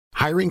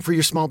Hiring for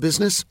your small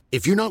business?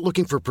 If you're not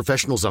looking for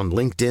professionals on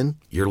LinkedIn,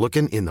 you're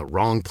looking in the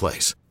wrong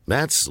place.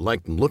 That's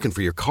like looking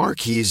for your car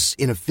keys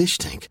in a fish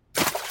tank.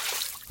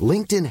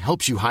 LinkedIn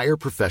helps you hire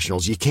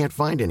professionals you can't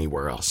find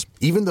anywhere else,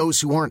 even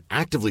those who aren't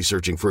actively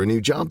searching for a new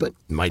job but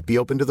might be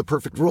open to the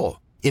perfect role.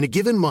 In a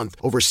given month,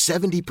 over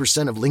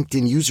 70% of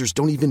LinkedIn users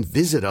don't even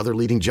visit other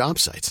leading job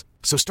sites.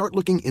 So start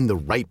looking in the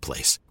right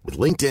place. With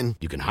LinkedIn,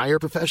 you can hire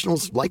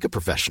professionals like a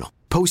professional.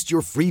 Post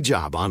your free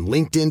job on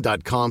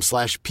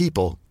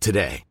linkedin.com/people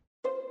today.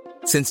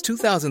 Since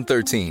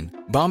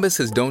 2013, Bombas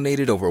has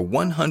donated over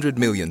 100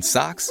 million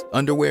socks,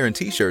 underwear, and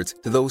T-shirts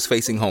to those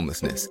facing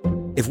homelessness.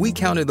 If we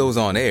counted those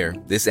on air,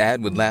 this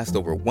ad would last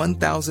over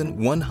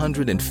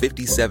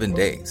 1,157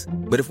 days.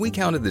 But if we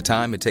counted the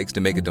time it takes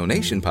to make a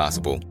donation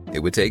possible, it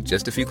would take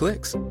just a few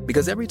clicks.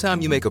 Because every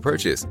time you make a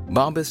purchase,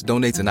 Bombas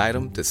donates an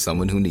item to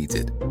someone who needs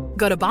it.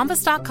 Go to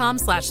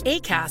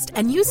bombas.com/ACAST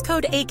and use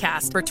code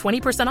ACAST for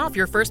 20% off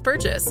your first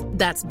purchase.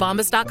 That's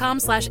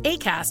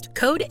bombas.com/ACAST,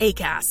 code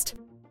ACAST.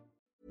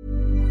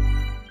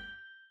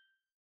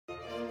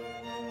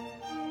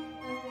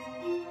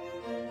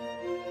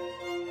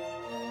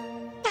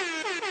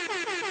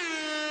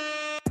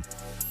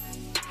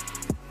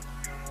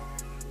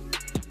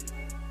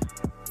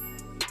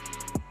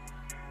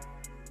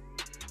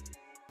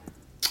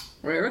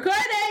 We're recording!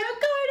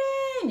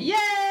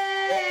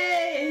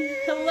 Yay!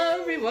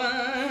 Hello,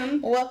 everyone.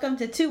 Welcome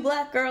to Two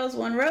Black Girls,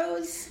 One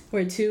Rose,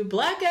 where two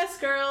black-ass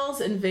girls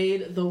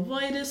invade the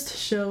whitest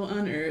show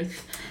on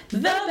earth, The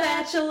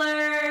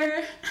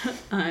Bachelor.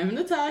 I'm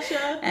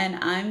Natasha. And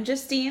I'm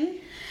Justine.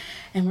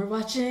 And we're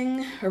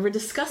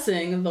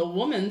discussing The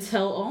Woman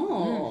Tell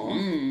All.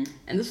 Mm-hmm.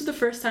 And this was the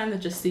first time that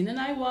Justine and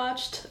I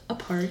watched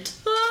apart.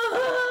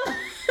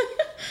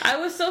 I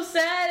was so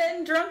sad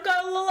and drunk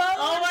all alone.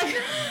 Oh my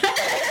god.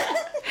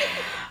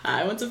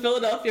 I went to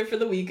Philadelphia for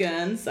the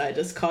weekend, so I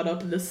just caught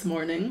up this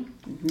morning,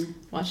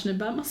 watching it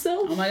by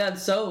myself. Oh my god,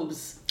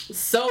 sobs,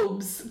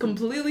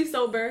 completely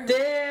sober.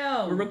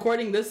 Damn. We're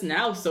recording this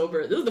now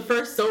sober. This is the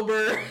first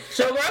sober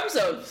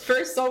episode.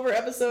 First sober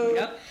episode.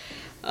 Yep.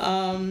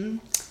 And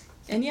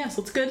yeah,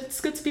 so it's good. It's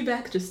good to be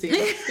back, Justine.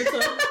 It's good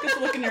to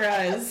look in your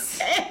eyes.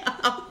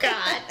 Oh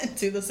god.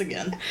 Do this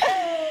again.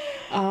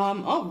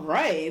 All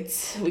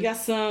right. We got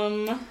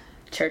some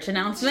church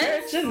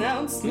announcements.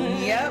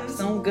 Yep,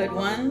 some good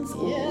ones.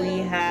 Yeah. We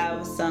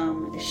have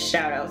some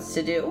shout outs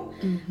to do.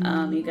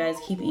 Mm-hmm. You guys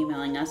keep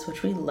emailing us,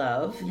 which we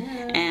love.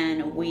 Yeah.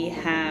 And we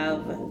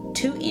have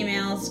 2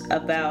 emails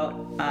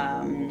about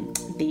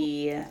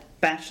the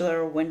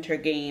Bachelor Winter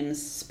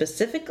Games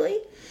specifically.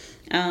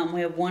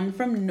 We have one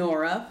from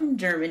Nora from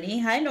Germany.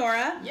 Hi,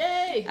 Nora.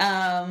 Yay!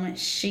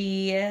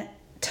 She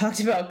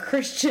talked about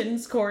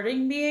Christian's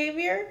courting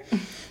behavior,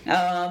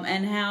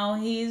 and how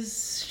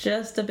he's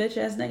just a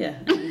bitch-ass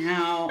nigga, and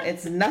how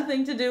it's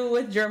nothing to do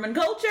with German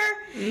culture,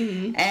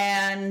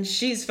 and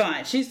she's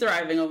fine. She's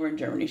thriving over in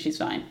Germany. She's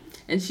fine.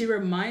 And she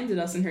reminded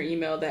us in her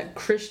email that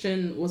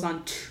Christian was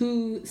on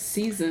 2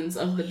 seasons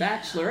of The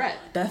Bachelorette.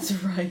 That's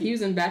right. He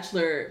was in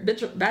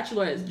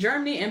Bachelorette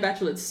Germany and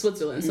Bachelorette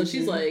Switzerland. So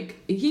she's like,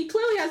 he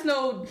clearly has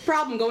no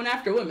problem going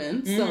after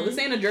women. So this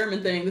ain't a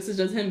German thing. This is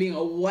just him being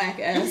a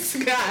whack-ass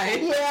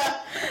guy.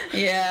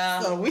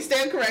 Yeah. So we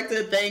stand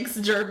corrected. Thanks,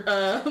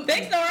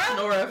 thanks, Nora.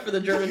 Nora, for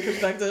the German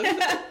perspective.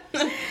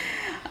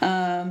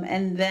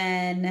 And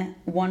then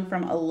one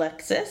from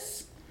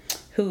Alexis,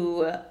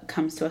 who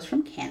comes to us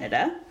from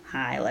Canada.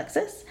 Hi,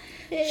 Alexis.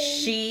 Hey.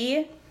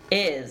 She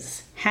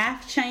is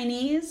half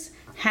Chinese,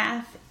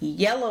 half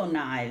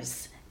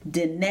Yellowknives,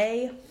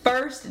 Dene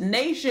First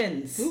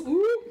Nations.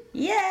 Woo-woo.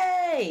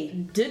 Yay!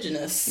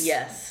 Indigenous.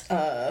 Yes.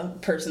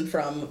 Person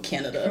from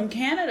Canada. From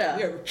Canada.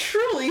 We are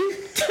truly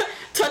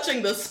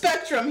touching the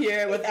spectrum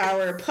here with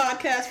our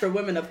podcast for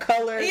women of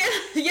color. Yeah.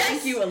 Yes.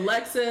 Thank you,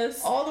 Alexis.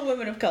 All the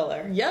women of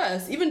color.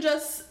 Yes. Even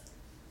just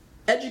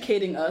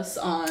educating us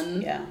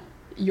on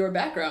your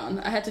background.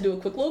 I had to do a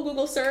quick little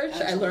Google search.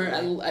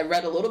 Absolutely. I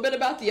read a little bit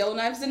about the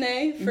Yellowknives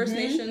Dene First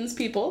Nations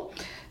people.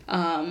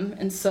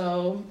 And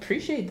so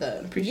appreciate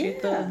that.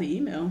 Appreciate the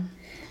email.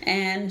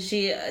 And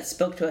she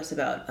spoke to us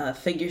about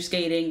figure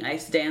skating,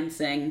 ice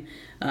dancing,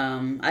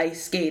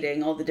 ice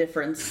skating, all the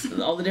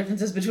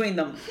differences between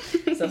them.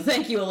 So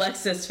thank you,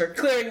 Alexis, for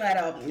clearing that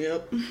up.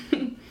 Yep.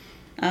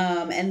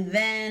 And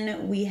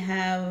then we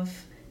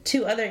have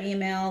 2 other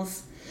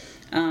emails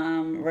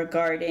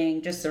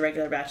regarding just the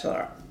regular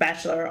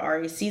Bachelor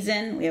Ari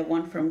season. We have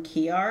one from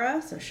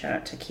Kiara, so shout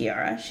out to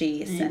Kiara.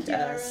 She sent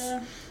us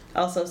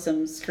also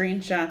some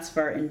screenshots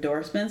for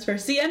endorsements for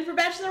CN for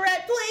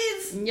Bachelorette,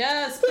 please!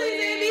 Yes,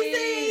 please,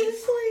 ABC,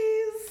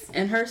 please!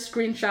 And her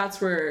screenshots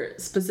were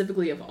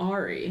specifically of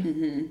Ari.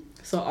 Mm-hmm.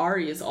 So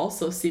Ari is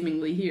also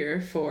seemingly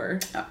here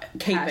for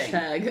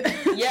hashtag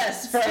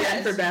yes, for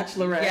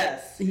Bachelorette.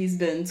 Yes. He's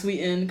been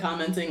tweeting,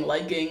 commenting,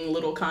 liking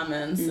little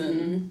comments,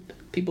 and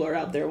people are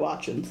out there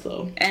watching.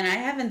 So. And I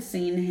haven't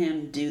seen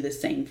him do the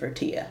same for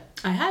Tia.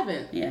 I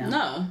haven't. Yeah.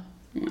 No.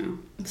 Wow.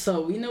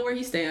 So we know where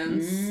he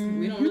stands.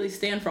 We don't really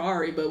stand for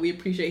Ari, but we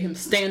appreciate him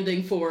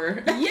standing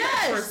for for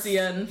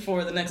CN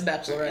for the next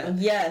Bachelorette.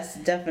 Yes,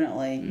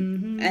 definitely.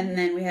 And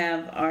then we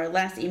have our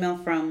last email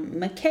from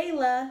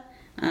Michaela,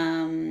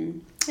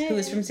 who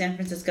is from San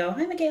Francisco.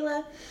 Hi,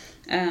 Michaela.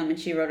 And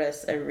she wrote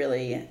us a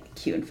really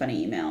cute and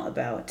funny email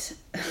about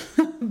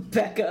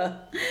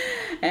Becca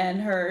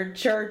and her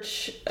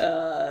church.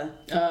 And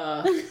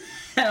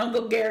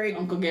Uncle Gary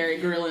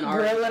grilling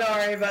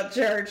Ari about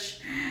church.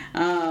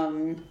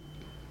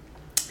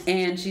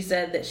 And she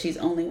said that she's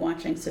only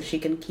watching so she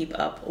can keep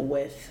up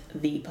with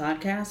the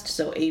podcast.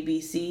 So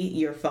ABC,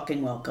 you're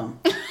fucking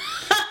welcome.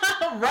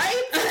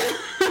 Right?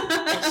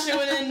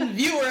 Shooing in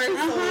viewers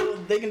so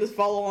they can just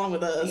follow along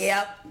with us.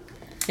 Yep.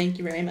 Thank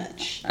you very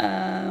much.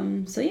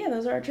 So yeah,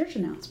 those are our church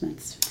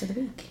announcements for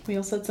the week. We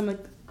also had some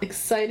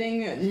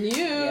exciting news.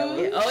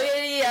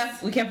 Yeah.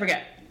 We can't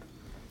forget.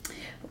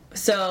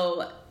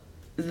 So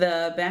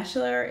The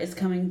Bachelor is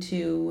coming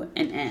to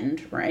an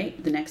end,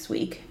 right? The next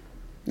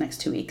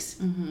 2 weeks.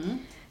 Mm-hmm.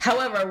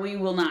 However, we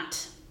will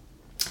not.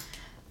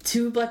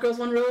 2 Black Girls,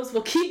 1 Rose.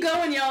 We'll keep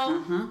going, y'all.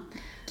 Uh-huh.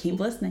 Keep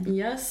listening.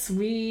 Yes,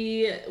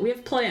 we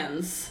have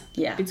plans.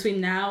 Yeah.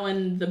 Between now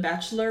and The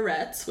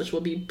Bachelorette, which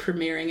will be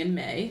premiering in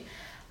May.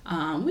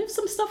 We have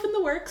some stuff in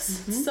the works,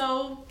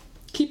 so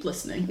keep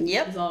listening.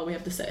 Yep. That's all we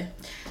have to say.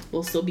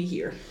 We'll still be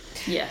here.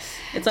 Yes.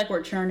 It's like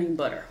we're churning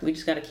butter. We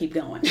just got to keep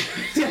going.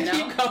 You know?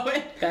 Keep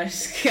going.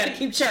 Gotta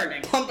keep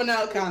churning. Pumping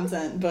out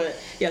content. But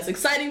yes,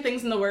 exciting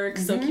things in the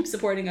works, so keep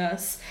supporting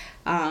us.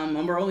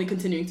 And we're only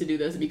continuing to do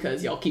this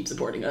because y'all keep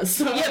supporting us.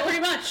 So Yeah, pretty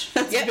much.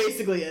 that's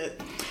basically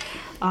it.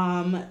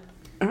 All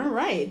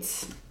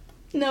right.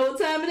 Know what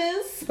time it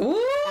is? Ooh.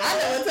 I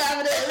know what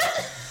time it is.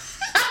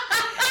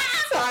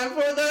 Time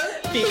for the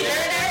Peter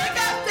and Eric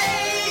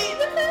update.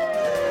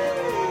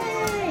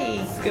 Hey.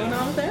 What's going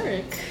on with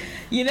Eric?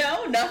 You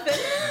know, nothing.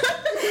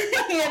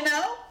 You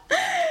know?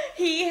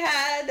 He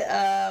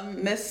had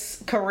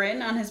Miss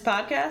Corinne on his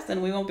podcast,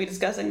 and we won't be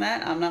discussing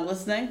that. I'm not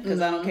listening because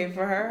I don't care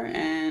for her,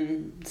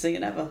 and see you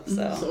never.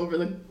 So over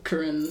the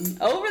Corinne.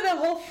 over the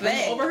whole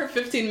thing. Over her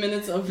 15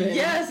 minutes of it.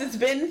 Yes, it's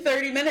been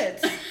 30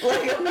 minutes.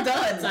 Like, I'm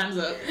done. Time's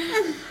up.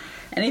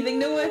 Anything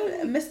new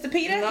with Mr.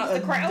 Peter? Not Mr.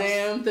 a Krause?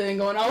 damn thing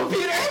going on with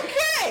Peter.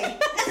 Okay.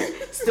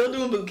 Still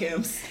doing boot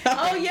camps.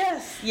 Oh,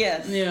 yes.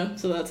 Yeah,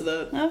 so that's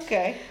that.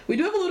 Okay. We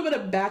do have a little bit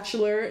of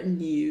Bachelor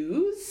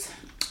news.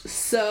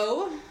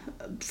 So,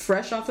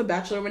 fresh off of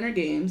Bachelor Winter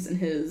Games and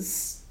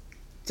his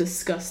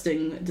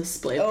disgusting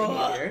display of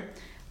behavior,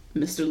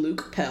 Mr.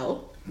 Luke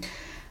Pell,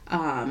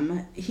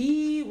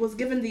 he was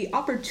given the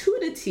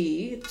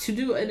opportunity to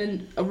do a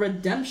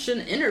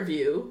redemption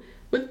interview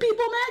with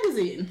People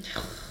Magazine,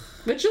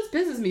 which just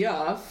pisses me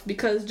off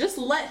because just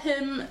let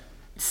him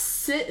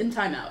sit in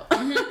timeout.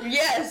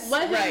 Yes.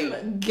 Let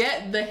him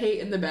get the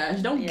hate and the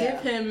bash. Don't give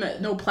him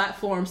no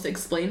platforms to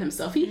explain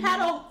himself. He had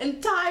an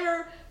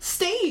entire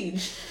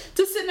stage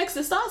to sit next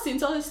to Stassi and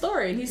tell his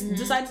story, and he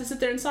decided to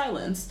sit there in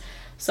silence.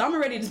 So I'm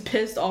already just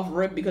pissed off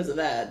Rip because of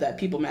that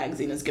People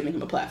Magazine is giving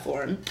him a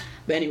platform.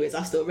 But anyways,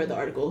 I still read the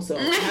article, so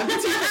I have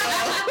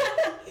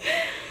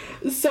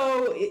to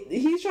So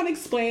he's trying to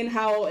explain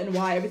how and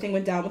why everything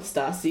went down with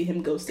Stassi,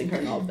 him ghosting her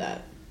and all of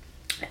that.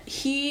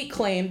 He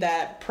claimed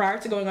that prior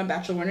to going on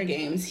Bachelor Winter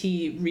Games,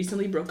 he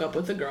recently broke up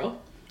with a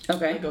girl.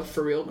 Okay. Like a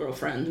for real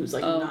girlfriend who's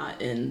like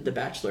not in the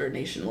Bachelor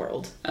Nation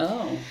world.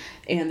 Oh.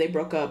 And they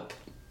broke up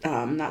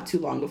not too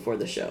long before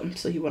the show.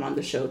 So he went on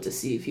the show to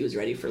see if he was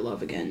ready for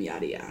love again,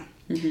 yada yada.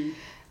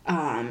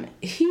 Mm-hmm.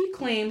 He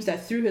claims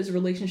that through his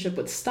relationship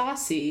with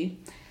Stassi,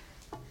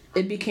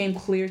 it became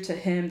clear to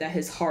him that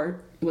his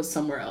heart was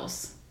somewhere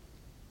else.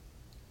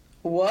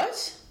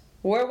 What?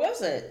 Where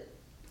was it?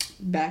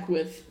 Back home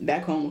with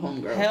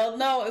Homegirl. Hell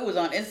no, it was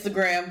on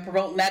Instagram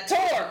promoting that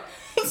tour.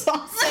 That's what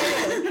I'm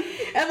saying.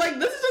 And like,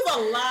 this is just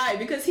a lie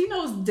because he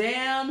knows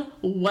damn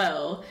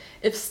well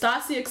if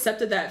Stassi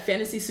accepted that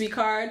fantasy suite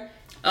card,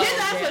 his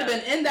ass would have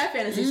been in that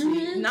fantasy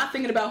suite, not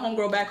thinking about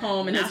Homegirl back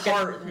home and his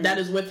heart that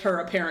is with her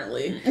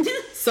apparently.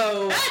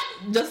 So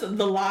just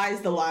the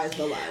lies.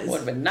 Would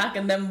have been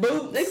knocking them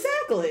boots.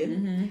 Exactly.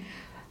 Mm-hmm.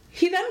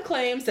 He then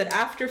claims that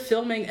after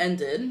filming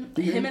ended,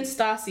 him and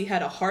Stassi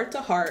had a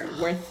heart-to-heart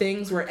where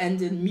things were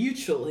ended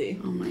mutually.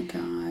 Oh my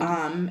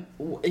god.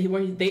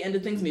 Where they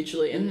ended things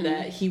mutually, and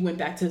that he went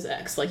back to his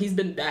ex. Like, he's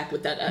been back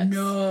with that ex.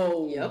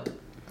 No. Yep.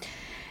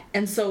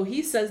 And so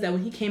he says that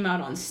when he came out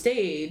on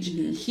stage,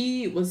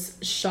 he was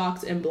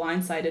shocked and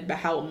blindsided by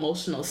how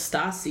emotional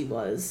Stassi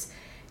was.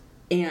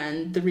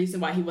 And the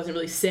reason why he wasn't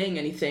really saying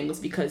anything was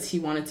because he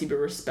wanted to be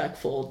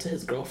respectful to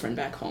his girlfriend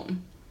back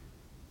home.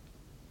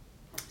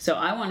 So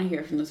I want to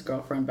hear from this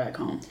girlfriend back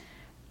home.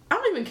 I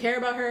don't even care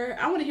about her.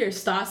 I want to hear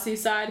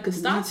Stassi's side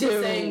because Stassi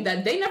is saying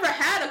that they never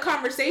had a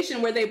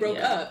conversation where they broke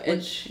up.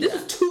 And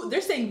they're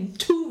saying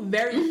two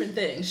very different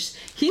things.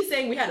 He's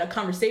saying we had a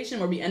conversation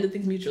where we ended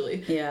things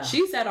mutually. Yeah.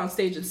 She sat on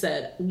stage and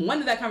said, when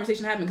did that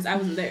conversation happen? Because I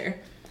wasn't there.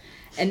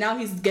 And now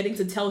he's getting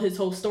to tell his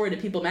whole story to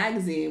People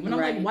Magazine. When I'm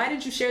like, why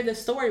didn't you share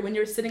this story when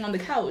you were sitting on the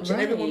couch and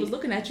everyone was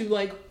looking at you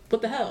like,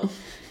 what the hell?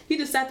 He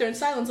just sat there in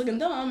silence looking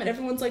dumb, and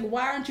everyone's like,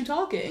 why aren't you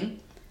talking?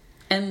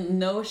 And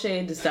no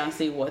shade to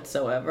Stassi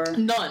whatsoever.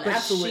 None,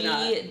 absolutely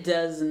not. She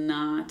does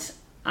not,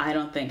 I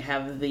don't think,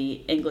 have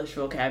the English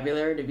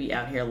vocabulary to be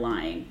out here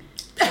lying.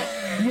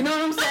 You know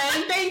what I'm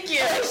saying? Thank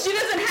you. Like, she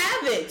doesn't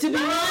have it to be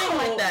lying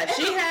like that.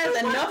 She has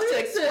enough to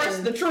express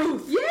the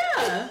truth.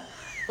 Yeah.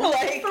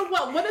 Like, for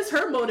what? What is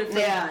her motive for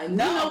lying?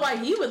 No. You know why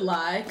he would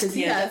lie, because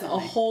he has a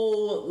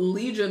whole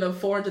legion of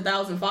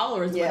 400,000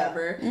 followers,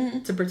 whatever,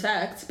 to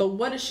protect. But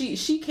what is she?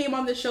 She came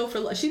on this show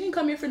for. She didn't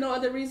come here for no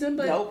other reason.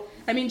 But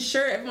I mean,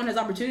 sure, everyone has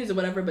opportunities or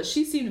whatever. But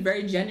she seemed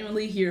very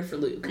genuinely here for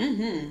Luke.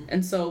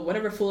 And so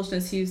whatever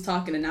foolishness he's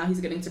talking, and now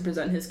he's getting to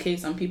present his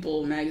case on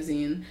People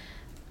Magazine.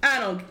 I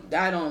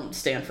don't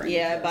stand for any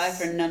of this. I buy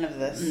for none of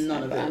this.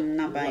 None of it. I'm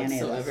not buying any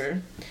of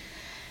this.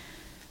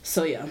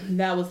 So yeah,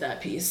 that was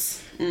that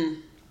piece.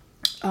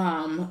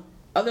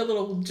 Other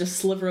little just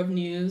sliver of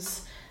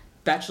news,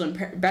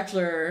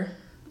 Bachelor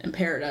in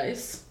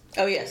Paradise.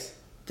 Oh yes.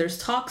 There's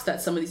talks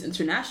that some of these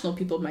international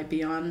people might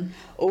be on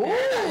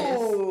Paradise.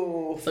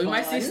 So we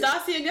might see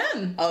Stassi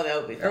again. Oh, that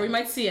would be fun. Or we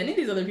might see any of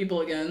these other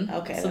people again.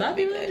 Okay, so that'd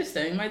be really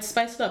interesting. Might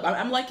spice it up.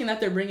 I'm liking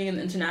that they're bringing in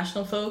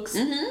international folks.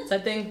 So I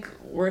think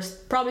we're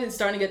probably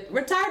starting to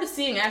we're tired of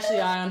seeing Ashley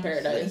I on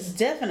Paradise.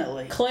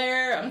 Definitely.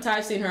 Claire, I'm tired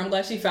of seeing her. I'm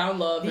glad she found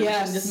love. And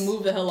just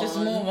move the hell on. Just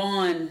move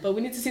on. But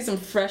we need to see some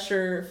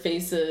fresher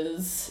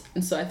faces.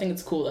 And so I think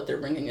it's cool that they're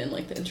bringing in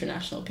like the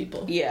international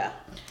people. Yeah.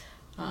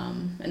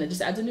 And it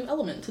just adds a new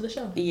element to the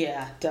show.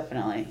 Yeah,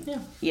 definitely.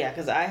 Yeah,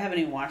 because I haven't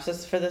even watched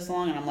this for this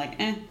long, and I'm like,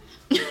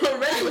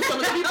 Already with some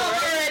of the people.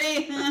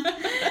 Already.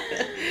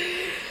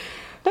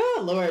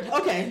 Oh, Lord.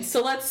 Okay,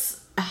 so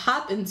let's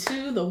hop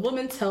into the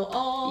Woman Tell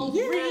All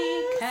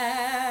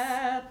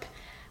recap.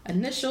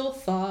 Initial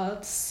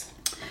thoughts.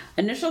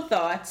 Initial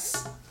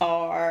thoughts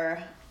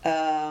are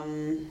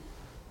all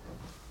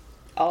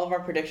of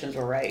our predictions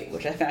were right,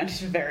 which I found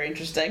very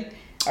interesting.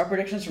 Our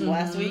predictions from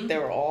last week, they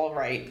were all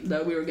right.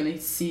 That we were going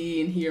to see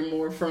and hear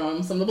more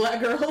from some of the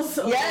black girls.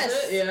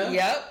 Yes.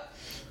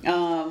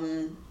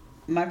 Yep.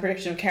 My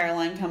prediction of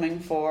Caroline coming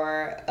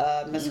for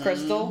Miss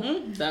Crystal.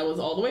 That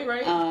was all the way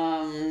right.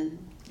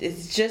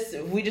 It's just,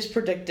 we just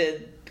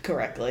predicted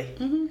correctly.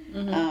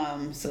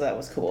 So that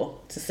was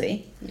cool to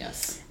see.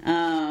 Yes.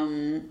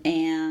 And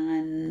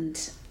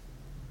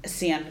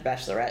Sian for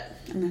Bachelorette.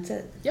 And that's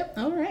it. Yep.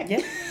 All right.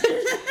 Yep.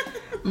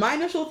 My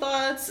initial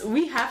thoughts,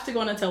 we have to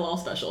go on a Tell All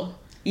special.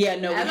 Yeah,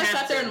 no, As I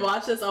sat there and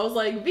watched this, I was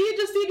like, we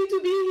just needed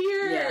to be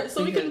here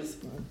so we can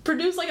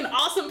produce like an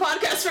awesome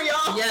podcast for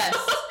y'all. Yes.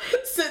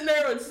 Sitting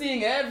there and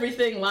seeing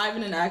everything live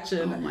and in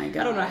action. Oh my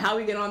God. I don't know how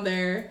we get on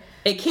there.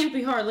 It can't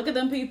be hard. Look at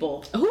them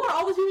people. Who are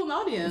all the people in the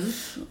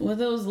audience? With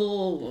those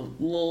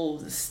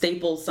little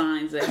staple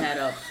signs they had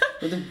up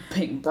with the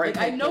pink, bright.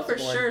 Like, I know for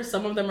sure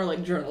some of them are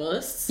like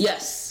journalists.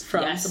 Yes.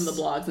 From some of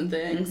the blogs and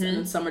things. And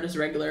then some are just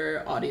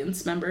regular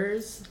audience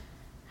members.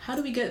 How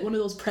do we get one of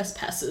those press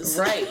passes?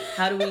 Right.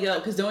 How do we go?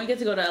 Because don't we get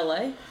to go to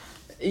LA?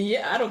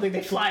 Yeah, I don't think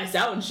they fly us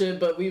out and shit,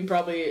 but we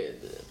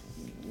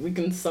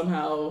can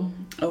somehow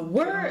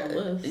we're on the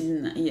list.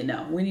 You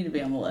know, we need to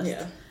be on the list.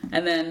 Yeah.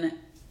 And then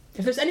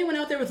if there's anyone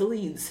out there with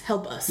leads,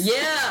 help us.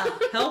 Yeah,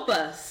 help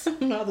us.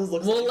 How this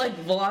looks we'll like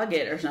vlog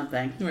it or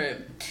something. Right.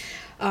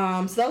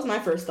 So that was my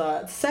first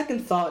thought.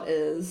 Second thought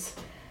is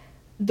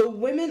the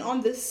women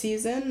on this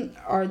season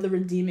are the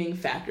redeeming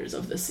factors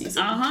of this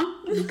season.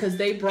 Because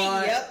they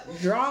brought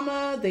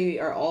drama. They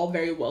are all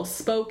very well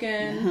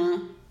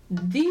spoken.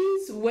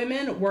 These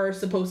women were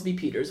supposed to be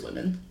Peter's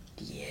women.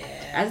 Yeah.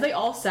 As they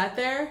all sat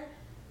there,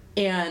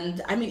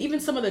 and I mean, even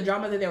some of the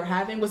drama that they were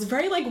having was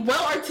very like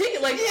well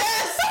articulated. Like,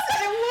 yes,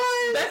 it was.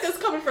 Becca's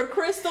coming for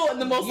Crystal in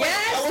the most like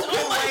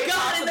eloquent way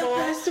possible. In the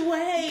best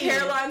way.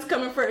 Caroline's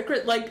coming for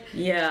like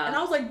And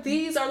I was like,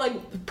 these are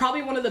like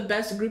probably one of the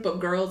best group of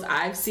girls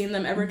I've seen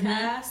them ever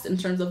cast in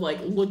terms of like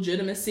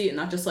legitimacy and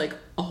not just like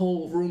a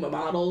whole room of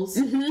models.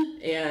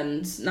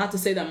 And not to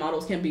say that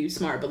models can't be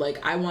smart, but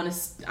like I want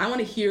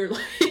to hear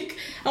like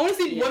I want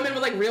to see women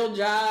with like real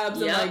jobs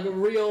and like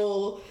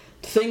real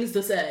things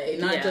to say,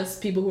 not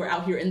just people who are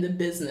out here in the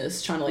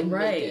business trying to like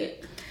make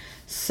it.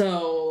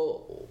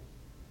 So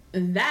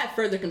that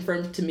further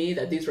confirmed to me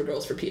that these were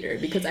girls for Peter,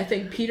 because I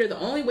think Peter, the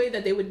only way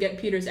that they would get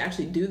Peter to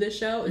actually do this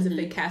show is if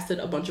they casted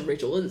a bunch of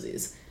Rachel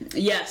Lindsays.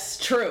 Yes,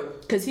 true.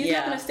 Because he's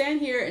not going to stand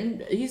here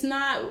and he's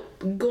not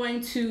going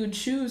to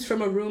choose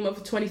from a room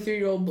of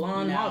 23-year-old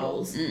blonde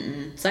models.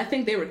 So I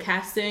think they were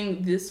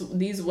casting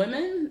these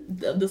women,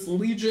 this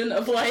legion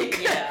of like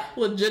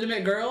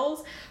legitimate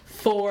girls,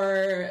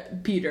 for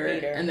Peter,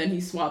 and then he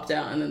swapped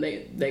out, and then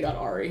they got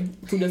Ari,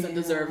 who doesn't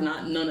deserve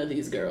none of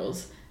these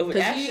girls.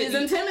 Because he is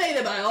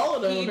intimidated by all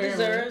of them. He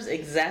deserves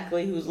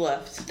exactly who's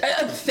left.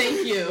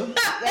 Thank you.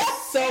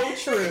 That's so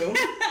true.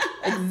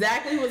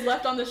 Exactly who's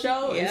left on the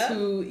show is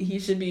who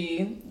should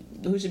be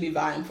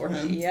vying for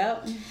him.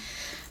 Yep.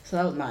 So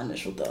that was my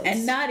initial thoughts.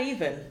 And not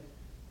even.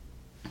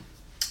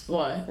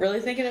 What? Really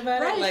thinking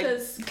about Right, it? Like,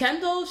 because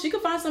Kendall, she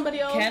could find somebody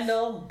else.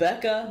 Kendall,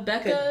 Becca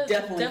could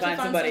definitely find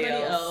somebody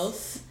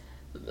else.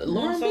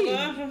 Lauren B.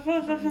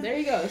 There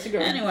you go. That's your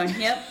girl. Anyway,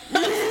 yep.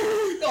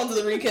 On to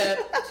the recap.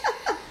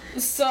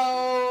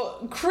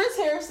 So, Chris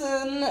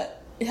Harrison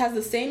has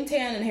the same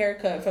tan and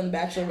haircut from The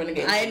Bachelor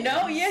Renegade. I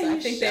know, yeah, So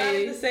he shot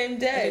it the same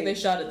day. I think they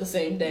shot it the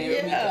same day.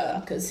 Yeah.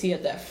 Because he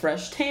had that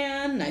fresh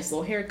tan, nice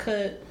little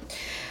haircut.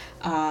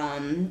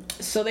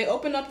 So they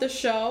open up the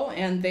show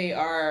and they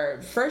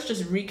are first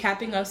just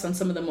recapping us on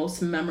some of the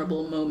most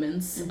memorable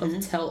moments of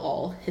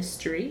tell-all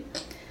history,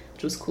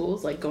 which was cool.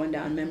 It's like going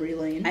down memory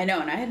lane. I know,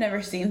 and I had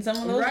never seen some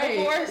of those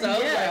before, so I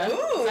was like,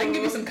 ooh. So I can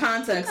give you some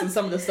context on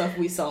some of the stuff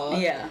we saw.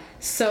 Yeah.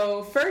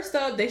 So first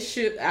up, they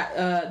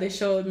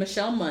showed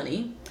Michelle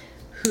Money,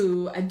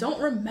 who I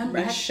don't remember.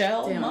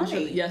 Michelle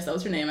Money? Yes, that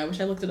was her name. I wish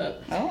I looked it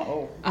up.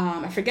 Oh.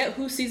 I forget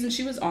whose season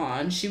she was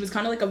on. She was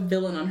kind of like a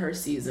villain on her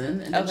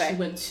season, and then she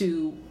went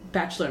to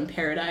Bachelor in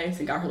Paradise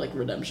and got her like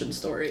redemption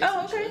story.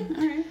 Oh, okay.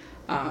 All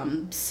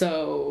right.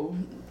 So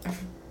I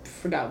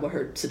forgot what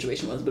her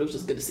situation was, but it was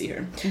just good to see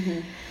her.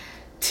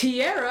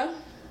 Tiara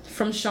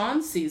from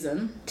Sean's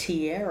season.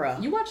 Tiara.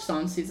 You watched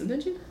Sean's season,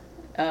 didn't you?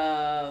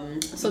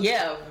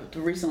 Yeah,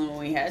 recently when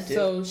we had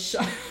to.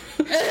 So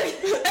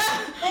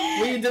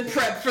we did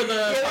prep for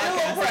the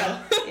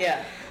podcast.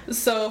 Yeah.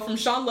 So from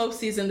Sean Lowe's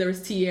season, there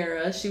was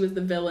Tiara. She was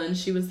the villain.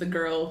 She was the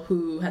girl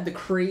who had the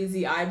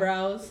crazy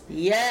eyebrows.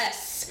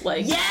 Yes.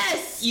 Like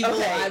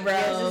evil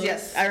eyebrows.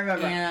 Yes. I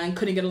remember. And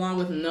couldn't get along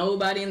with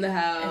nobody in the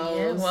house.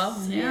 Yeah,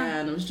 well, yeah.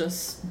 And it was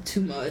just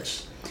too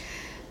much.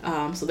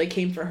 So they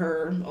came for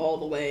her all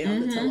the way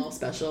on the Tell All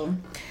special.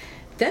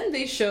 Then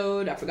they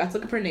showed, I forgot to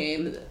look up her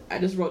name, I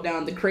just wrote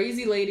down the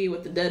crazy lady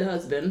with the dead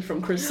husband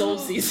from Chris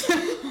Soule's season.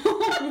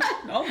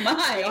 Oh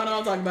my. You know what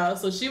I'm talking about.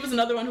 So she was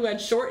another one who had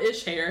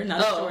short-ish hair,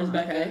 not as short as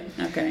Becca.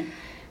 Okay.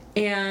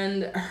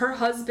 And her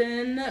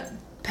husband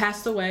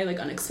passed away, like,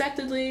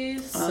 unexpectedly.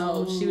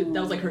 So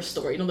that was, like, her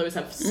story. You know, they always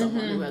have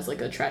someone who has, like,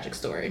 a tragic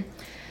story.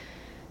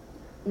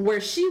 Where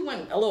she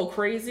went a little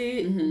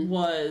crazy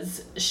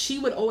was she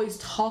would always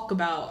talk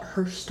about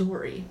her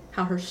story,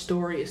 how her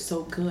story is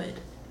so good.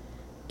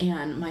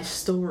 And my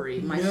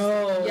story,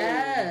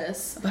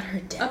 yes, About her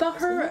dad. about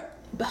her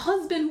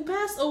husband who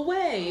passed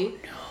away.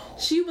 No.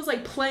 She was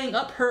like playing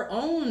up her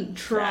own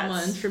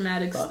trauma and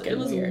traumatic stuff. It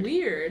was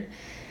weird.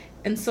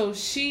 And so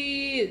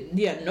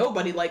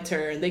nobody liked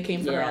her, and they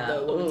came for her on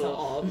the Women Tell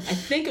All. I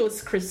think it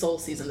was Chris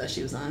Soule's season that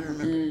she was on. I don't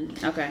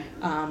remember. Okay.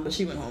 But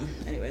she went home,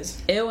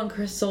 anyways. Ew, and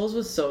Chris Soule's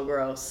was so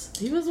gross.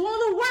 He was one of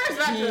the worst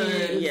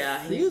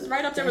bachelors. He was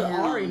right up there with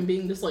Ari and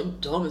being just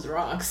like dumb as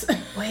rocks.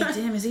 Wait,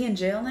 damn, is he in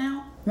jail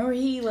now? Remember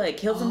he like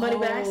killed somebody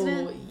by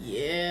accident?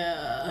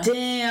 Yeah.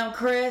 Damn,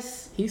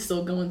 Chris. He's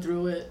still going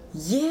through it.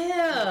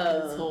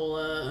 Yeah. His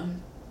whole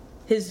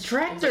his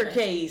tractor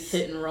case.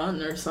 Hit and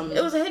run or something.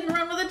 It was a hit and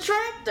run with a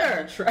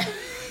tractor.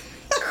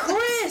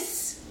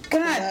 Chris.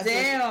 God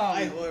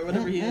damn. Or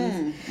whatever he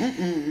is.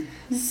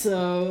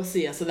 So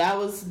that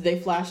was, they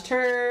flashed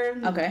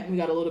her. Okay. We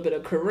got a little bit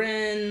of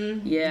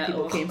Corinne. Yeah.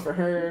 People came for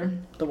her.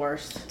 The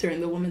worst. During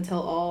the Women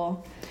Tell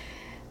All.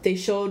 They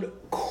showed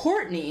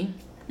Courtney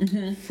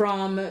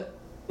from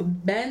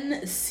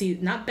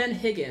not Ben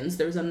Higgins.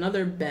 There was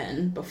another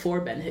Ben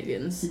before Ben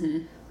Higgins,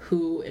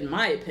 who, in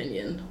my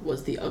opinion,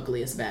 was the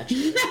ugliest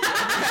bachelor.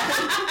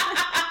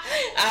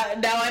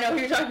 Now I know who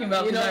you're talking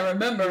about because I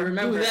remember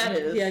who that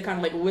is. He had kind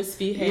of like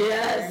wispy hair.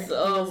 Yes.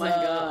 Oh my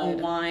god. A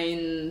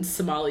wine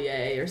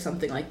sommelier or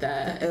something like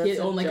that. He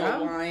owned like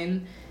a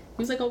wine.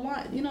 He was like a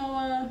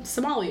wine,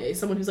 sommelier,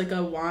 someone who's like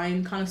a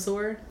wine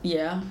connoisseur.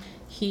 Yeah.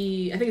 I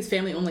think his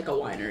family owned like a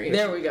winery.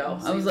 There we go.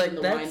 So I was like,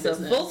 that's a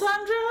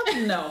full-time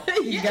job? No.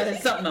 You got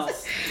it something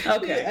else.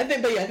 Okay. I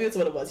think that's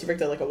what it was. He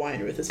worked at like a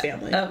winery with his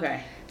family.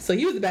 Okay. So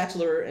he was the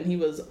bachelor and he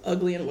was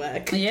ugly and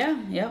whack. Yeah,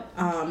 yep.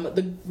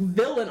 The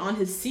villain on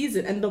his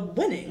season ended up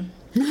winning.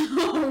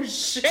 Oh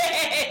shit.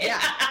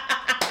 Yeah.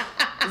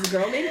 This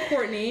girl named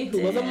Courtney,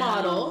 who was a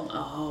model.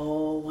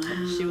 Oh,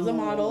 wow. She was a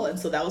model, and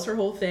so that was her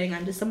whole thing.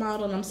 I'm just a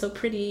model and I'm so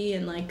pretty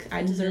and like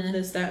I deserve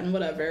this, that, and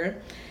whatever.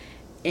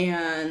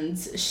 And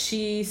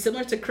she,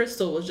 similar to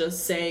Crystal, was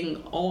just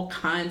saying all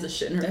kinds of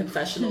shit in her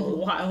confessional.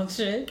 Wild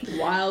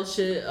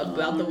shit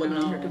About the women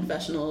on her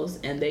confessionals,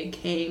 and they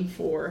came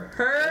for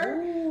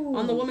her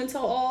on the Women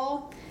Tell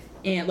All.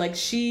 And like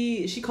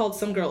she called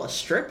some girl a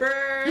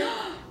stripper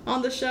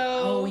on the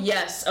show. Oh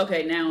yes,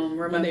 okay, now I'm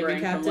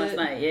remembering from last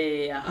night.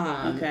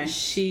 Yeah. Okay.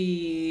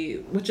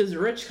 Which is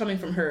rich coming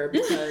from her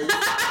because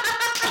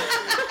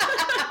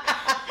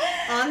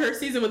on her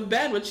season with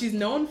Ben, what she's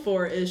known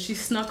for is she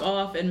snuck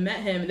off and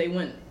met him. They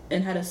went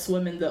and had a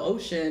swim in the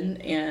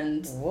ocean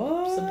and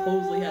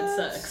supposedly had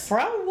sex.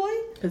 Probably.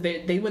 Because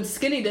they went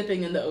skinny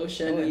dipping in the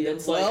ocean, and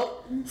it's like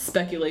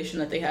speculation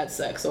that they had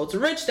sex. So it's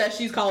rich that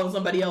she's calling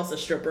somebody else a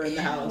stripper in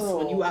the house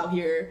when you out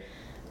here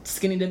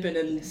skinny dipping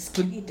and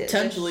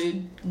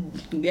potentially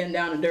getting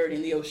down and dirty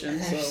in the ocean.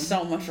 There's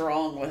so much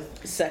wrong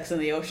with sex in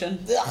the ocean.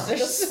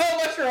 There's so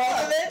much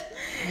wrong with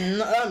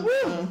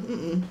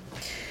it.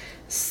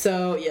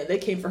 So, yeah, they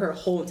came for her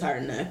whole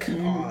entire neck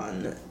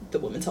on the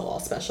Women Tell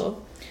All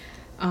special.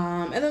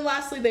 And then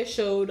lastly, they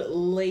showed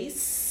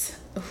Lace,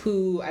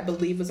 who I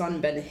believe was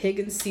on Ben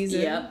Higgins'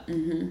 season. Yep.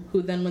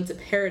 Who then went to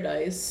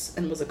Paradise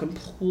and was a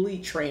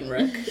complete train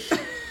wreck.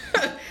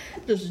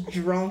 Just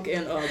drunk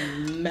and a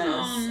mess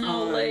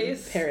on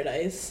Lace.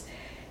 Paradise.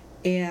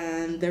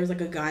 And there was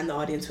like a guy in the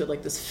audience who had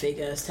like this fake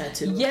ass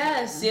tattoo.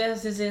 Yes. I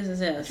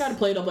tried to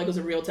play it up like it was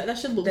a real tattoo. That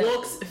shit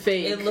looks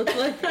fake. It looked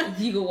like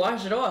you could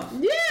wash it off.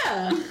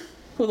 Yeah.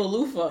 With a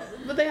loofah.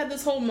 But they had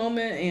this whole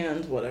moment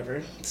and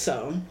whatever.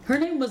 So her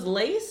name was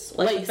Lace?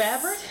 Like the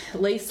fabric?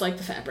 Lace like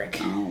the fabric.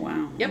 Oh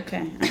wow. Yep.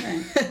 Okay.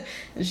 Alright.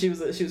 And she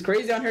was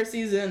crazy on her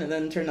season and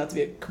then turned out to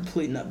be a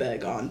complete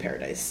nutbag on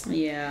Paradise.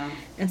 Yeah.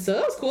 And so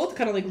that was cool to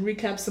kind of like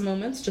recap some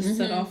moments, just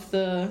set off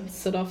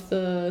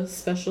the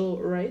special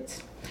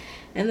right.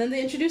 And then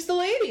they introduced the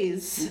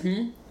ladies.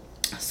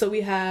 So we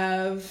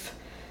have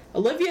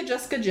Olivia,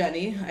 Jessica,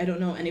 Jenny. I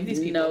don't know any of these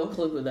people. No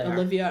clue who they are.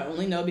 Olivia, I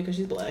only know because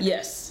she's black.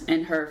 Yes,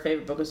 and her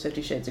favorite book was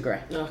 50 Shades of Grey.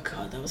 Oh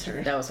God, that was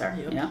her. That was her.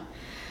 Yep. Yeah.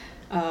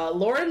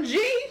 Lauren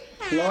G.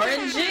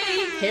 Lauren G.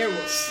 Hair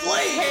was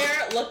slayed.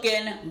 Hair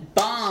looking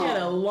bomb. She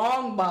had a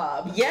long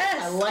bob.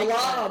 Yes, I like a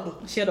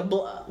lob. that. She had a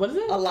what is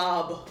it? A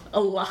lob. A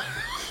lob.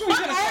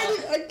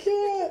 I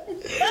can't.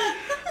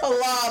 A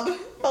lob.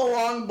 A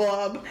long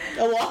blob.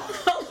 A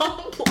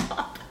long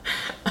blob.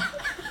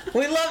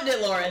 We loved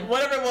it, Lauren.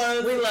 Whatever it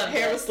was. We loved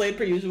hair it. was slayed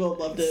per usual.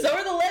 Loved it. So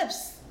were the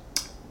lips.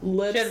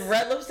 Lips. She had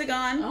red lipstick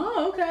on.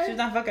 Oh, okay. She was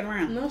not fucking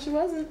around. No, she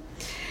wasn't.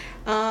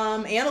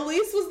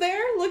 Annalise was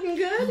there, looking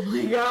good. Oh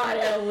my God,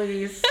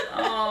 Annalise.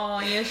 Oh,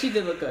 yeah, she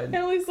did look good.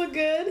 Annalise looked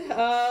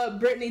good.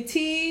 Brittany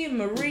T,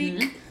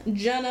 Marique,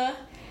 Jenna,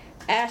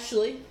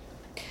 Ashley,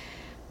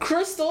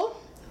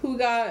 Crystal, who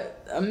got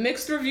a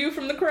mixed review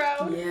from the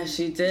crowd. Yeah,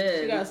 she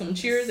did. She got some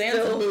cheers and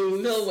some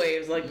boos. Still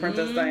waves like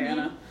Princess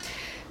Diana.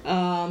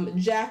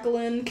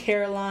 Jacqueline,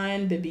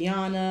 Caroline,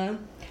 Bibiana,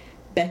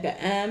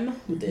 Becca M,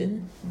 who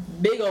did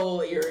big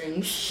old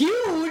earrings.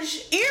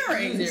 Huge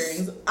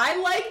earrings. I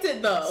liked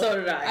it though. So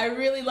did I. I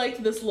really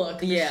liked this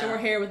look. Yeah. The short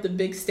hair with the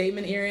big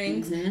statement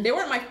earrings. They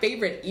weren't my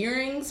favorite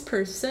earrings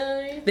per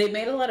se. They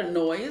made a lot of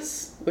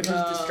noise, which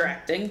was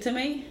distracting to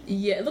me.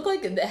 Yeah, it looked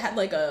like it had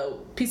like a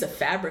piece of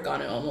fabric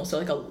on it almost. So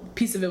like a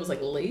piece of it was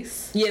like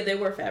lace. Yeah, they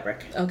were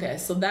fabric. Okay,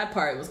 so that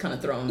part was kind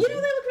of throwing me. You know,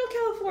 they look real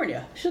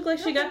California. She looked like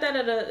she got that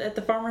at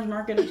the farmer's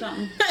market or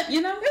something.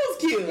 You know? It was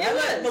cute. It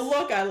was. The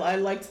look, I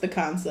liked the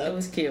concept. It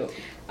was cute.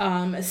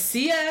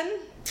 CN,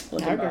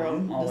 our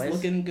girl, always.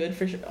 was looking good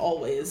for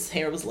always.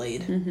 Hair was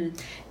laid.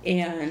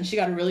 And she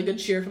got a really good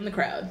cheer from the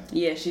crowd.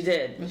 Yeah, she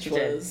did. Which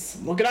was,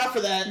 looking out for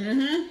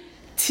that.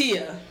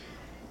 Tia.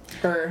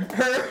 Her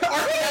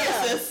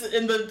arch-nemesis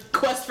in the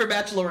quest for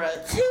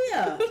Bachelorette.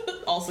 Tia.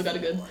 Also got a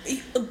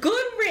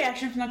good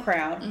reaction from the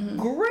crowd.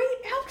 Great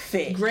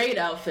outfit. Great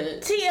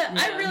outfit. Tia,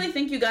 Yeah. I really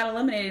think you got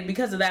eliminated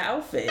because of that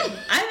outfit.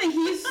 I think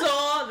he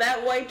saw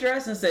that white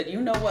dress and said,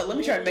 you know what, let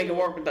me try to make it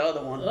work with the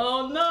other one.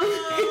 Oh no.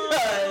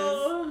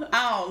 Because,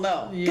 I don't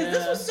know. Because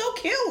this was so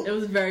cute. It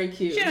was very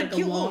cute. She had like a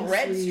cute little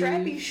red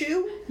strappy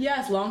shoe.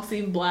 Yes, long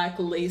sleeve black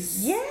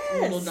lace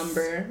little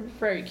number.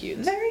 Very cute.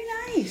 Very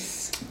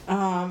nice.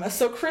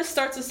 So Chris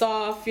starts us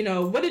off,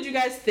 what did you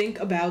guys think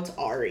about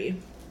Ari?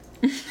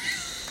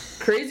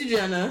 Crazy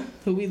Jenna,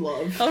 who we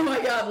love. Oh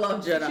my God,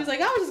 love Jenna. She's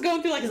like, I was just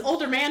going through like his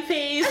older man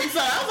phase, and so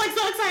I was like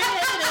so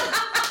excited.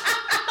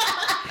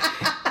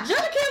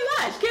 Jenna can't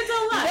lie. She can't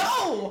tell a lie.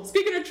 No.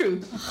 Speaking of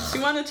truth, she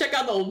wanted to check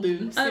out the old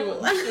dude, see what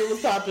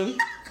was popping.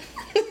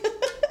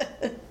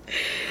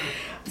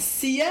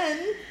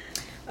 Cien,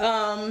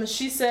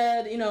 she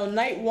said,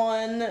 night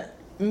one,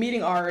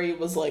 meeting Ari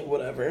was like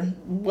whatever.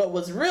 What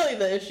was really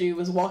the issue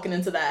was walking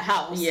into that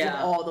house with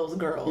all those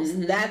girls.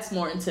 That's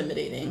more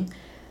intimidating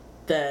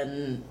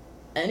than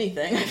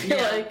anything. I feel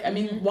like. I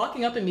mean,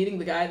 walking up and meeting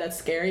the guy, that's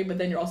scary, but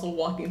then you're also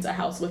walking into a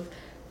house with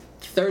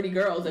 30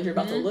 girls that you're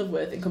about to live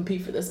with and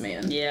compete for this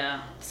man.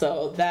 Yeah.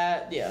 So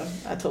that,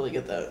 I totally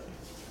get that.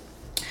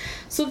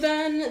 So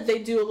then they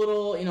do a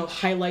little,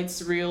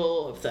 highlights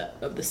reel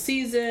of the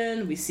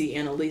season. We see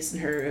Annalise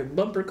and her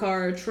bumper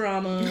car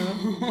trauma.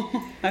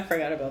 I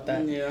forgot about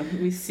that. Yeah.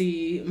 We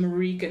see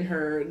Marique and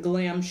her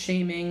glam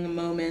shaming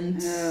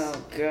moment.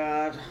 Oh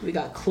God. We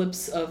got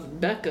clips of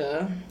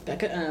Becca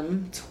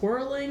M,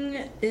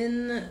 twirling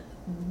in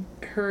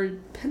her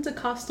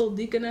Pentecostal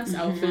deaconess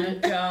outfit.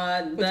 Oh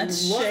God, that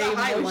Shea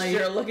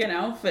Moisture looking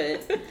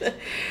outfit.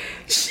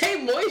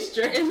 Shea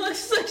Moisture. It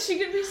looks like she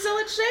could be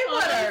selling shea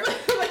butter.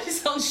 Like she's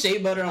selling shea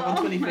butter on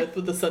 125th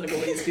with the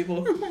Senegalese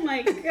people. Oh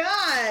my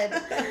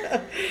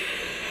God.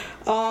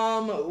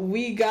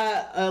 We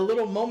got a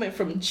little moment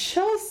from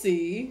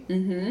Chelsea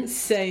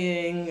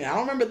saying, I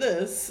don't remember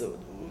this.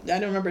 I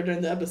don't remember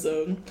during the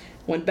episode.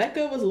 When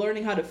Becca was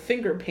learning how to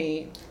finger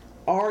paint,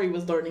 Ari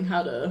was learning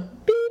how to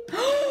beep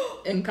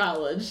in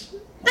college.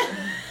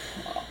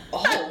 I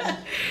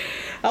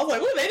was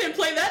like, oh, they didn't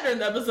play that during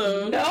the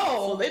episode. No.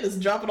 So they just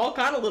dropping all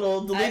kind of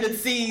little deleted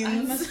scenes.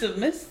 I must have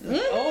missed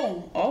them.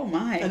 Oh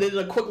my. And they did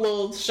a quick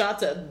little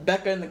shots at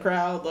Becca in the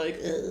crowd, like,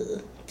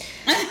 ugh.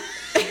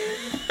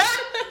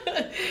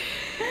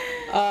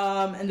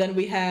 And then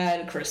we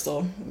had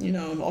Crystal. You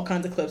know, all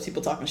kinds of clips,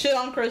 people talking shit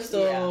on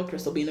Crystal, Yeah.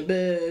 Crystal being a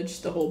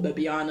bitch, the whole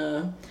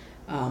Bibiana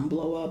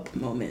blow up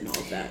moment, and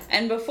all of that.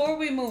 And before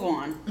we move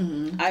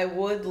on, I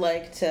would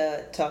like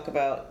to talk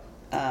about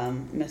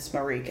Miss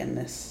Marique and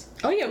this.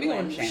 Oh yeah, we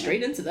glam going shaming.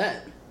 straight into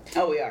that.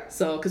 Oh, we are.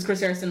 So, because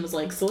Chris Harrison was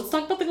like, so let's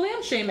talk about the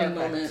glam shaming Perfect.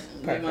 moment.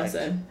 What do you want to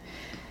say?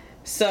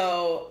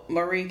 So,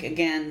 Marique,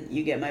 again,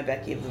 you get my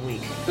Becky of the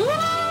week. Woo!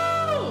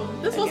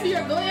 This is supposed to be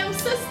your glam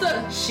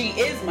sister. She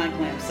is my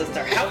glam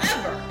sister.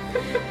 However,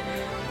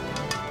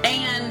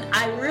 and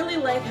I really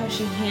like how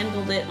she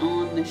handled it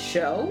on the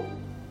show.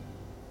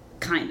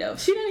 Kind of.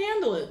 She didn't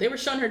handle it. They were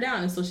shutting her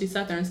down, and so she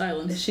sat there in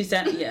silence. She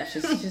sat, yeah, she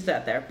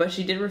sat there, but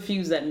she did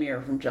refuse that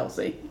mirror from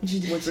Chelsea,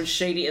 which was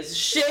shady as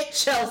shit.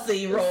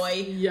 Chelsea,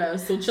 Roy. Yeah.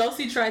 So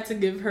Chelsea tried to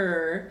give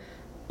her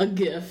a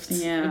gift, which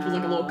was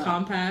like a little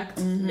compact,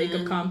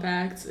 makeup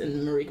compact,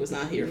 and Marique was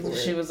not here for it.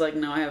 She was like,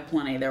 "No, I have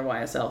plenty. They're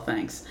YSL,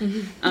 thanks."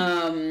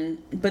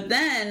 But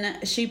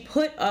then she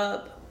put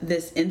up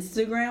this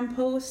Instagram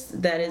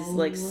post that is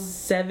like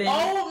 700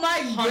 Oh my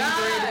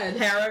God.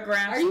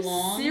 paragraphs Are you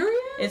long. serious?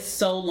 It's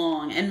so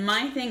long. And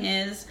my thing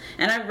is,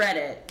 and I read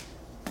it,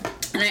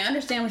 and I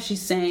understand what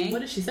she's saying.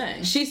 What is she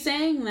saying? She's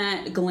saying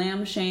that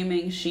glam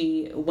shaming,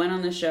 she went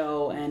on the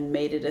show and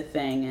made it a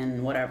thing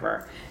and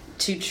whatever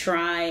to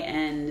try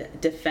and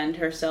defend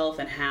herself,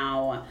 and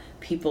how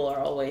people are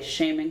always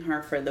shaming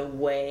her for the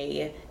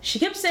way, she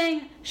kept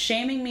saying,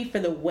 shaming me for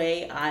the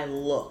way I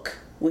look,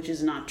 which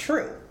is not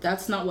true.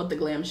 That's not what the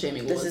glam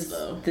shaming was,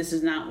 though. This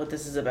is not what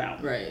this is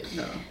about. Right,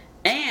 no.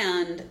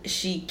 And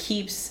she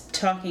keeps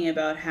talking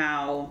about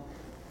how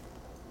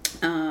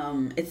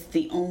it's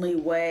the only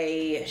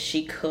way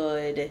she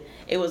could,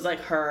 it was like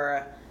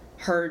her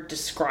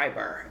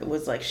describer. It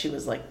was like she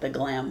was like the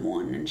glam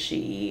one, and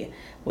she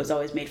was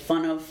always made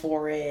fun of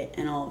for it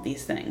and all of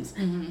these things.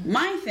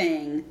 My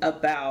thing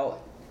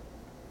about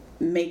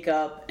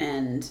makeup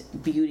and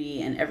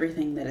beauty and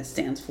everything that it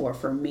stands for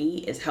me,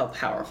 is how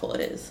powerful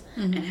it is,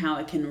 and how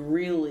it can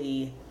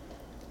really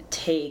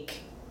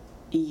take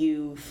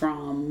you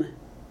from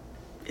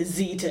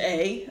Z to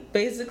A,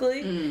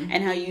 basically,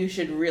 and how you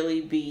should really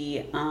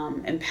be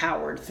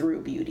empowered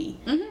through beauty.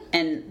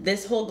 And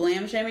this whole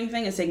glam shaming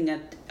thing is taking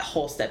a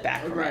whole step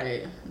back from it.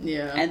 Right,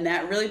 yeah. And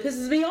that really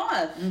pisses me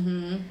off.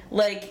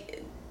 Like,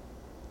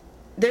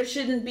 there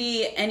shouldn't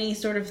be any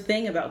sort of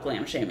thing about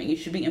glam shaming. You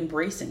should be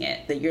embracing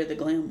it, that you're the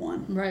glam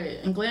one. Right,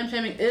 and glam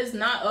shaming is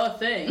not a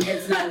thing.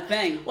 It's not a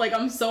thing. Like,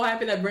 I'm so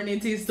happy that Brittany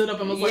T stood up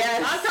and was like,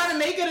 Yes. stop trying to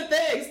make it a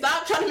thing.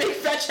 Stop trying to make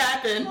fetch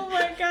happen. Oh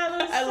my god,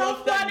 that's I so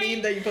love that funny.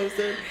 meme that you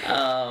posted.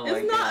 Oh my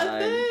It's not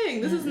god. a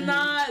thing. This is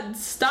not.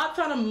 Stop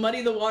trying to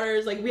muddy the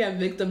waters. Like, we have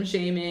victim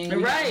shaming, we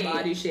Right. have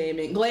body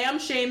shaming. Glam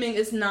shaming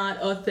is not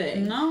a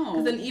thing. No.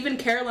 Because then even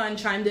Caroline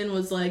chimed in,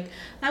 was like,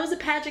 I was a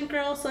pageant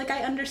girl, so like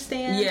I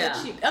understand. Yeah. That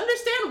she,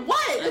 understand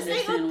what? This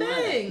ain't a Understand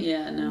what? thing.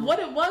 Yeah, no. What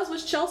it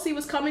was Chelsea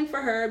was coming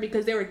for her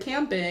because they were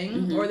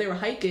camping or they were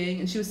hiking,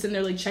 and she was sitting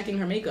there like checking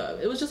her makeup.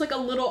 It was just like a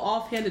little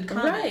offhanded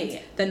comment.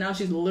 Right. That now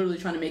she's literally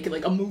trying to make it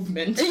like a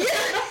movement.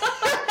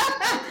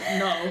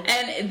 No.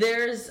 And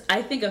there's,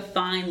 I think, a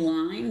fine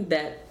line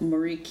that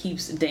Marie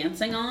keeps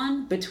dancing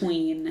on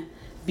between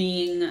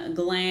being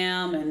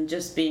glam and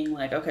just being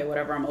like, okay,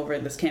 whatever, I'm over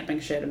this camping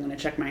shit, I'm gonna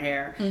check my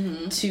hair,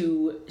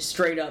 to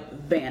straight up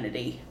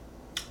vanity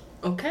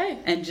Okay.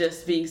 and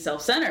just being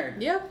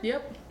self-centered.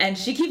 Yep. And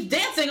she keeps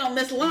dancing on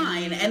this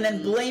line and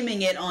then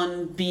blaming it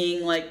on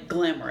being like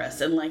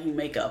glamorous and liking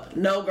makeup.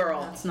 No,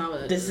 girl, That's not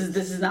what it this is.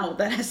 This is not what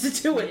that has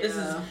to do with. This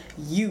Yeah.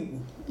 is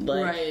you.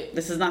 Like, Right.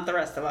 This is not the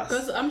rest of us.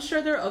 Because I'm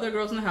sure there are other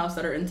girls in the house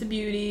that are into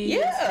beauty,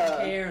 Yeah.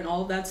 and hair, and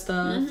all of that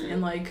stuff.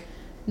 And like,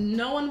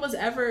 no one was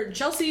ever.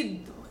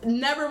 Chelsea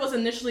never was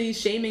initially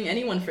shaming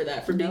anyone for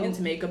that, for being Nope.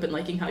 into makeup and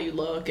liking how you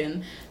look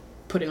and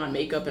putting on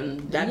makeup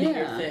and that being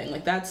your Yeah. thing.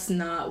 Like, that's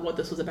not what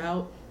this was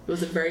about. It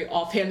was a very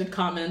offhanded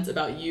comment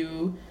about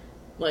you,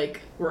 like,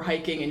 we're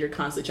hiking and you're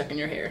constantly checking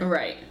your hair.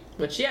 Right.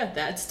 Which, yeah,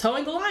 that's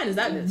towing the line. Is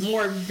that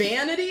more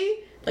vanity?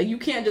 Like, you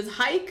can't just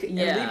hike and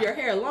Yeah. leave your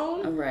hair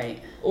alone? Right.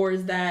 Or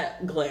is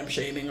that glam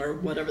shaming or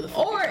whatever the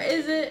fuck? Or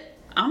is it,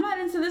 I'm not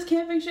into this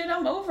camping shit,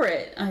 I'm over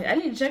it. I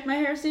need to check my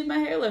hair, see if my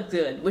hair looks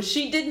good. Which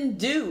she didn't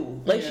do.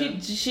 Like, Yeah.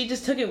 she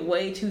just took it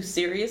way too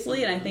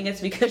seriously, and I think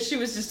it's because she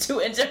was just too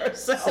into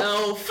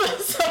herself.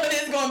 So it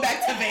is going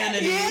back to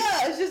vanity.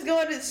 Yeah, it's just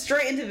going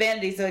straight into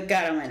vanity, so it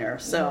got on my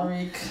nerves. So,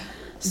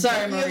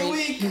 sorry, Becky of the Marie.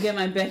 week. You get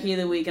my Becky of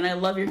the week, and I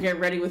love your Get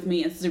Ready With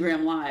Me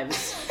Instagram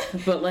lives.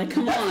 But, like,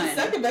 come That's the on.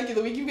 second Becky of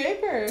the week you gave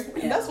her.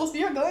 Yeah. That's supposed to be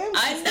your glam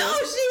I sister. know,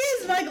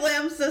 she is my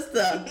glam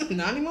sister.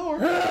 Not anymore.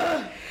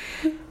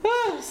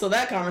 So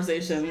that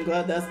conversation, I'm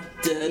glad that's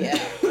dead. Yeah,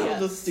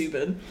 That was just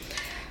stupid.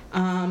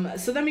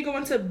 So then we go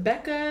into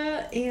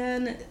Becca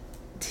and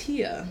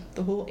Tia,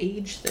 the whole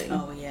age thing.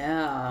 Oh,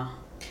 yeah.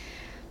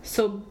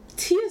 So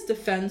Tia's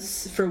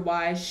defense for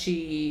why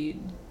she,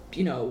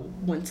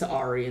 went to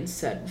Ari and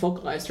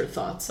vocalized her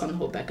thoughts on the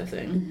whole Becca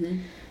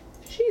thing.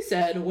 She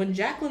said when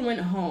Jacqueline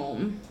went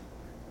home,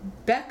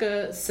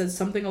 Becca says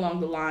something along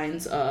the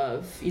lines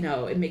of, you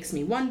know, it makes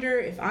me wonder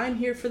if I'm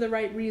here for the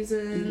right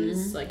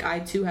reasons. Like, I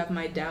too have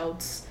my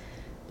doubts,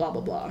 blah,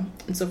 blah, blah.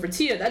 And so for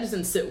Tia, that just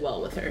didn't sit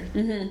well with her.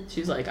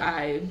 She's like,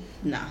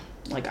 nah.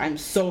 Like, I'm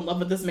so in love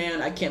with this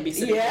man, I can't be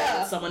sitting here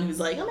with someone who's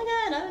like, oh my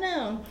God, I don't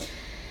know.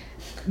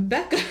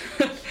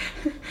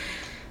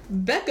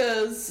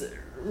 Becca's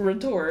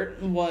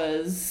retort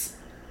was,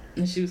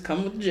 and she was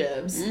coming with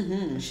jibs.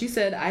 She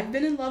said, I've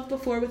been in love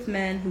before with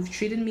men who've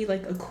treated me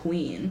like a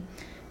queen.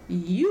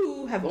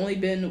 You have only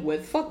been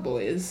with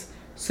fuckboys,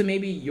 so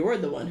maybe you're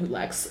the one who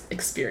lacks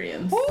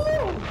experience. Woo!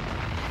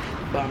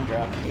 Bomb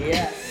drop.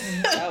 Yes,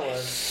 that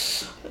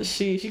was.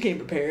 She came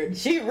prepared.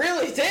 She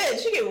really did.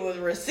 She came with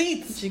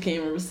receipts. She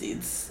came with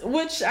receipts.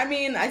 Which, I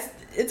mean,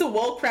 it's a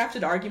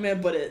well-crafted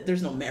argument, but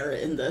there's no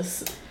merit in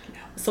this.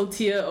 So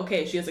Tia,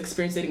 okay, she has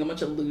experience dating a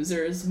bunch of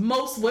losers.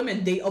 Most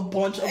women date a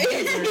bunch of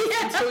losers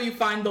until you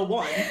find the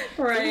one.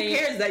 Right. So who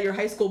cares that your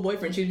high school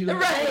boyfriend treated you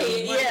like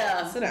right,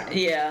 yeah. Sit down.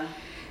 Yeah.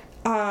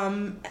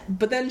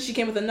 But then she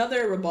came with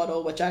another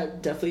rebuttal, which I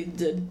definitely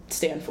did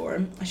stand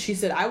for. She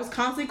said, I was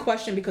constantly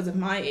questioned because of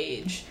my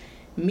age.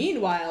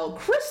 Meanwhile,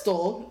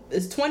 Crystal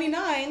is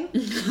 29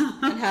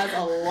 and has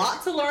a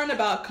lot to learn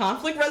about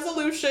conflict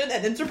resolution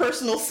and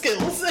interpersonal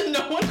skills, and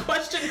no one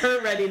questioned her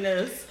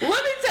readiness.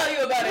 Let me tell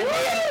you about a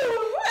nanny.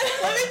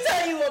 Let me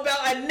tell you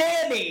about a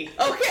nanny,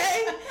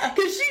 okay?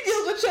 Because she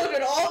deals with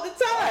children all the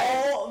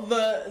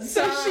time.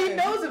 So she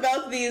knows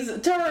about these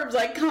terms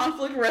like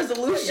conflict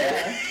resolution.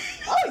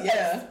 Oh,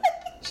 yeah.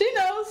 She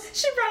knows.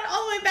 She brought it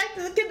all the way back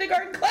to the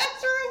kindergarten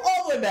classroom.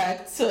 All the way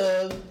back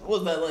to,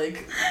 what was that,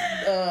 like,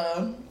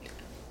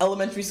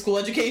 elementary school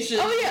education.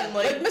 Oh, yeah.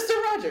 Like Mr.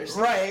 Rogers.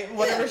 Right.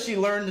 Whatever she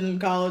learned in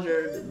college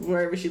or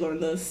wherever she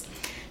learned this.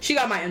 She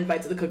got my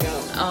invite to the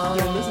cookout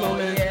during this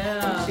moment.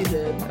 Yeah. She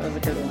did. That was a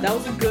good one. That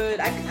was a good...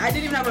 I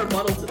didn't even have a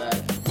rebuttal to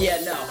that.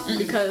 Yeah, no.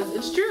 Because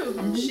it's true.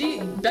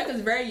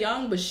 Becca's very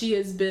young, but she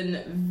has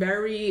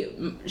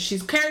been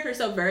she's carried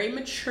herself very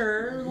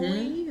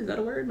maturely. Is that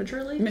a word?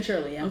 Maturely?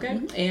 Maturely, yeah.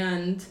 Okay.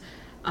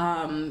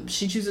 And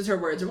she chooses her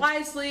words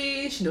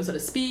wisely. She knows how to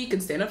speak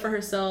and stand up for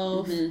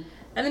herself.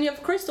 And then you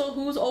have Crystal,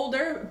 who's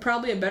older,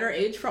 probably a better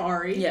age for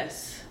Ari.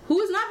 Yes. Who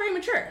is not very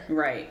mature.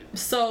 Right.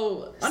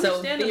 So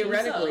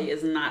theoretically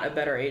is not a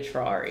better age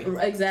for Ari.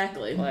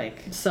 Exactly.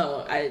 Like.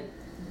 So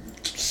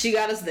she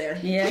got us there.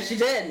 Yeah, she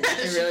did.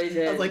 She really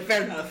did. I was like,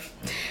 fair enough.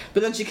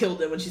 But then she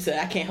killed it when she said,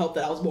 I can't help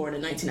that I was born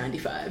in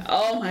 1995.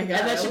 Oh my God.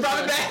 And then she brought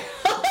it back.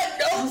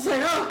 I was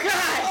like, oh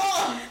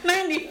God.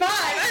 95.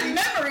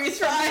 Memories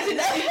from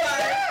 1995.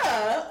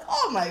 Yeah.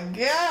 Oh my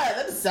God.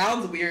 That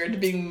sounds weird,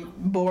 being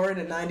born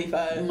in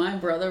 95. My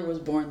brother was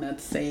born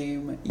that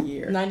same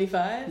year.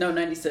 95? No,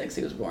 96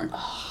 he was born.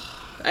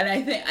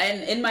 And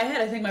in my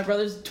head, I think my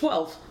brother's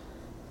 12.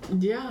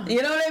 Yeah.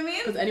 You know what I mean?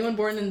 Because anyone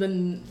born in the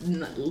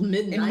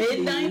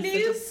mid-90s?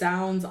 It just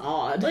sounds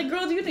odd. Like,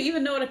 girl, do you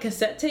even know what a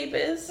cassette tape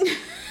is?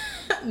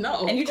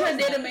 No. And you try to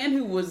date a man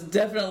who was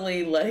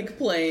definitely, like,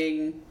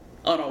 playing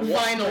on a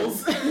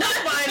vinyls. Not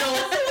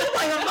vinyls. He was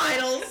playing on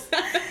vinyls.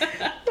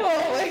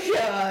 Oh, my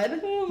God.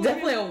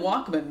 Definitely a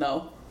Walkman,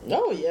 though.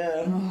 Oh,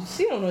 yeah.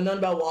 She don't know nothing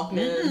about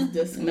Walkmans,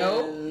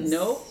 Discmans.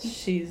 Nope.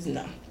 She's,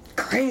 no.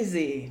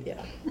 Crazy.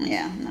 Yeah.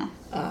 Yeah, no.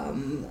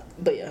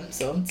 But yeah,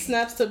 so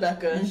snaps to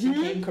Becca. She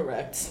came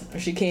correct. Or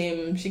she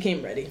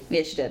came ready.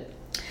 Yeah, she did.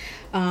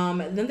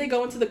 Then they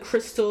go into the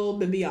Crystal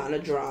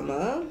Bibiana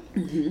drama.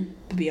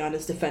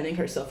 Bibiana's defending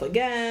herself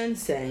again,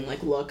 saying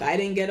like, look, I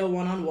didn't get a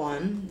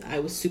one-on-one. I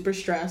was super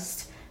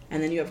stressed.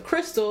 And then you have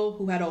Crystal,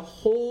 who had a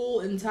whole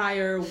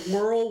entire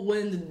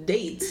whirlwind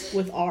date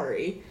with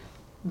Ari.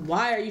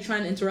 Why are you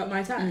trying to interrupt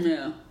my time?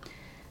 Yeah.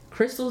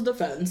 Crystal's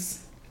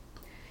defense.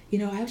 You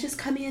know, I was just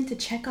coming in to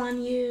check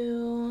on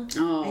you.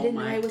 Oh, I didn't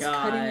know I was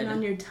God. cutting in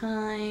on your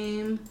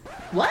time.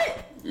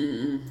 What?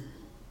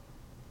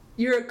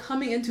 You're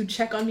coming in to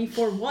check on me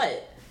for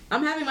what?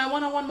 I'm having my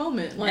one-on-one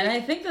moment. Like, and I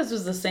think this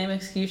was the same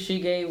excuse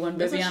she gave when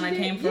Bibiana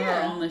came for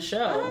her on the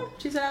show.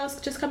 She said, I was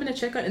just coming to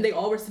check on... And they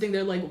all were sitting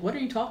there like, what are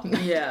you talking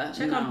about? Yeah.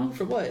 Check on who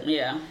for what?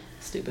 Yeah.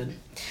 Stupid.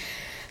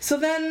 So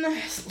then,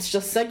 let's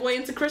just segue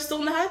into Crystal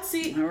in the hot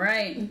seat. All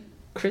right.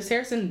 Chris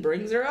Harrison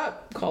brings her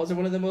up, calls her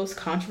one of the most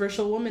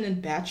controversial women in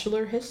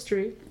Bachelor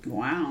history.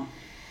 Wow.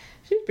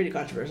 She's pretty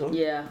controversial.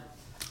 Yeah.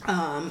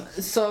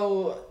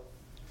 So,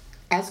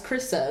 as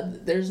Chris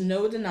said, there's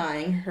no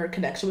denying her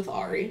connection with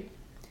Ari.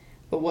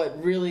 But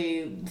what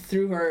really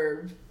threw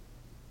her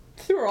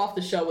off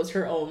the show was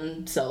her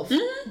own self,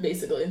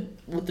 basically,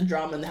 with the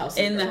drama in the house.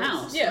 In the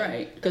house, yeah,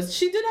 right. Because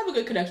she did have a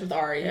good connection with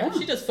Ari. Yeah.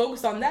 She just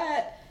focused on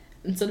that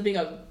instead of being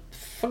a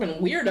fucking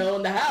weirdo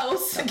in the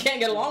house and can't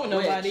get along with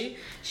nobody.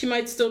 She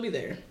might still be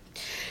there.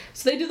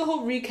 So they do the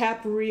whole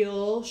recap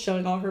reel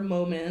showing all her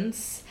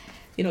moments.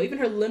 You know, even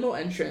her limo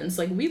entrance.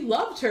 Like, we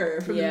loved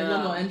her from the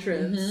limo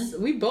entrance.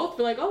 We both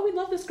were like, oh, we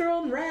love this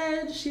girl in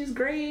red. She's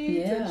great.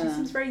 Yeah. And she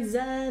seems very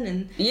zen.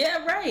 And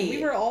yeah, right.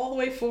 We were all the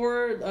way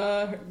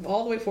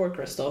for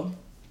Crystal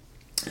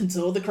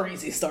until the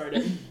crazy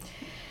started.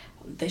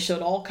 They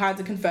showed all kinds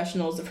of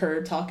confessionals of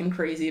her talking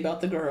crazy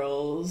about the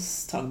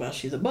girls, talking about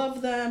she's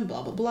above them,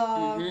 blah, blah,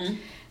 blah.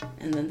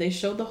 And then they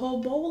showed the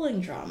whole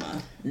bowling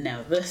drama.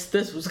 Now, this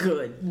was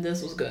good.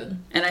 This was good.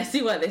 And I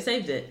see why they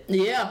saved it.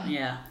 Yeah.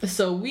 Yeah.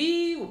 So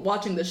we,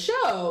 watching the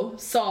show,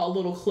 saw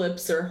little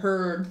clips or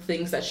heard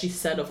things that she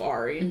said of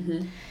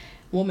Ari.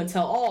 Woman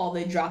Tell All,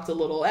 they dropped a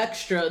little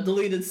extra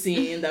deleted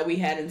scene that we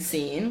hadn't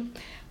seen,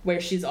 where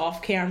she's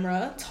off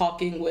camera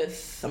talking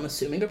with, I'm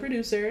assuming, a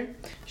producer.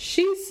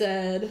 She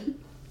said,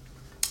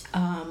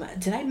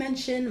 did I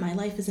mention my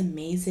life is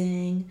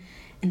amazing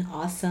and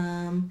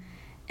awesome,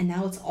 and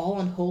now it's all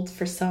on hold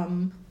for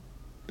some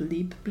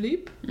bleep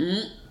bleep?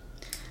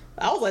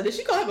 I was like, did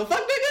she call him a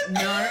fuck nigga?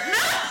 No.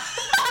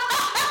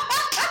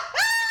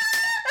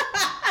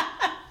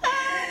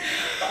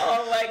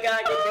 Oh my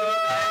God.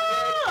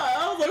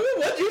 I was like,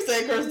 what'd you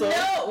say, Crystal?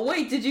 No,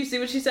 wait, did you see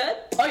what she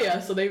said? Oh yeah,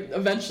 so they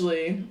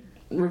eventually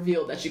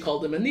revealed that she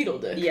called him a needle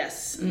dick.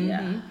 Yes.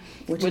 Yeah.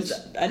 Which is,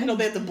 I didn't know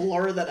they had to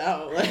blur that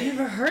out. I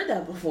never heard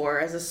that before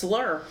as a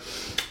slur.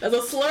 As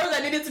a slur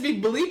that needed to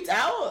be bleeped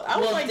out? I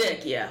was like,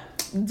 dick, yeah.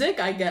 Dick,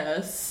 I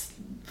guess.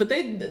 But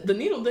the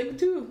needle dick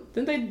too.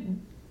 Didn't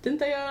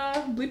they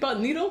bleep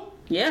out needle?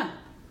 Yeah.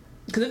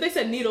 Because if they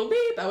said needle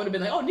beep, I would have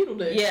been like, oh, needle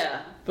dick.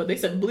 Yeah. But they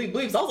said bleep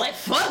bleeps. I was like,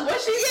 fuck,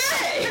 what'd she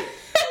say?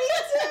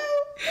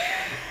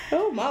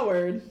 Oh, my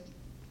word.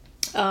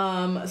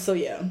 So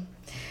yeah.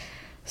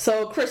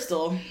 So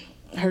Crystal,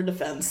 her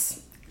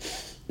defense.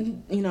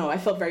 You know, I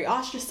felt very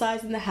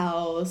ostracized in the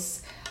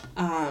house.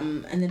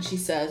 And then she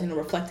says, you know,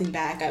 reflecting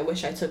back, I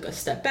wish I took a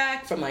step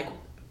back from like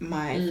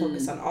my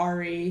focus on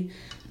Ari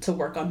to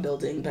work on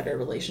building better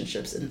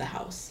relationships in the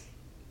house.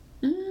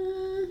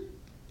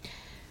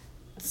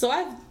 So I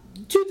have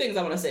two things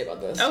I want to say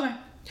about this. Okay.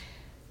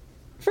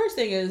 First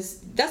thing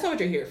is, that's not what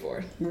you're here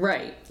for.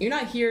 Right. You're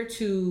not here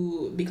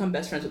to become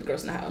best friends with the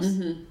girls in the house.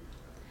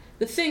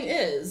 The thing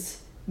is,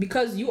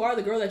 because you are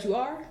the girl that you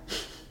are,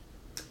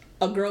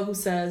 a girl who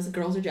says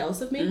girls are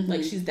jealous of me,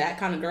 like she's that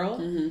kind of girl,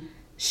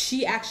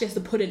 she actually has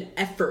to put in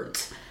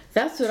effort.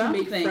 That's what I'm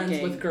make thinking.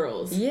 Friends with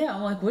girls. Yeah,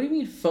 I'm like, what do you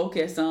mean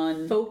focus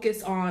on?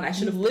 I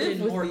should have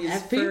lived with more these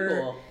effort.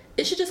 people.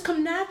 It should just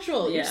come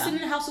natural. Yeah. You're sitting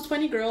in a house with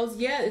 20 girls.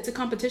 Yeah, it's a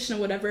competition or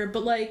whatever.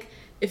 But like,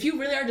 if you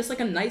really are just like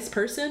a nice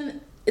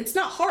person, it's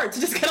not hard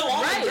to just get along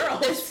with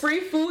girls. There's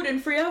free food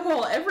and free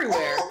alcohol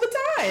everywhere. All the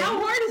time.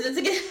 How hard is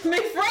it to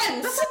make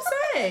friends? That's what I'm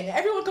saying.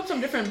 Everyone comes from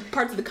different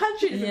parts of the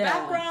country, different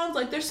backgrounds.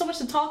 Like, there's so much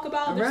to talk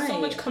about. There's so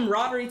much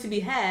camaraderie to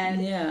be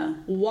had. Yeah.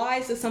 Why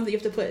is this something you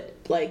have to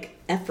put, like,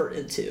 effort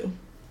into?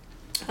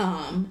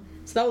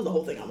 So that was the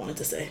whole thing I wanted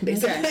to say,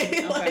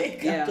 basically.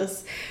 Okay.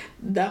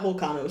 That whole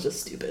comment was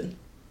just stupid.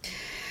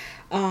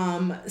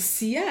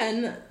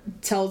 Cien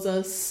tells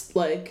us,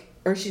 like,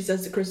 or she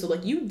says to Crystal,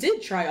 like, you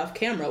did try off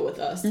camera with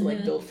us to,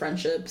 like, build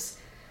friendships.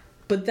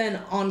 But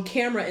then on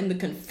camera in the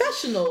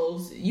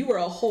confessionals, you were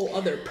a whole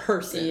other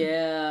person.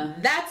 Yeah.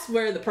 That's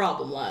where the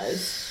problem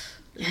lies.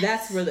 Yes.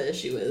 That's where the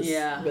issue is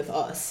with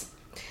us.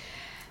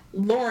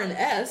 Lauren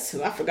S.,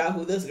 who I forgot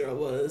who this girl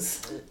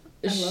was.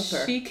 I love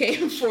her. She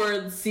came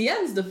for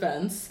Cien's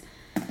defense.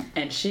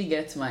 And she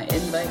gets my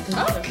invite to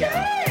the Okay!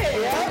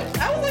 Yeah.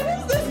 I was like,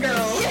 who's this girl? I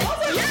was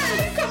like,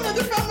 yeah, you coming to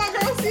defend my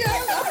girl Cien?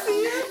 I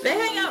see you. They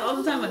hang out all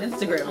the time on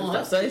Instagram and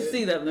stuff, so I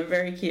see them. They're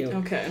very cute.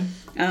 Okay.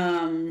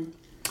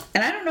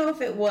 And I don't know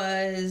if it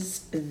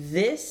was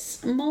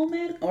this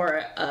moment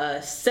or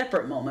a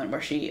separate moment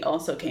where she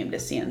also came to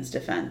Cien's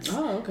defense.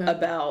 Oh, okay.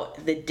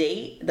 About the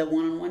date, the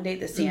one-on-one date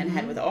that Cien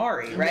had with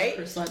Ari, right?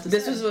 Crystal had to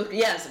this say. was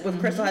with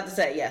Crystal had to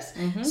say, yes.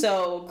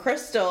 So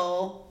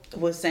Crystal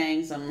was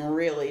saying some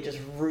really just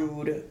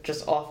rude,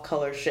 just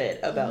off-color shit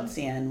about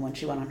Cien when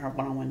she went on her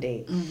one-on-one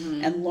date.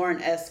 And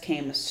Lauren S.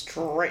 came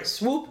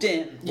swooped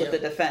in with the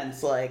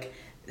defense, like,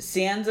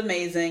 Cien's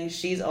amazing,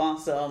 she's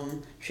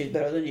awesome, she's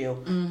better than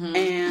you.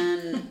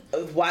 And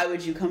why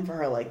would you come for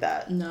her like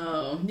that?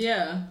 No,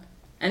 yeah.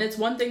 And it's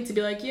one thing to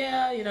be like,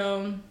 yeah, you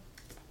know,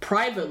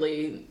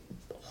 privately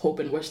hope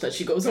and wish that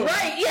she goes home.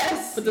 Right,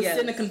 yes. But to sit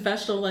in a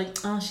confessional like,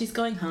 oh, she's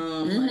going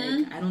home.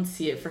 Like, I don't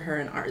see it for her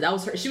and Ari. That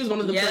was her. She was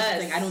one of the first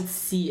saying, I don't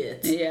see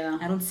it. Yeah.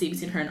 I don't see it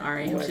between her and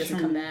Ari. She doesn't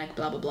come back,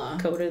 blah, blah, blah.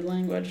 Coded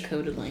language.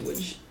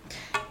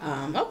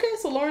 Okay,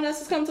 so Lauren S.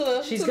 has come to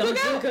the She's coming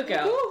to the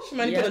cookout. Ooh, she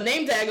might need to put a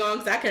name tag on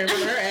because I can't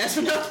remember her ass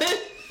for nothing.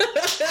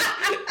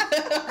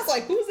 I was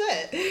like, who's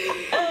that?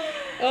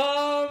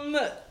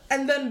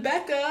 And then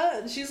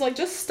Becca, she's like,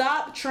 just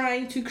stop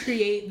trying to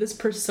create this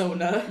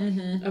persona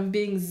of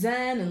being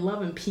zen and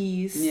love and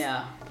peace.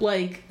 Yeah.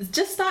 Like,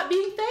 just stop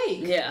being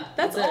fake. Yeah.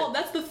 That's all.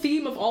 That's the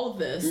theme of all of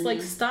this.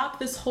 Like, stop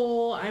this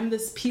whole, I'm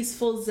this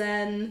peaceful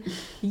zen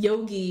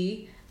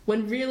yogi,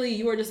 when really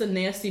you are just a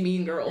nasty,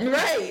 mean girl.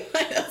 Right.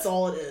 That's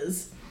all it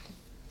is.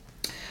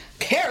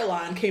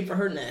 Caroline came for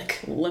her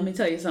neck. Let me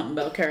tell you something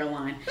about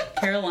Caroline.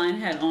 Caroline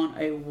had on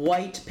a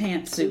white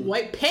pantsuit.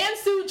 White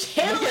pantsuit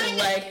channeling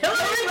like Hillary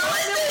Clinton.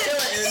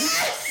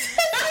 Yes!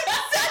 That's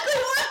exactly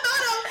what I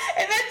thought of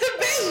in that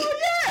debate.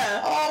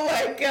 Yeah. Oh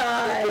my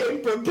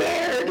God.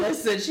 Prepared.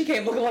 Listen, she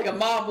came looking like a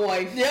mob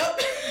wife.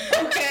 Yep.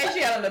 Okay, she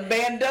had on the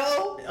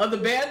bandeau. On the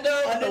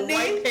bandeau,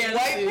 Underneath, the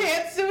white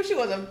pantsuit. She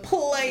wasn't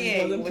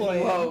playing with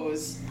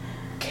hoes.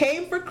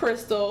 Came for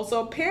Crystal.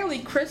 So apparently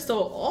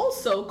Crystal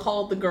also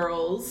called the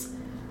girls.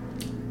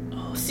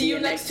 See you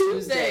next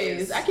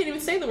Tuesdays. I can't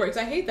even say the words.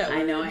 I hate that word.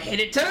 I know. I hate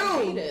it too.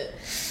 I hate it.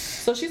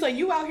 So she's like,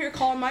 you out here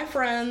calling my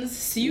friends.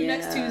 See you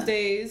next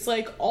Tuesdays.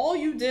 Like, all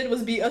you did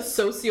was be a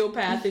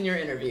sociopath in your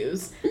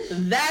interviews.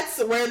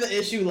 That's where the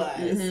issue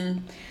lies.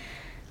 Mm-hmm.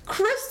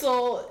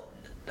 Crystal,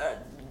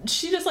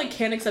 she just, like,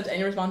 can't accept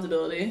any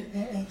responsibility.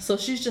 So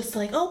she's just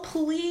like, oh,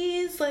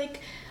 please, like,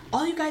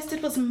 all you guys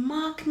did was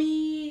mock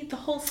me the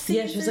whole season.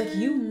 Yeah, she was like,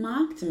 you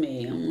mocked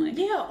me. I'm like,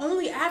 yeah,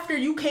 only after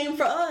you came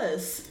for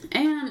us.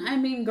 And, I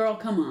mean, girl,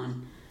 come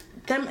on.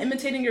 Them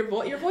imitating your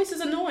voice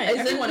is annoying.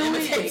 Everyone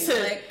imitates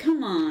it. Like,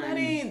 come on.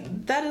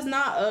 That is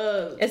not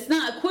it's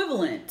not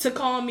equivalent to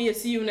calling me a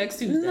see you next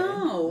Tuesday.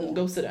 No.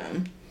 Go sit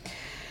down.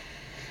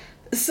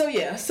 So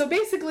yeah, so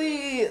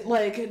basically,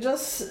 like,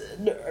 just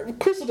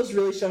Crystal just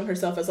really showing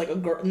herself as like a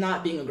girl,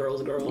 not being a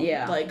girl's girl.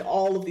 Yeah. Like,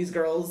 all of these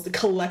girls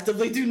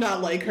collectively do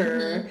not like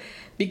her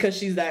because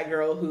she's that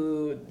girl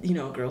who, you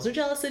know, girls are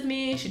jealous of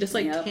me. She just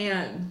like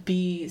can't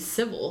be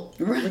civil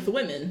with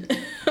women.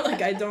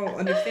 Like, I don't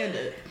understand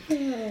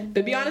it.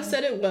 But Beyonce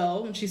said it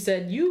well when she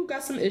said, "You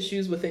got some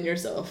issues within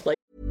yourself." Like,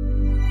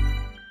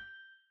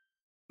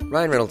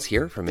 Ryan Reynolds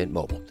here from Mint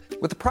Mobile.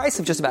 With the price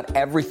of just about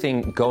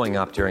everything going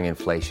up during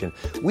inflation,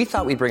 we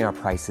thought we'd bring our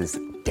prices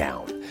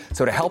down.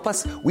 So to help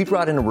us, we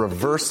brought in a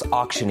reverse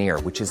auctioneer,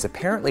 which is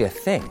apparently a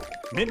thing.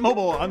 Mint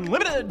Mobile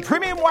Unlimited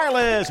Premium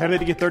Wireless. How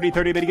to get 30,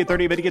 30, bit to get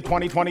 30, bit to get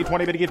 20, 20,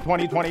 20, bit to get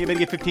 20, 20, bit to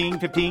get 15,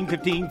 15,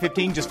 15,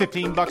 15, just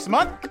 $15 a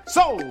month?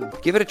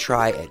 Sold! Give it a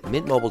try at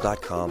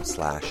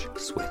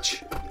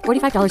mintmobile.com/switch.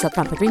 $45 up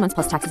front for 3 months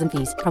plus taxes and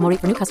fees. Promo rate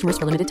for new customers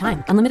for limited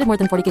time. Unlimited more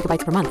than 40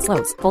 gigabytes per month.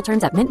 Slows full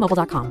terms at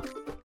mintmobile.com.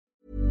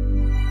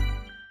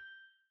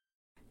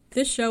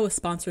 This show is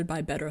sponsored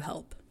by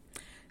BetterHelp.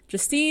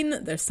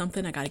 Justine, there's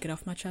something I gotta get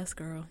off my chest,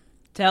 girl.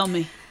 Tell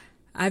me.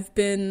 I've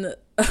been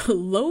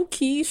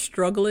low-key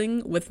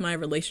struggling with my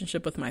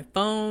relationship with my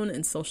phone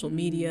and social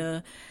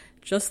media.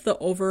 Just the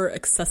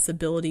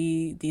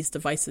over-accessibility these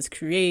devices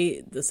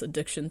create, this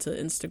addiction to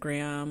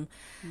Instagram,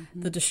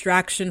 the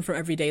distraction from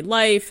everyday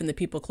life and the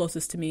people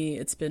closest to me,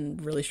 it's been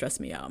really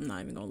stressing me out. I'm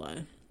not even gonna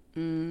lie.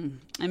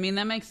 I mean,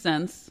 that makes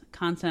sense.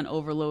 Content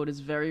overload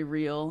is very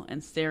real,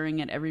 and staring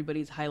at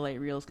everybody's highlight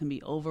reels can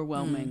be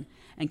overwhelming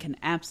and can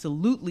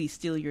absolutely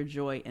steal your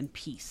joy and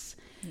peace.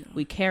 Yeah.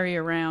 We carry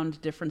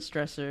around different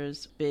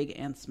stressors, big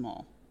and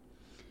small.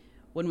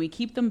 When we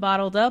keep them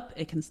bottled up,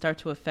 it can start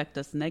to affect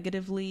us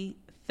negatively.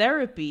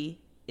 Therapy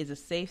is a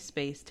safe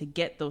space to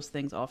get those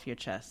things off your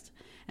chest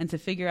and to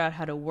figure out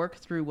how to work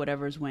through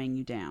whatever's weighing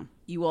you down.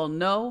 You all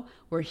know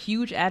we're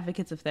huge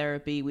advocates of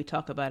therapy. We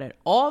talk about it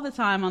all the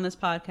time on this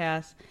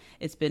podcast.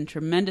 It's been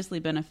tremendously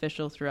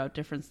beneficial throughout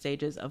different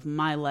stages of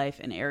my life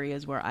and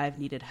areas where I've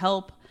needed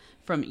help,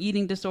 from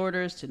eating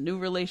disorders to new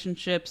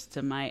relationships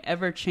to my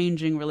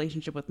ever-changing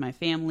relationship with my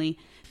family.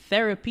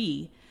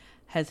 Therapy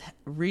has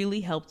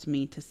really helped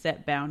me to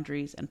set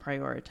boundaries and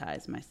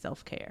prioritize my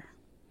self-care.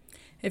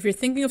 If you're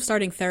thinking of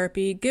starting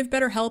therapy, give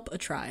BetterHelp a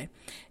try.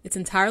 It's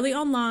entirely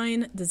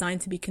online,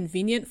 designed to be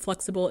convenient,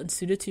 flexible, and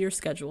suited to your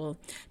schedule.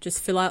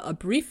 Just fill out a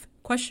brief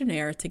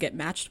questionnaire to get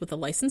matched with a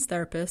licensed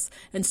therapist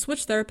and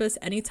switch therapists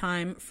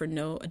anytime for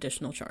no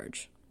additional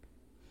charge.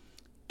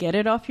 Get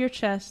it off your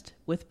chest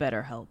with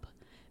BetterHelp.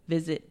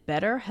 Visit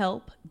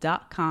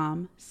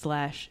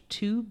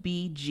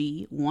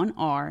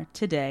betterhelp.com/2BG1R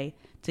today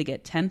to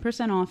get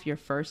 10% off your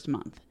first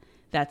month.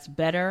 That's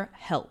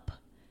BetterHelp.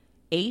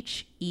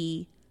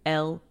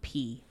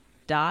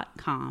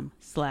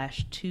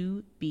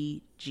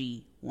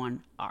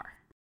 HELP.com/2BG1R.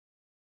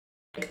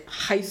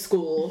 High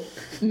school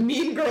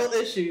mean girl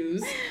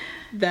issues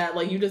that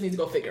like you just need to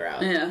go figure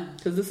out. Yeah.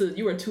 Because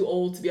you are too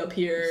old to be up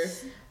here.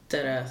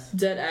 Dead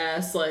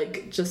ass,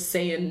 like just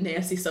saying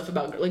nasty stuff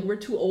about like we're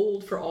too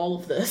old for all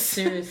of this.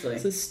 Seriously.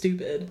 This is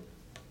stupid.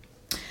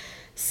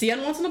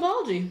 Sian wants an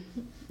apology.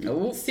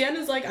 Nope. Sian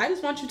is like, I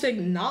just want you to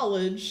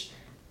acknowledge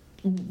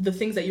the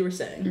things that you were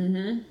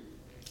saying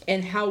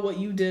and how what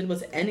you did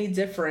was any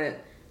different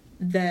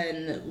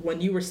than when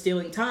you were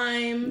stealing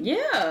time.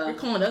 Yeah. You're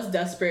calling us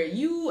desperate.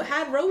 You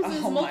had roses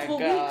multiple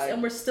weeks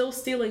and we're still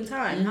stealing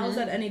time. How is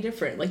that any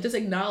different? Like, just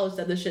acknowledge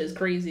that this shit is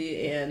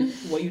crazy and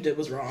what you did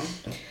was wrong.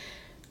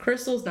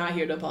 Crystal's not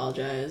here to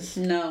apologize.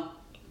 No.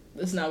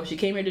 That's not what she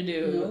came here to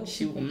do. Nope.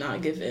 She will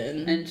not give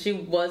in. And she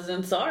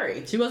wasn't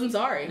sorry. She wasn't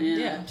sorry.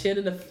 Yeah. She had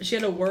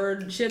a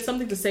word. She had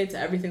something to say to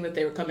everything that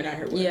they were coming at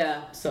her with.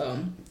 Yeah. So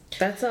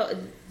that's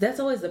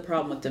always the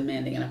problem with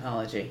demanding an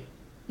apology.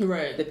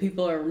 Right. The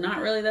people are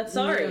not really that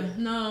sorry. Yeah.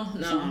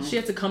 No. She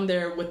had to come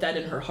there with that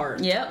in her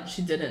heart. Yep.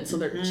 She didn't. So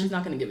she's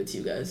not going to give it to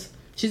you guys.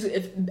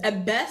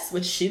 At best,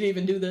 which she didn't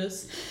even do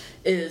this,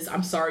 is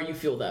I'm sorry you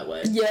feel that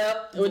way.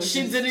 Yep. Which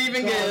she didn't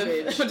even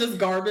give. Which is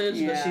garbage,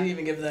 yeah. But she didn't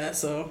even give that,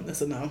 so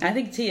that's a no. I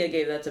think Tia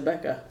gave that to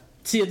Becca.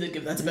 Tia did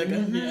give that to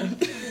Becca,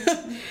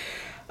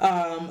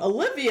 yeah.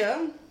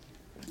 Olivia.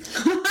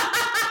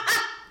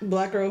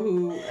 black girl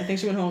who I think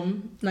she went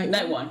home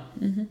night one.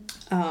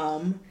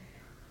 Mm-hmm.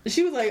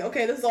 She was like,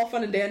 okay, this is all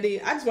fun and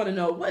dandy. I just want to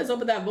know, what is up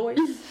with that voice?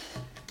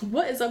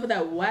 What is up with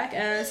that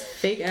whack-ass,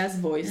 fake-ass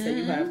voice that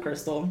you have,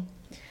 Crystal?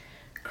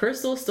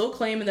 Crystal still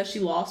claiming that she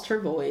lost her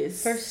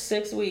voice. For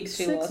 6 weeks,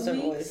 she lost her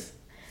voice.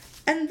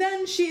 And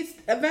then she's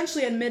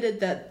eventually admitted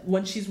that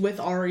when she's with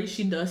Ari,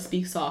 she does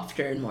speak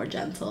softer and more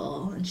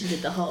gentle. And she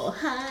did the whole,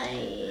 hi.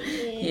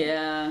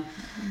 Yeah.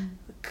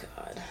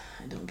 God,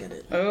 I don't get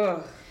it.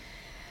 Ugh.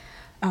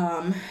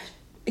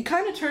 It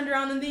kind of turned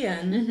around in the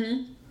end.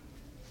 Mm-hmm.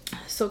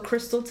 So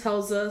Crystal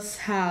tells us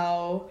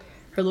how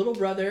her little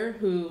brother,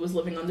 who was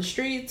living on the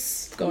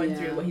streets, going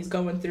through what he's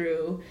going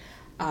through,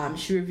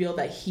 she revealed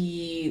that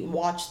he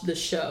watched the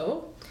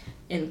show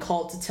and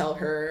called to tell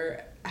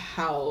her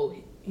how,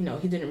 you know,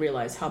 he didn't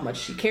realize how much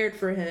she cared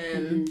for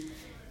him. Mm-hmm.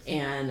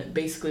 And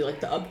basically, like,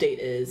 the update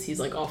is he's,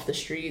 like, off the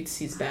streets.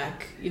 He's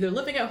back either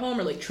living at home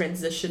or, like,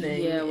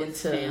 transitioning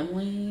with into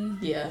family.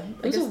 Yeah.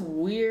 It was a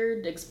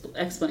weird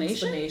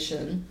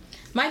explanation.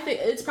 My thing,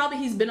 it's probably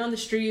he's been on the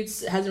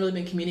streets, hasn't really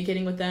been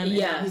communicating with them, and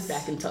now he's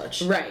back in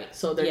touch. Right.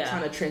 So they're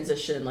trying to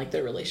transition, like,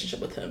 their relationship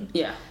with him.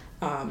 Yeah.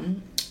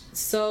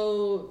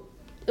 So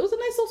it was a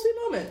nice little sweet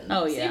moment.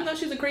 Oh, yeah. Even though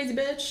she's a crazy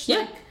bitch, yeah.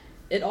 like,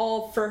 it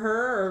all for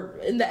her, or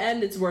in the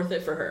end, it's worth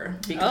it for her.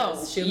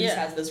 Because she at least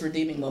has this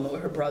redeeming moment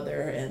with her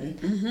brother, and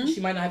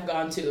she might not have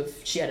gone to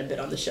if she hadn't been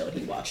on the show and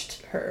he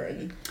watched her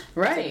and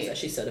things that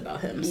she said about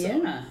him. So.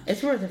 Yeah.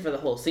 It's worth it for the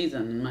whole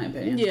season, in my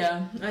opinion.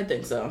 Yeah, I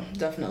think so.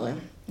 Definitely.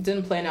 It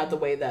didn't plan out the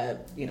way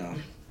that, you know,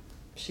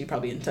 she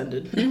probably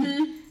intended.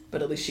 Mm-hmm.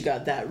 But at least she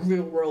got that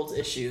real world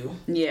issue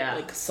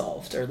like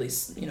solved, or at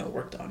least, you know,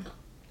 worked on.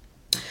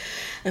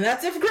 And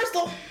that's it for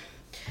Crystal.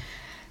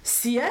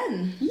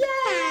 Cien.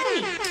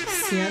 Yay!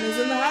 Cien is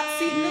in the hot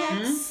seat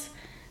next.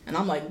 Mm-hmm. And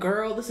I'm like,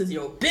 girl, this is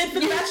your bid for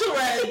the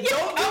Bachelorette.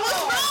 Don't do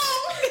wrong.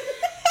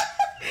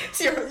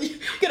 So you're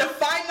gonna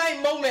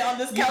finite moment on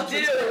this couch.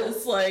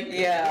 It's like,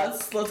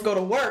 let's go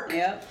to work.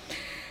 Yep.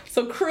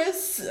 So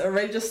Chris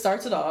already just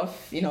starts it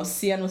off. You know,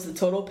 Cien was the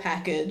total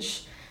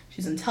package.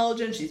 She's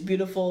intelligent, she's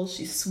beautiful,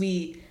 she's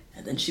sweet,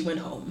 and then she went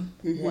home.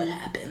 Mm-hmm. What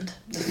happened?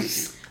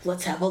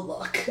 Let's have a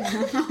look.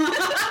 Let's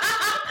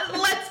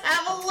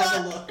have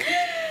a look.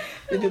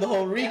 They do the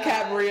whole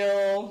recap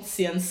reel.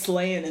 Cien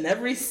slaying in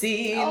every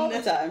scene. All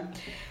the time.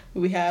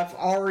 We have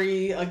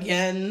Ari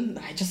again.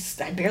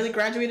 I barely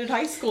graduated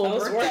high school. I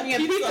was working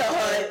at Pizza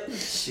Hut.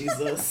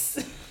 Jesus.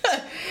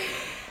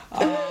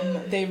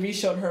 They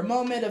re-showed her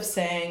moment of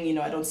saying, you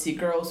know, I don't see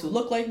girls who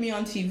look like me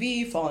on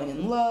TV falling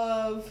in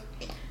love.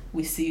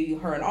 We see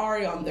her and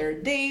Ari on their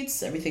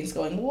dates. Everything's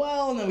going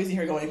well, and then we see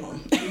her going home.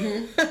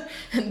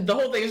 Mm-hmm. And the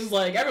whole thing is just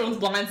like, everyone's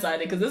blindsided,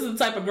 because this is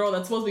the type of girl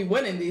that's supposed to be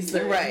winning these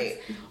things. Right.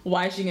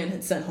 Why is she getting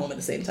sent home at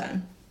the same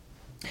time?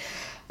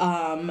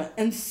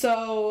 And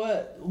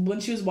so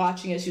when she was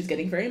watching it, she was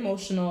getting very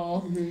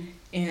emotional. Mm-hmm.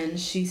 And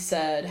she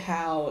said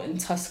how in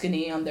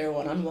Tuscany on their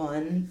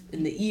one-on-one,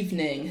 in the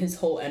evening, his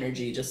whole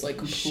energy just like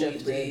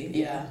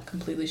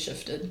completely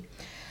shifted.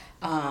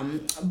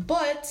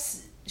 But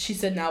she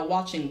said now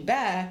watching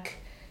back,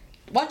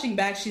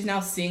 she's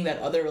now seeing that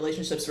other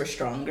relationships were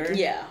stronger.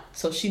 Yeah.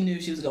 So she knew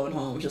she was going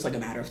home, just like a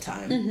matter of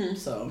time. Mm-hmm.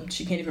 So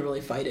she can't even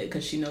really fight it,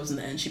 because she knows in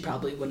the end she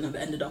probably wouldn't have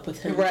ended up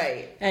with him.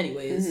 Right.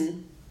 Anyways. Mm-hmm.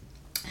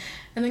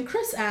 And then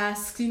Chris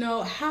asks, you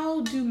know, how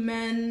do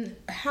men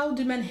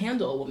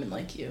handle a woman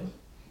like you?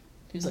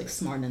 Who's like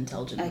smart and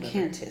intelligent. I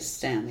can't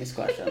stand these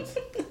questions.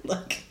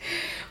 Like,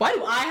 why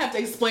do I have to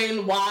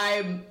explain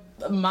why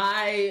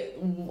my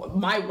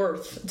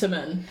worth to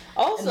men?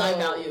 Also, and my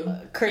value.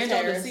 Chris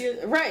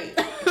Harrison. Right.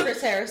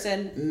 Chris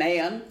Harrison,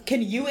 man.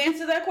 Can you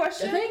answer that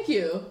question? Thank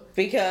you.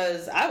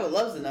 Because I would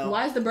love to know.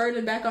 Why is the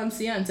burden back on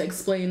Cien to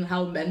explain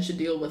how men should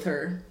deal with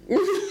her?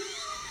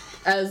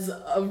 As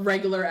a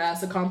regular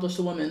ass accomplished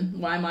woman.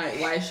 Why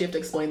does she have to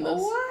explain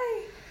this? Why?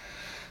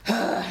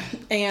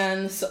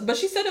 But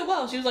she said it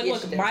well. She was like,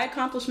 look, my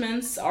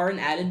accomplishments are an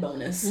added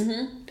bonus.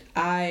 Mm-hmm.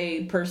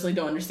 I personally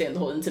don't understand the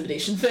whole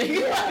intimidation thing.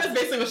 Yeah. That's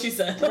basically what she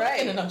said.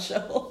 Right. In a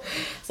nutshell.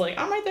 It's like,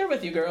 I'm right there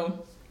with you,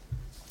 girl.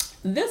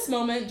 This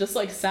moment, just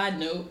like side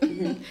note,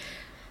 mm-hmm.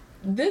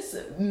 This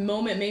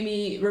moment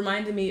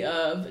reminded me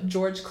of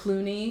George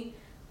Clooney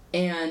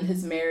and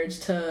his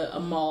marriage to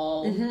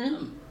Amal.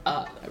 Mm-hmm.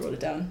 I wrote it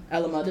down.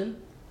 Alamuddin.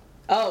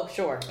 Oh,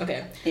 sure.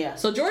 Okay. Yeah.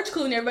 So George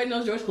Clooney, everybody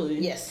knows George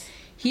Clooney. Yes.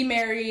 He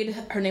married,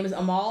 her name is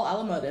Amal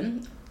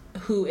Alamuddin,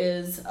 who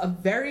is a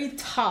very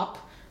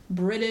top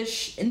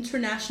British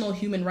international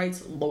human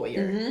rights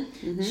lawyer.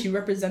 Mm-hmm. Mm-hmm. She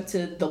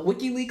represented the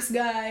WikiLeaks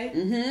guy.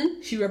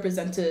 Mm-hmm. She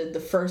represented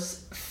the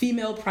first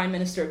female prime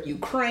minister of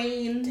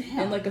Ukraine. Damn.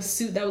 In like a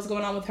suit that was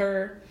going on with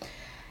her.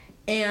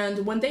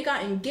 And when they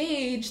got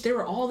engaged, there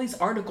were all these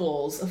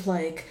articles of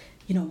like,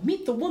 you know,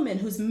 meet the woman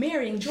who's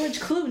marrying George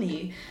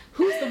Clooney.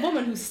 Who's the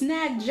woman who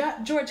snagged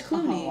George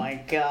Clooney? Oh my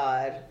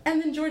God.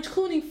 And then George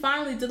Clooney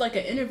finally did like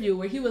an interview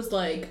where he was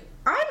like,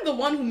 I'm the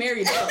one who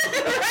married her.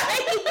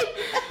 Right?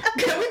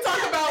 Can we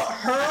talk about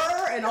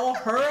her and all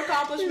her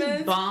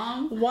accomplishments?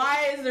 Bomb.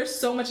 Why is there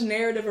so much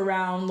narrative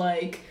around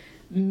like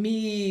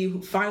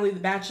me finally the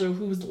bachelor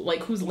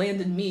who's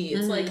landed me.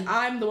 It's like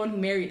I'm the one who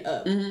married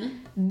up.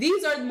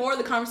 These are more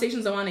the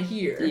conversations I want to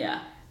hear.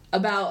 Yeah.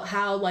 About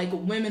how like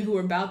women who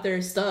are about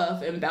their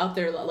stuff and about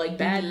their like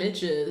bad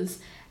bitches,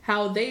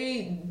 how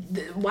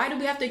why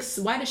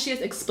does she have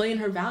to explain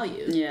her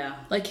value? Yeah.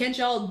 Like, can't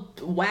y'all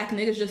whack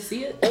niggas just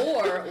see it?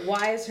 Or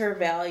why is her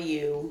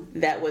value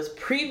that was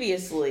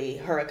previously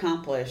her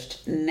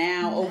accomplished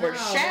now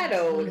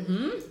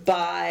overshadowed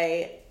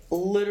by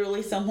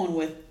literally someone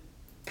with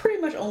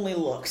pretty much only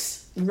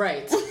looks?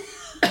 Right.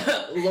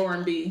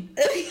 Lauren B.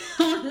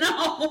 Oh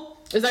no.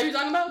 Is that what you're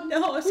talking about?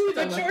 No, it's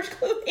about George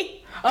Clooney.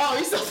 Oh,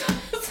 you're so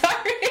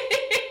sorry.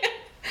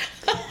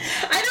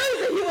 I know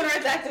he's a human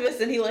rights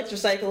activist and he likes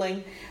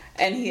recycling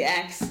and he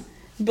acts,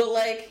 but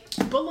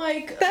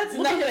that's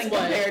nothing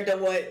compared to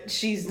what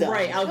she's done.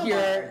 Right, out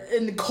here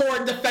in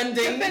court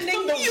defending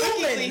the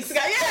humans.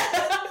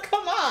 Yeah,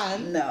 come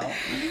on. No.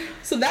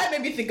 So that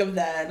made me think of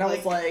that, and I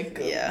was like,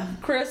 yeah,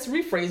 Chris,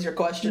 rephrase your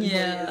question,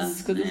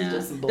 please, because this is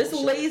just some bullshit. This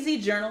lazy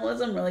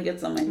journalism really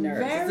gets on my nerves.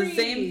 Very. It's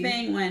the same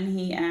thing when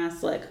he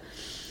asked, like,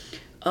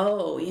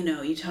 oh,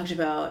 you talked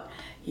about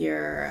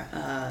your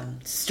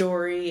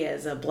story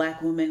as a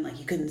black woman, like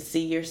you couldn't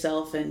see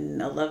yourself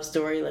in a love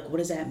story. Like, what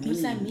does that mean? What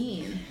does that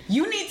mean?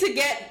 You need to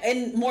get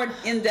more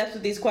in depth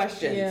with these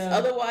questions. Yeah.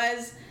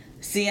 Otherwise,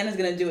 Sienna's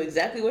gonna do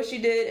exactly what she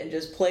did and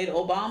just played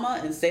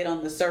Obama and stayed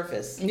on the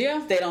surface.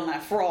 Yeah. Stayed on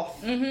that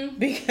froth. Mm-hmm.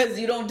 Because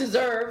you don't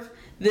deserve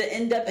the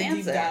in-depth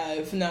answer. Deep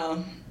dive.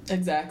 No.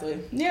 Exactly.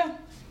 Yeah.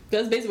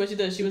 That's basically what she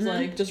did. She was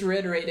like just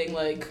reiterating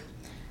like,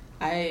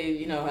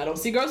 I don't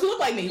see girls who look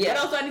like me. Yeah. What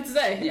else do I need to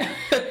say? Yeah.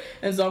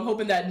 And so I'm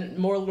hoping that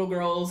more little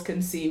girls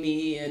can see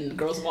me and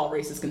girls of all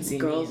races can see me.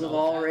 Girls of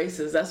all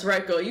races. That's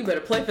right, girl. You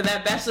better play for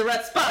that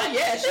bachelorette spot.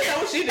 Yeah, she knows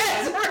what she does.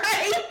 That's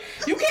right.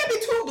 You can't be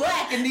too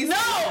black in these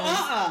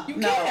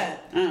You can't.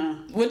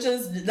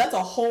 That's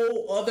a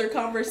whole other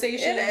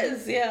conversation. It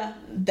is, yeah.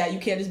 That you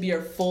can't just be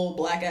your full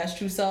black ass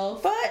true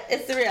self. But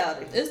it's the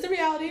reality. It's the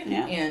reality.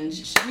 Yeah. And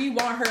we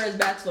want her as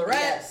bachelorette.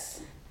 Yes.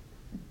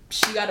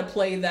 She got to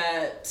play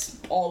that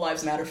all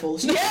lives matter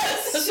foolishness.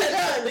 Yes, she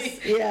does.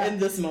 Yeah. In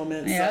this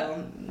moment. Yeah.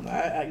 So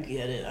I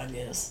get it, I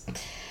guess.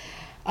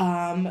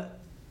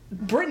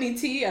 Brittany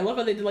T, I love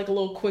how they did like a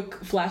little quick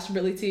flash of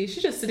Brittany T.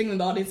 She's just sitting in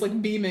the audience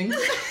like beaming. I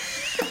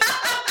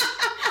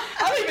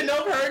don't even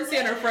know if her and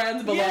Sienna are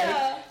friends, but like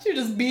she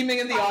was just beaming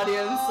in the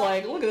audience,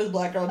 like, look at this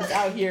black girl just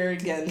out here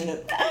getting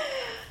it.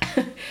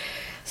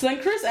 So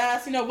then Chris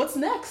asked, what's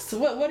next?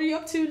 What are you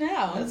up to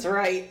now? That's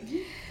right.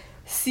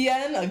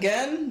 Sienna,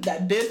 again,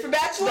 that bid for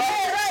Bachelor.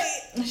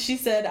 That's right. She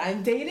said,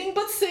 I'm dating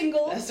but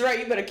single. That's right.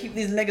 You better keep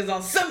these niggas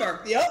on simmer.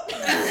 Yep.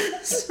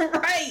 That's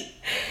right.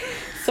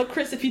 So,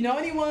 Chris, if you know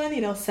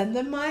anyone, send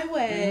them my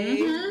way.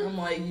 Mm-hmm. I'm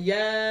like,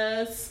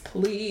 yes,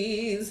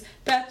 please,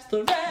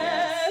 Bachelorette.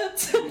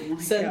 Yes. Oh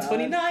send God.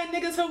 29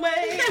 niggas her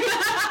way.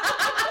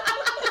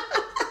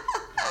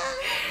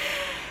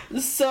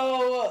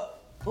 So,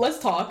 let's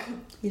talk.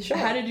 Yeah, sure.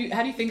 How do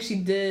you think she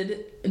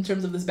did in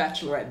terms of this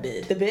Bachelorette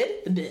bid? The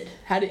bid? The bid.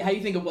 How do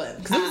you think it went?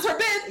 Because this was her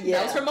bid. Yeah,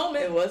 that was her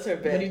moment. It was her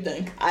bid. What do you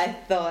think? I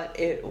thought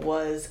it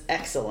was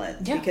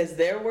excellent. Yeah. Because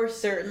there were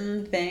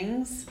certain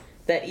things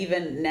that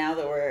even now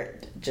that we're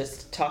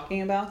just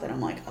talking about that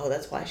I'm like, oh,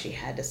 that's why she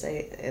had to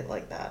say it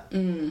like that.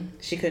 Mm.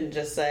 She couldn't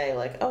just say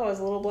like, oh, I was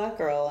a little black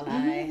girl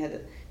and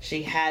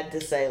she had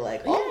to say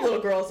like, all little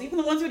girls, even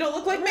the ones who don't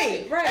look like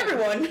me. Right.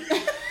 Everyone.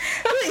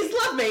 Please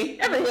love me.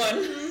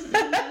 Everyone.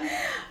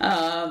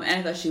 And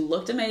I thought she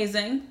looked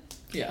amazing.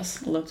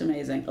 Yes. Looked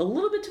amazing. A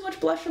little bit too much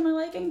blush for my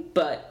liking,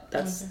 but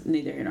that's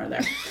neither here nor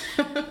there.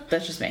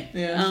 That's just me.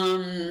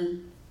 Yeah.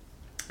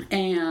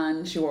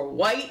 And she wore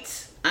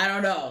white. I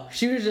don't know.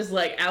 She was just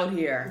like out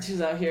here. She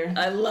was out here.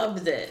 I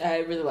loved it.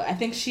 I really loved it. I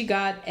think she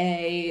got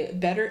a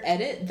better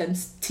edit than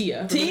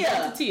Tia.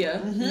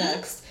 Tia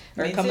next.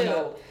 Or Me coming too.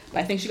 up.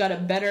 I think she got a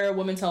better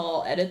Women Tell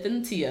All edit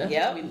than Tia.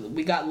 Yep.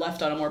 We got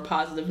left on a more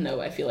positive note,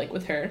 I feel like,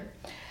 with her.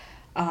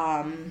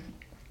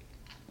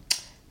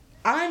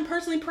 I'm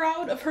personally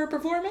proud of her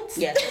performance.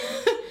 Yes.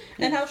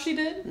 And how she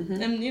did.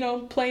 Mm-hmm.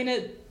 And, playing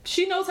it.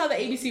 She knows how the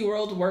ABC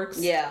world works.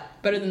 Yeah.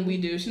 Better than we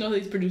do. She knows how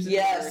these producers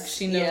work.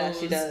 She knows. Yeah,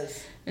 she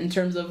does. In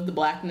terms of the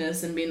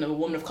blackness and being a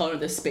woman of color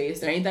in this space,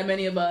 there ain't that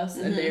many of us,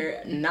 and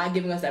they're not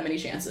giving us that many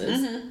chances.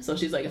 Mm-hmm. So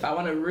she's like, if I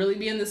want to really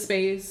be in this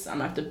space, I'm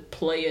gonna have to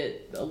play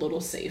it a little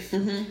safe.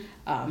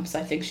 Mm-hmm. So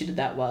I think she did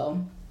that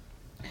well.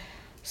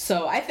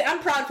 So I'm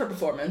proud of her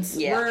performance.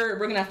 Yeah. We're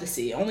gonna have to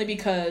see, only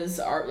because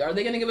are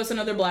they gonna give us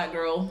another black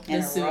girl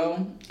this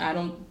soon? I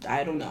don't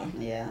know.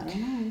 Yeah, I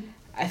don't know.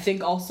 I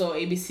think also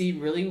ABC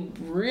really,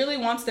 really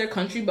wants their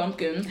country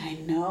bumpkin. I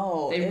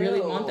know. They really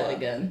want that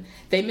again.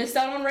 They missed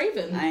out on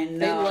Raven. I know.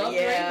 They loved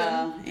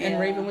Raven. Yeah. And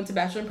Raven went to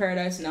Bachelor in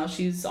Paradise, and now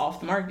she's off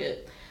the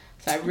market.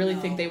 So I really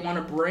think they want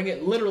to bring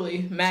it,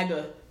 literally,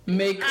 MAGA.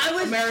 Make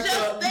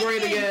America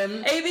great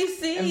again.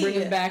 ABC. And bring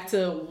it back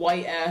to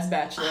white-ass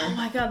Bachelor. Oh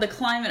my God, the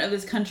climate of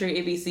this country,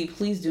 ABC,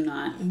 please do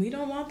not. We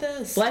don't want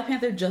this. Black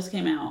Panther just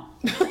came out.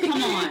 Come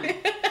on.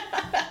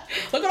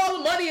 Look at all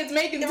the money it's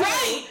making.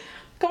 Right.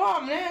 Come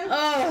on,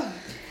 man.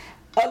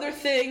 Other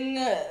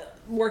thing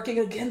working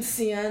against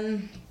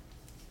CN,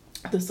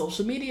 the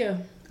social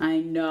media. I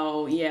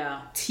know,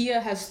 yeah. Tia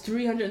has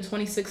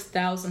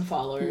 326,000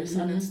 followers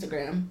on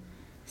Instagram.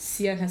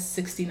 CN has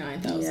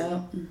 69,000.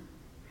 Yeah.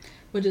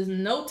 Which is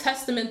no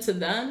testament to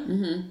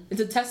them.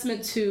 It's a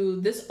testament to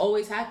this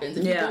always happens.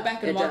 If you go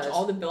back and watch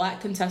all the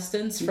black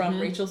contestants from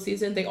Rachel's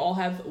season, they all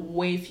have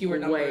way fewer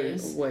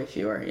numbers. Way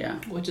fewer, yeah.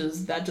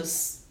 That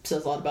just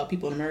says a lot about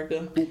people in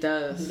America. It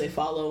does. Who they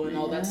follow and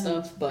all that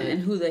stuff. But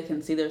and who they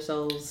can see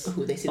themselves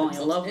falling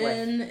in love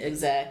with.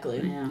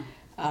 Exactly. Yeah.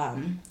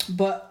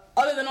 But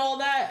other than all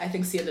that, I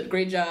think Sia did a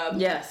great job.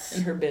 Yes.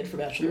 In her bid for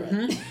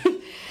Bachelorette.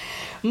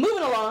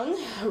 Moving along,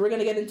 we're going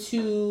to get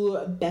into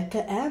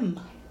Becca M.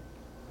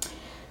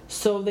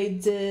 So they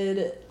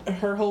did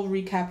her whole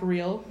recap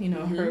reel, you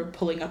know, her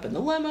pulling up in the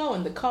limo,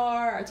 in the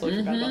car. I totally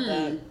forgot about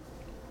that.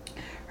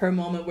 Her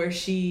moment where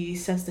she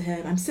says to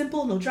him, "I'm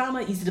simple, no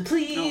drama, easy to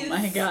please." Oh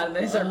my god,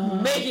 they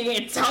start making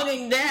it,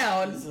 tonguing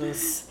down.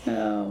 Jesus.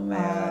 Oh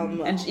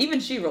man. And even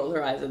she rolled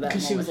her eyes at that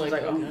moment. She was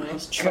like, oh my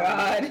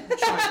god.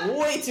 Trying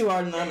way too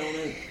hard in that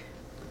moment.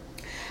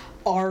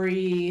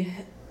 Ari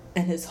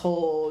and his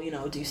whole, you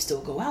know, do you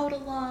still go out a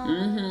lot?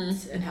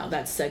 And how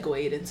that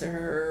segued into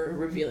her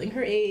revealing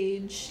her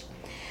age.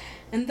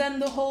 And then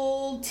the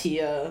whole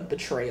Tia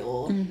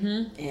betrayal.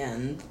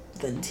 And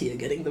then Tia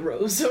getting the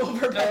rose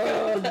over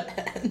Becca at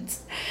the end.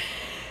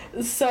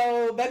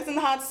 So Becca's in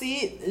the hot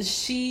seat.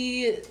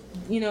 She,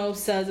 you know,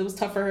 says it was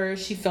tough for her.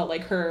 She felt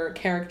like her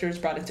characters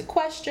brought into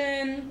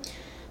question.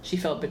 She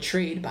felt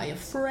betrayed by a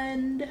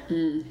friend.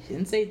 She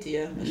didn't say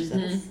Tia, but she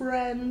said a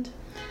friend.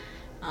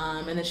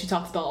 And then she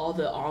talks about all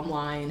the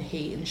online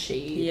hate and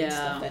shade and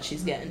stuff that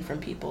she's getting from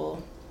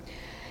people.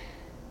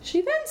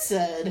 She then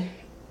said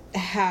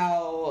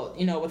how,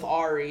 you know, with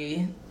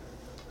Ari,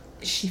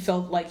 she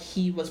felt like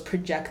he was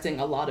projecting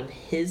a lot of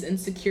his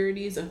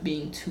insecurities of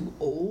being too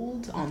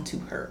old onto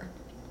her.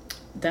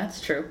 That's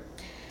true.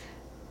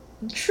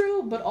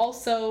 True, but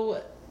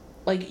also,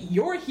 like,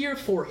 you're here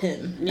for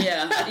him.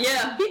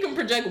 Yeah. He can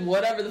project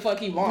whatever the fuck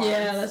he wants.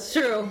 Yeah, that's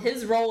true.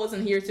 His role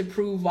isn't here to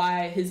prove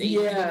why his age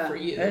is good for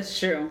you. That's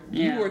true.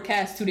 You were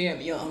cast too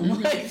damn young.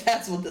 Like,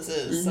 that's what this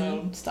is.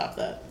 So, stop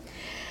that.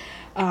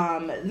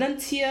 Then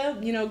Tia,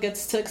 you know,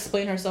 gets to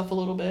explain herself a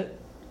little bit,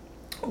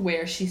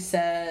 where she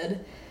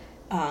said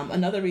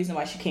another reason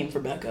why she came for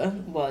Becca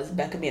was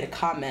Becca made a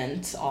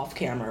comment off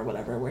camera or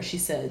whatever, where she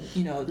said,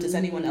 you know, does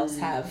anyone else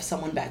have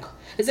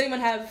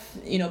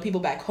you know, people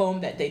back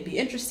home that they'd be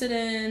interested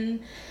in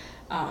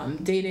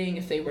dating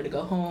if they were to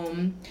go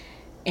home?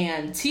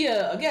 And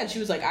Tia, again, she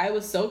was like, I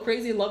was so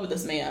crazy in love with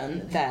this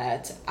man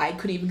that I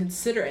couldn't even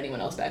consider anyone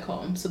else back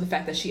home. So the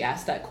fact that she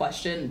asked that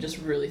question just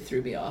really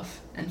threw me off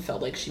and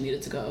felt like she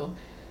needed to go,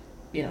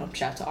 you know,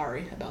 chat to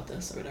Ari about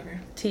this or whatever.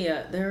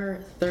 Tia, there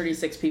are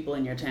 36 people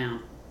in your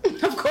town.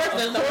 Of course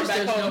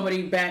There's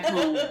nobody back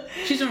home.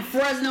 She's from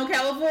Fresno,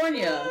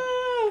 California.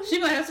 She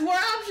might have some more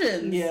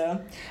options. Yeah.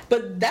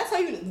 But that's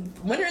how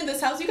when you're in this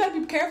house, you gotta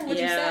be careful what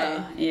you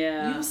say.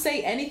 Yeah. You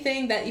say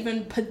anything that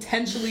even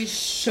potentially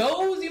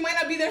shows you might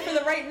not be there for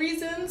the right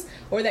reasons,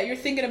 or that you're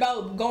thinking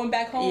about going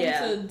back home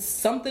to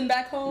something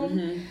back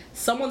home.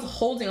 Someone's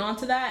holding on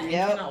to that and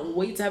cannot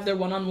wait to have their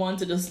one-on-one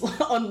to just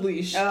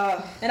unleash. And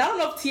I don't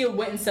know if Tia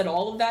went and said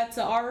all of that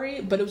to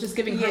Ari, but it was just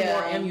giving her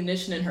more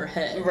ammunition in her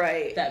head.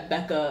 Right. That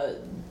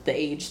Becca, the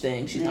age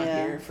thing, she's not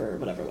here for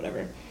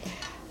whatever.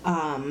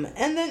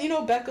 And then, you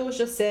know, Becca was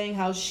just saying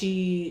how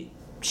she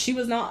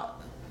was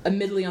not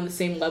admittedly on the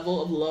same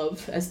level of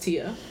love as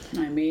Tia.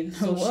 I mean,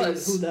 who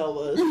the hell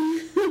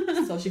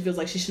was? So she feels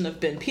like she shouldn't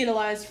have been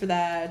penalized for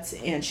that,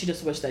 and she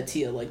just wished that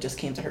Tia, like, just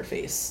came to her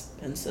face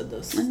and said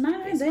this. And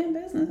mind her damn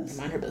business. And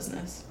mind her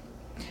business.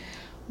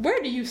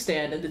 Where do you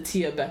stand in the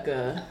Tia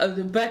Becca?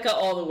 Becca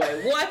all the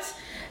way. What?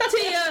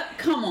 Tia,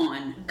 come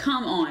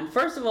on.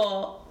 First of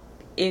all,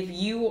 if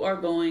you are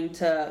going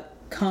to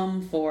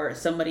come for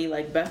somebody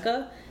like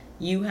Becca,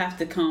 you have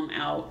to come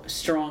out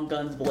strong,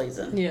 guns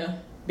blazing. Yeah.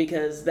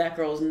 Because that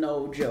girl's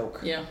no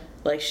joke. Yeah.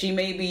 Like, she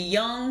may be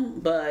young,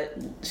 but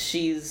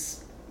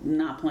she's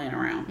not playing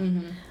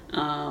around.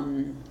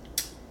 And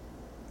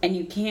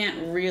you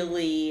can't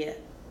really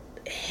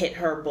hit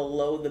her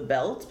below the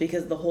belt,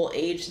 because the whole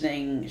age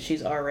thing,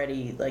 she's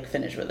already, like,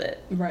 finished with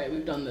it. Right,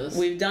 we've done this.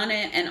 We've done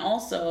it, and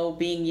also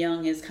being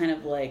young is kind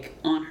of, like,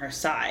 on her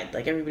side.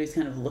 Like, everybody's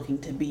kind of looking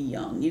to be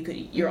young.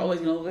 You're always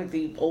going to look like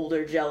the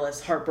older,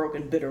 jealous,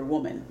 heartbroken, bitter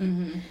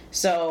woman.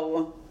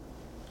 So,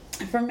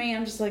 for me,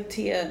 I'm just like,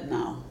 Tia,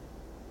 no,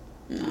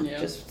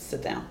 just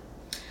sit down.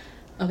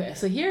 Okay,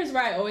 so here's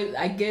where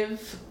I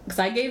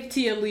gave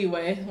Tia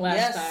leeway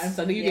last time,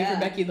 so I think you gave her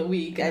Becky the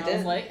week, and I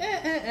was like,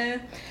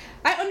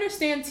 I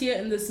understand Tia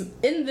in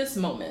this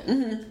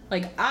moment.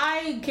 Like,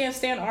 I can't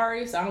stand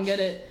Ari, so I don't get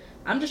it.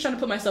 I'm just trying to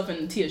put myself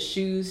in Tia's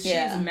shoes.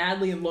 She's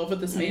madly in love with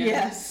this man.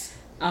 Yes.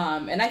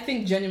 And I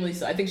think genuinely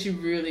so. I think she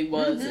really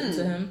was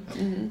into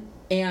him.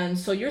 And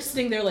so you're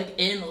sitting there, like,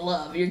 in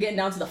love. You're getting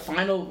down to the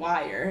final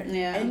wire.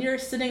 Yeah. And you're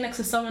sitting next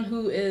to someone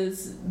who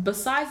is,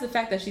 besides the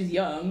fact that she's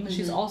young,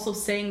 she's also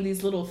saying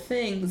these little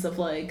things of,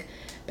 like,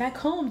 back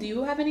home, do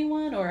you have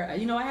anyone? Or,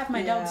 you know, I have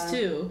my doubts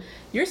too.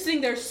 You're sitting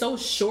there so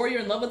sure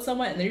you're in love with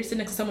someone, and then you're sitting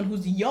next to someone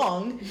who's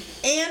young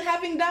and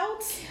having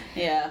doubts.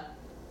 Yeah.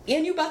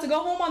 And you about to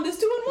go home on this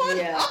 2-in-1?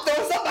 Yeah. I'm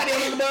throwing somebody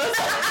under the bus.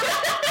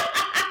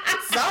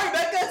 Sorry,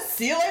 Becca.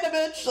 See you later,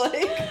 bitch.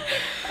 Like,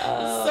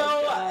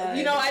 God.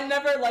 you know, I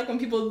never like when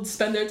people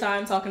spend their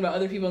time talking about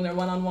other people in their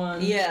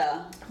one-on-one.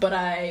 Yeah. But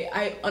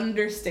I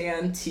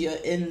understand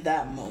Tia in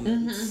that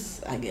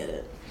moment. I get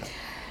it.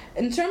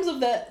 In terms of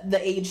the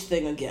age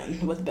thing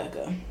again with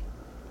Becca,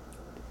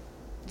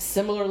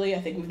 similarly,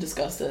 I think we've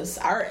discussed this.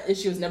 Our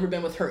issue has never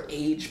been with her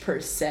age per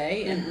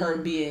se and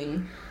her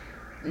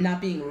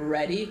not being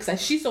ready,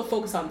 because she's so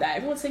focused on that.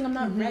 Everyone's saying I'm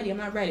not ready.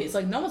 It's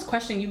like no one's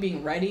questioning you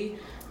being ready.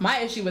 My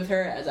issue with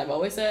her, as I've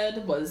always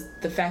said, was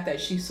the fact that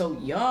she's so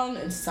young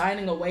and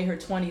signing away her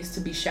 20s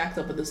to be shacked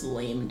up with this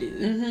lame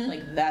dude.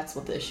 Like, that's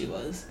what the issue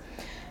was.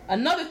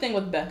 Another thing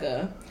with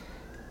Becca,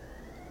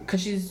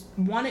 because she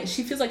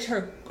feels like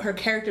her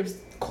character's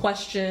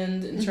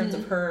questioned in terms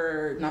of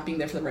her not being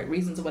there for the right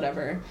reasons or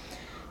whatever.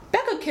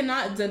 Becca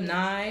cannot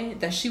deny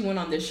that she went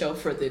on this show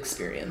for the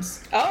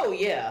experience. Oh,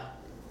 yeah.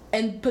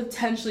 And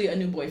potentially a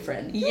new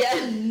boyfriend. Yeah. You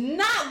did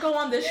not go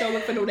on this show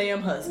look for no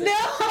damn husband.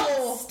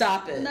 No.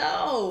 Stop it.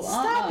 No.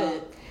 Stop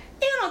it.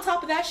 And on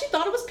top of that, she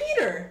thought it was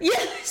Peter.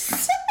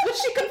 Yes. Which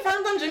she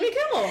confirmed on Jimmy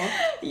Kimmel.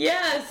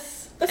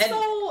 Yes.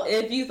 So,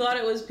 and if you thought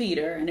it was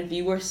Peter, and if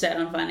you were set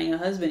on finding a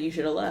husband, you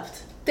should have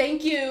left.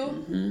 Thank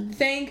you.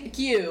 Thank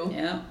you.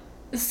 Yeah.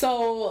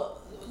 So,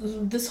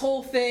 this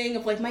whole thing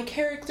of like my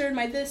character and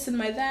my this and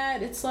my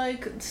that, it's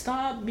like,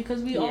 stop,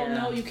 because we all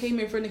know you came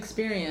here for an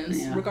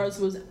experience, regardless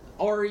if it was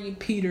Ari,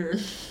 Peter,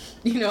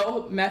 you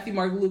know, Matthew,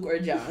 Mark, Luke, or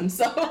John.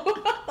 So,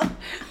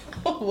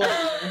 whatever.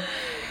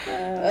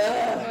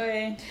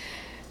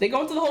 They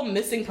go into the whole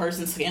missing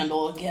person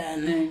scandal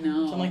again. I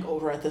know. Which I'm like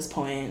over at this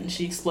point.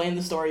 She explained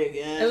the story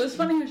again. It was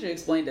funny how she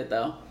explained it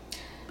though.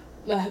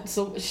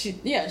 So she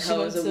went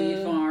was a to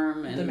weed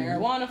farm and the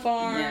marijuana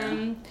farm.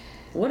 Yeah.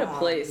 What a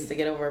place to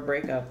get over a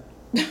breakup.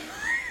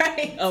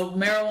 Right. A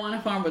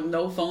marijuana farm with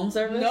no phone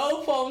service?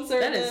 No phone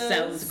service. That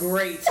sounds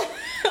great.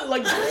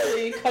 Like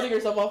really cutting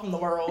herself off from the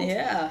world.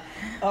 Yeah.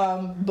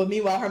 But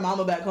meanwhile, her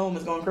mama back home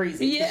is going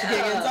crazy. Yeah. She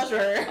can't get in touch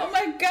with her. Oh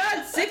my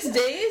God, 6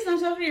 days not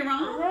talking to your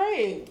mom?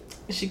 Right.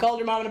 She called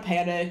her mom in a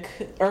panic.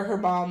 Or her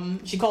mom,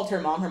 she called her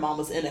mom. Her mom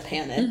was in a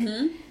panic.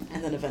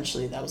 And then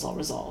eventually that was all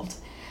resolved.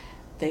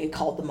 They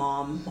called the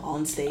mom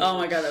on stage. Oh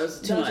my God, that was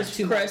too much. Just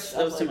too Chris, much.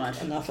 that was too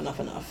much.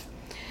 Enough.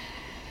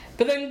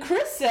 But then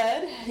Chris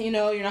said, you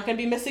know, you're not going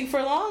to be missing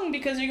for long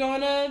because you're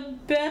going to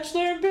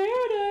Bachelor in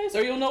Paradise.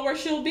 Or you'll know where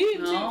she'll be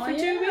for 2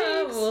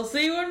 weeks. We'll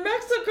see you in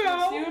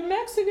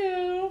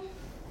Mexico.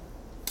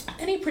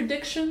 Any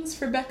predictions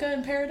for Becca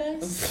in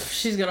Paradise?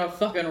 She's gonna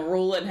fucking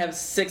rule it and have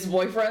 6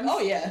 boyfriends. Oh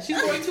yeah,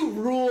 she's going to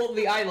rule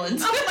the island.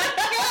 Oh my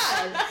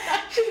God.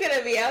 She's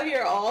gonna be out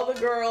here. All the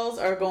girls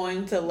are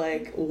going to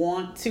like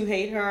want to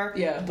hate her,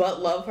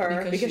 but love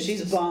her because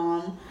she's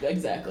bomb.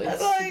 Exactly.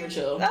 That's super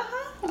chill.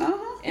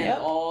 And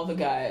all the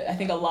guys, I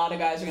think a lot of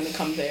guys are going to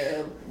come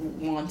there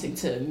wanting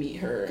to meet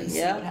her and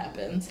see what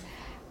happens.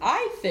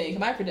 I think,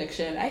 my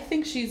prediction, I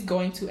think she's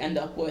going to end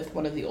up with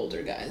one of the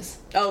older guys.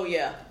 Oh,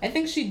 yeah. I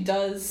think she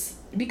does,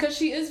 because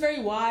she is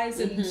very wise,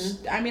 and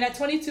I mean, at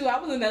 22, I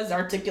wasn't as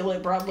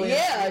articulate, probably.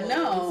 Yeah,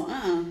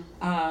 no.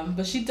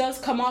 But she does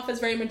come off as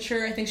very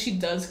mature. I think she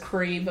does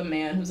crave a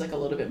man who's like a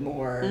little bit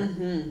more,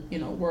 you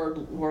know,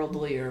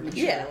 worldly or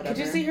mature. Yeah, or whatever.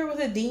 could you see her with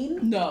a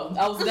dean? No,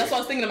 that's what I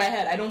was thinking in my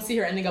head. I don't see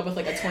her ending up with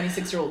like a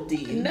 26-year-old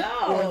dean.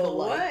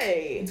 No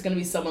way. It's gonna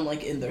be someone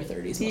like in their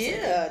 30s.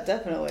 Yeah,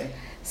 definitely.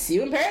 See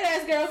you in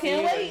Paradise, girl.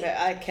 Can't wait.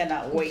 I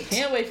cannot wait.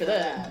 Can't wait for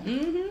that.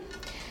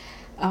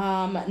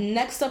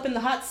 Next up in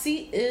the hot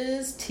seat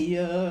is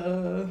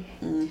Tia.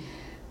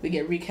 We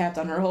get recapped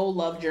on her whole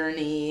love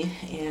journey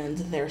and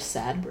their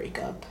sad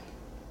breakup.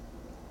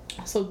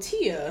 So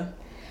Tia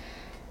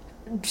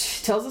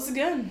tells us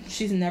again,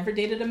 she's never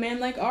dated a man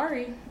like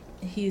Ari.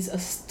 He's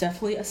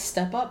definitely a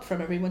step up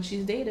from everyone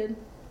she's dated.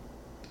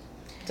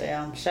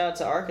 Damn. Shout out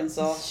to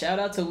Arkansas. Shout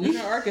out to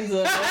Wiener,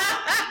 Arkansas.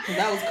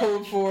 That was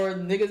code for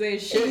niggas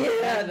ain't shit.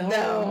 Yeah,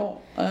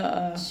 no.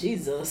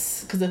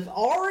 Jesus. Because if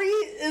Ari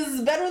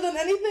is better than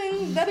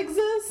anything that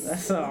exists,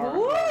 that's all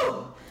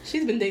woo,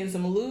 she's been dating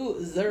some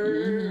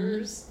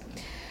losers.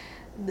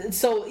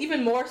 So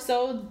even more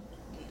so,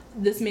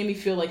 this made me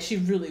feel like she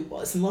really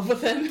was in love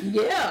with him.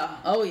 Yeah.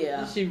 Oh,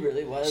 yeah. She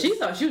really was. She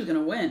thought she was going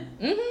to win.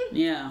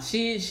 Yeah.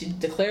 She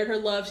declared her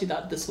love. She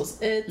thought this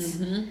was it.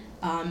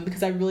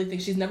 Because I really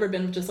think she's never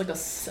been with just like a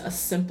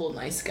simple,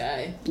 nice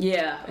guy.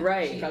 Yeah,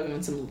 right. She's probably been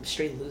with some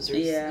straight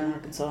losers in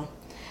Arkansas.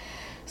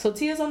 So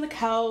Tia's on the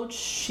couch.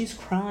 She's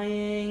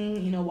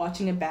crying, you know,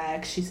 watching it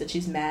back. She said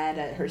she's mad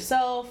at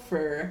herself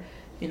for,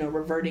 you know,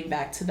 reverting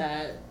back to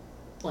that,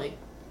 like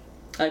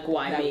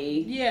why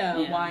me?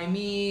 Yeah, why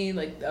me?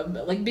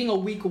 Like being a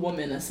weak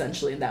woman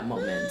essentially in that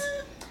moment.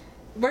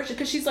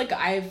 Because she's like,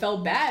 I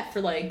felt bad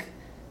for like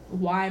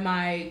why am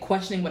I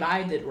questioning what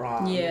I did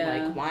wrong?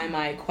 Yeah. Like, why am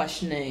I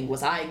questioning,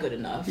 was I good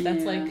enough?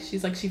 That's like,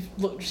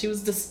 she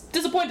was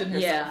disappointed in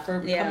herself for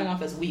coming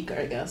off as weaker,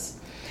 I guess.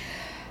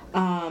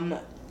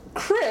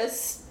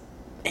 Chris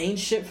ain't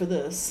shit for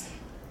this.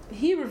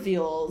 He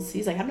reveals,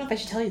 he's like, I don't know if I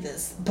should tell you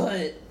this,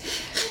 but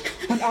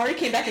when Ari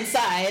came back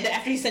inside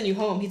after he sent you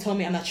home, he told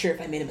me I'm not sure if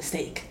I made a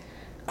mistake.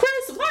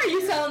 Chris, why are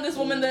you telling this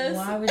woman this?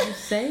 Why would you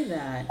say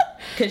that?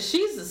 Because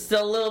she's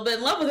still a little bit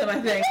in love with him,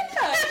 I think.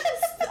 Yeah,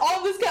 she's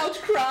on this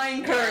couch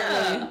crying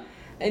currently. Yeah.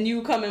 And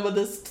you come in with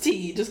this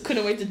tea. Just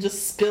couldn't wait to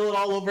just spill it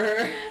all over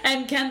her.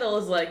 And Kendall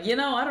is like, I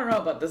don't know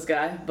about this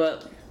guy,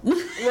 but...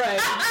 Right.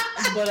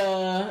 But,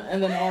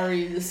 and then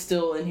Ari is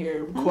still in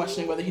here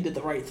questioning whether he did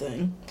the right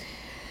thing.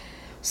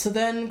 So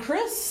then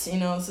Chris,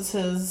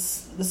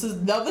 this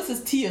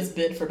is Tia's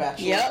bid for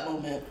Bachelorette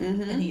moment.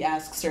 Mm-hmm. And he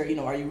asks her,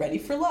 are you ready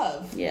for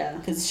love? Yeah.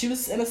 Because she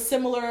was in a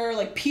similar,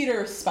 like,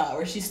 Peter spot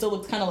where she still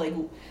looked kind of, like,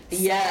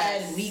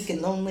 sad and weak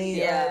and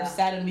lonely. Or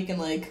sad and weak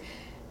and, like,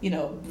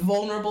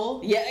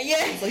 vulnerable.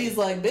 Yeah. So he's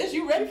like, bitch,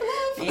 you ready for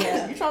love?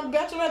 Yeah. You trying to be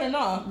Bachelorette or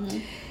not? Mm-hmm.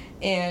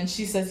 And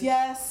she says,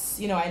 yes,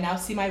 I now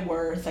see my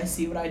worth. I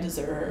see what I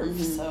deserve.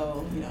 Mm-hmm.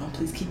 So,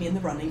 please keep me in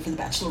the running for the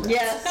Bachelorette.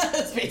 Yes.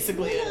 That's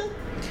basically it.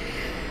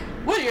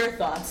 What are your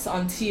thoughts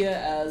on Tia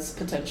as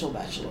potential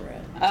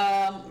Bachelorette?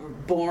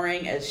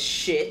 Boring as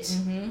shit.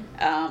 Mm-hmm.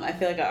 I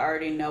feel like I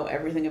already know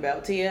everything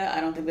about Tia. I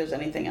don't think there's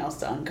anything else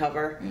to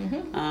uncover.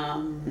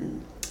 Mm-hmm.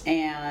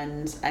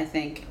 And I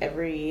think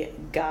every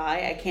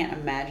guy, I can't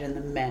imagine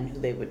the men who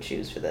they would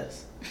choose for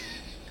this.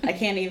 I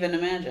can't even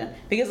imagine.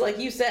 Because like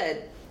you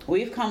said,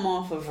 we've come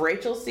off of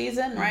Rachel's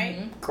season, right?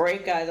 Mm-hmm.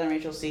 Great guys on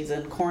Rachel's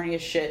season. Corny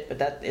as shit, but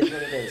that is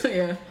what it is.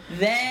 Yeah.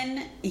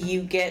 Then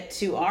you get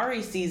to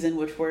Ari's season,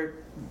 which were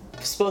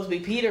supposed to be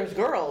Peter's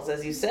girls,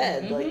 as you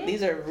said. Mm-hmm. Like,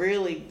 these are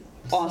really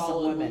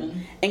awesome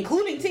women,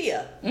 including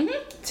Tia. Mm-hmm.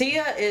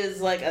 Tia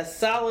is like a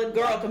solid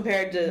girl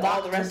compared to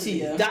all the rest of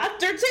Tia.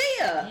 Dr.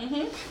 Tia!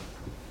 Mm-hmm.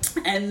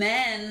 And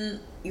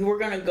then you were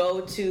going to go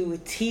to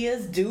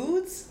Tia's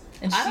dudes?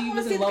 And she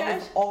was in love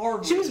with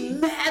Ari. She was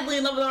madly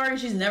in love with Ari.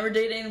 She's never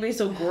dated anybody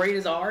so great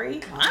as Ari.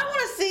 I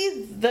want to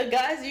see the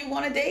guys you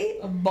want to date.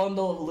 A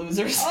bundle of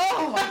losers.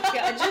 Oh my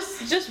god,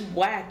 just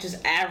whack,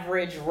 just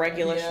average,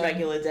 regular,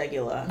 schmegular,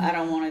 degula. I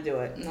don't want to do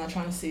it. I'm not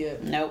trying to see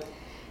it. Nope.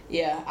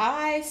 Yeah, we're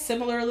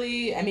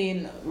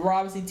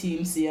obviously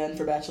Team CN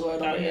for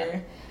Bachelorette over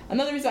here.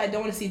 Another reason I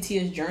don't want to see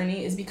Tia's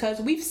journey is because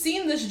we've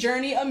seen this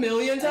journey a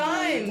million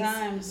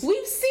times.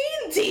 We've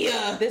seen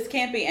Tia. This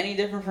can't be any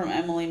different from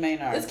Emily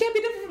Maynard. This can't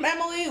be different from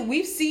Emily.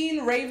 We've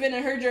seen Raven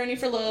and her journey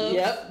for love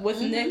with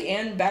Nick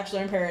and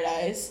Bachelor in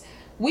Paradise.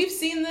 We've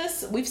seen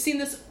this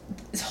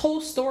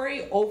whole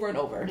story over and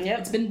over. Yep.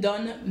 It's been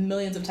done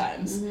millions of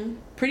times. Mm-hmm.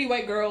 Pretty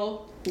white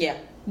girl. Yeah.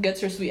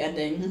 Gets her sweet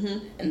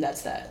ending, and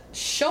that's that.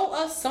 Show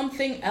us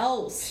something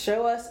else.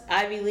 Show us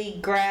Ivy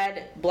League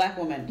grad black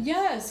woman.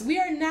 Yes, we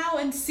are now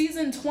in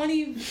season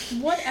 20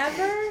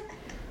 whatever.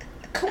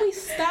 Can we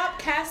stop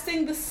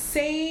casting the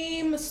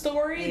same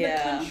story? Yeah.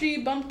 The country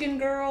bumpkin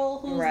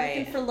girl who's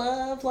looking for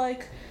love.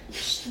 Like,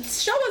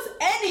 show us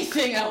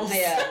anything else.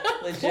 Yeah,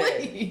 legit.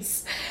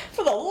 Please.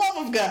 For the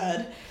love of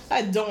God.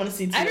 I don't want to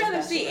see Tia. I'd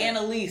rather see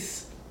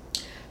Annalise.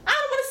 I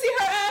don't want to see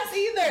her ass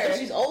either. But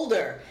she's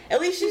older.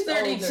 At least she's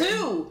 32.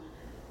 Older.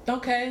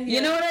 Okay. Yeah.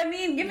 You know what I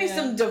mean? Give me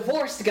some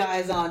divorced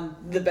guys on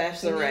The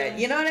Bachelorette. Yeah.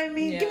 You know what I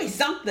mean? Yeah. Give me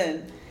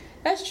something.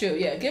 That's true.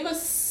 Yeah. Give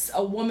us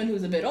a woman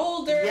who's a bit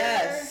older.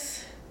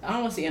 Yes. I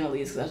don't want to see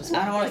Annalise because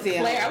I don't want to see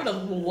Claire. I would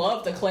have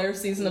loved the Claire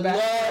season of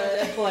Bachelorette.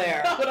 Love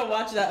Claire. I would have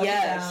watched that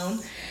down.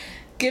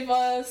 Give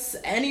us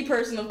any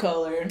person of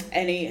color.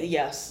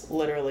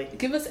 Literally.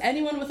 Give us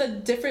anyone with a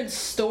different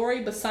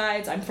story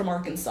besides I'm from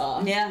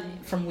Arkansas. Yeah.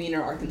 From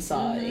Wiener,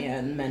 Arkansas,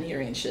 and men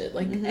hearing shit.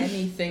 Like,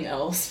 anything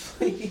else,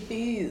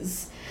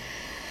 please.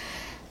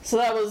 So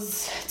that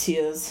was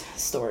Tia's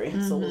story,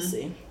 so we'll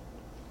see.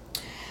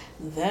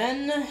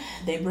 Then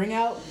they bring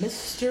out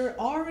Mr.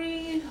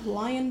 Ari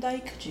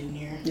Lyondike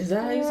Jr. Is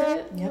that how you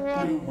say it? Yep.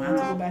 I want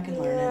to go back and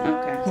learn it.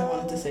 Okay. I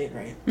wanted to say it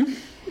right.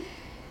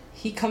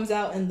 He comes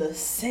out in the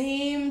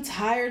same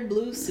tired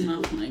blue suit.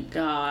 Oh my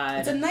god.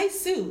 It's a nice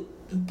suit,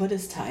 but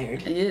it's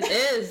tired. It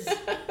is.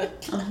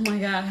 Oh my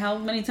god, how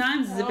many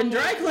times has it been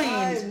dry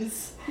cleaned?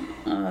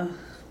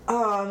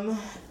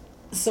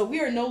 So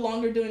we are no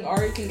longer doing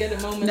Ari Can Get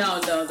It moments.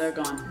 No, they're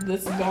gone.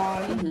 This is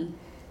gone. Mm-hmm.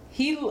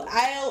 He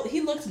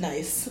looked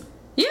nice.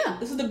 Yeah.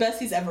 This is the best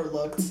he's ever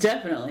looked.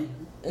 Definitely.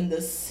 In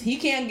this, he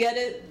can't get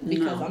it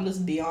because I'm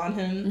just beyond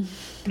him.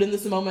 But in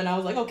this moment, I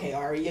was like, okay,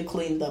 Ari, you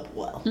cleaned up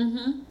well.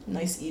 Mm-hmm.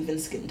 Nice even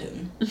skin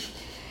tone.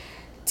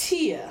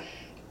 Tia,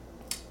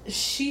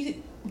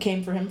 she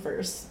came for him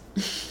first.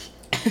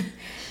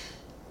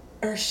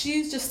 Or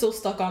she's just still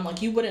stuck on,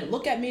 like, you wouldn't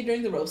look at me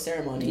during the rose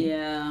ceremony.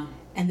 Yeah.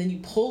 And then you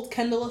pulled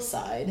Kendall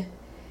aside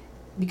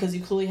because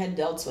you clearly had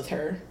doubts with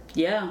her.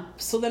 Yeah.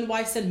 So then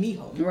why send me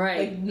home?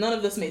 Right. Like, none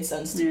of this made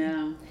sense to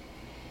me.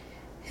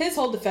 His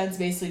whole defense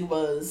basically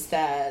was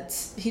that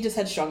he just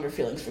had stronger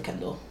feelings for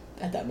Kendall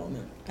at that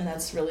moment. And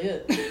that's really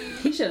it.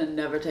 He should have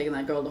never taken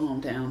that girl to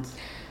hometowns.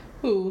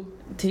 Who?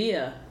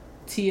 Tia.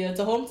 Tia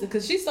to home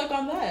because she's stuck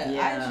on that.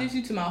 Yeah. I introduced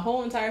you to my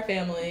whole entire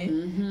family,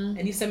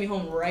 and you sent me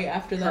home right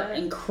after Her that.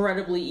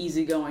 incredibly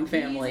easygoing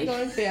family.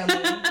 Easygoing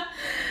family.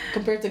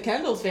 Compared to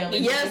Kendall's family.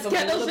 Yes,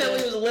 Kendall's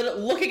family was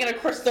looking at a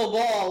crystal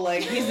ball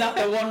like, he's not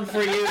the one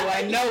for you.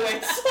 I know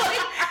it's like,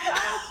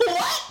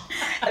 what?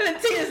 And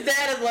then Tia's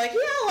dad is like, yeah,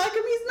 I like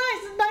him. He's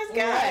nice. He's a nice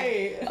guy.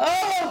 Right.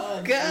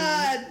 Oh,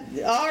 God.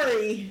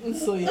 Ari.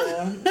 So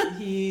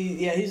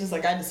he's just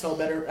like, I just felt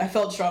better. I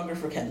felt stronger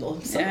for Kendall.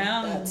 So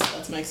Yeah.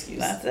 that's my excuse.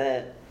 That's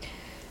it.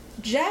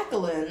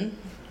 Jacqueline,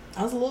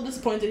 I was a little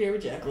disappointed here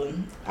with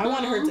Jacqueline. I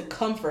wanted her to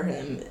comfort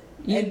him.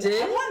 You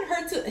did? I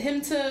wanted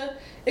him to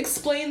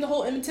explain the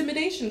whole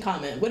intimidation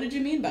comment. What did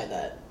you mean by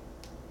that?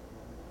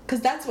 Because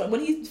that's when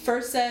he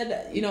first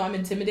said, I'm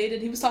intimidated,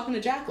 he was talking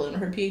to Jacqueline,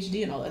 her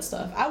PhD and all that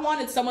stuff. I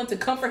wanted someone to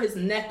comfort his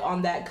neck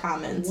on that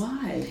comment.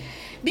 Why?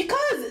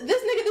 Because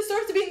this nigga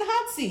deserves to be in the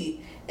hot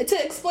seat.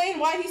 To explain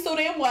why he's so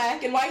damn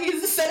whack and why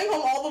he's sending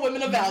home all the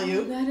women of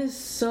value. That is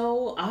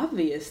so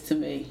obvious to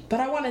me. But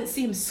I want to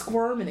see him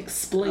squirm and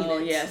explain it. Oh,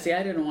 yeah. See,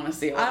 I didn't want to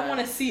see all that. I want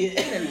to see it.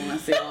 I didn't want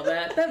to see all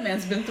that. That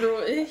man's been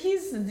through it.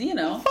 He's,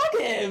 Fuck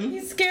him.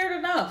 he's scared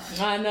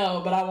enough. I know,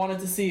 but I wanted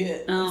to see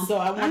it. Oh, So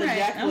I wanted alright,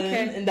 Jacqueline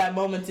okay. in that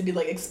moment to be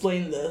like,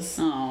 explain this.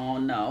 Oh,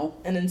 no.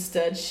 And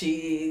instead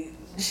she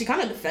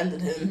kind of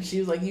defended him. She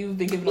was like, you've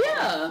been given a lot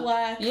of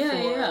flack for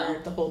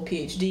the whole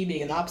PhD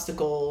being an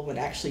obstacle when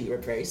actually you were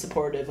very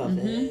supportive of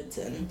it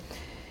and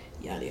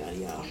yada yada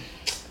yada.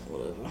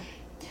 Whatever.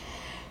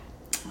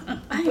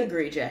 I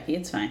agree, Jackie.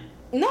 It's fine.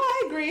 No,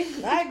 I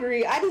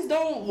agree. I just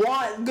don't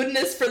want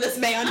goodness for this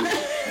man. I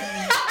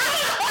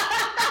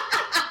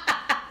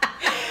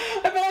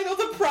feel like that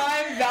was a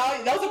prime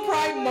value. That was a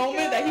prime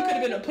moment that he could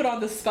have been put on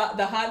the spot,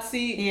 the hot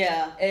seat.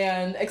 Yeah.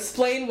 And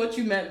explain what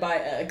you meant by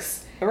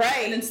X.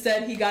 Right. And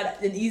instead he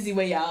got an easy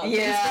way out.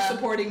 Yeah. Just for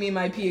supporting me in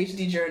my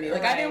PhD journey.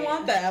 Like, I didn't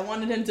want that. I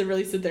wanted him to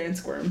really sit there and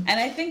squirm. And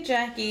I think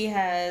Jackie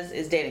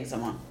is dating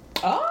someone.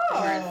 Oh.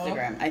 On her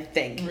Instagram, I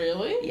think.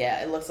 Really?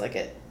 Yeah, it looks like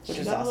it. Which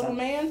is that awesome. little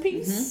man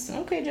piece.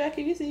 Okay,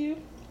 Jackie, we see you.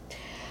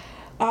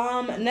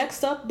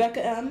 Next up,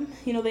 Becca M.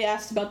 They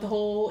asked about the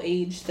whole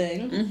age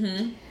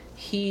thing.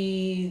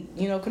 He,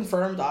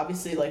 confirmed,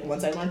 obviously, like,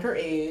 once I learned her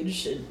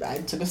age, I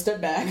took a step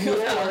back, of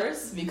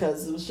course,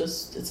 because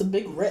it's a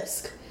big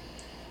risk.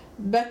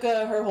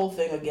 Becca, her whole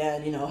thing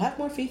again, have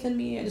more faith in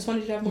me. I just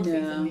wanted you to have more faith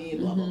in me,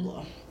 blah, blah,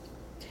 blah.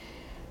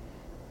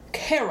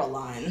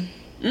 Caroline.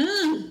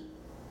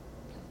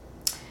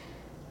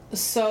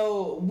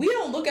 So, we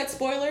don't look at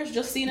spoilers,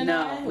 Justine and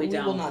I. We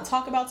don't. Will not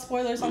talk about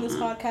spoilers on this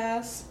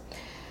podcast.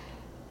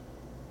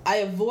 I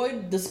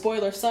avoid the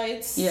spoiler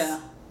sites.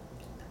 Yeah.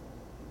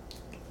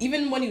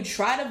 Even when you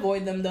try to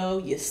avoid them, though,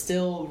 you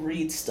still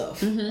read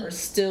stuff. Or there's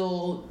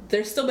still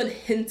been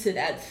hinted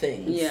at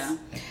things. Yeah.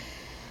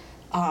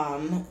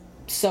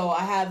 So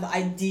I have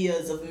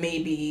ideas of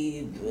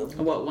maybe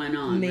what went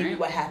on, maybe right?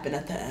 what happened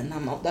at the end.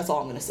 That's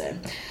all I'm gonna say.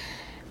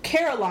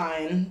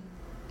 Caroline,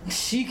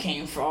 she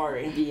came for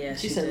Ari. Yeah,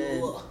 she said,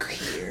 did. Look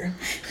here,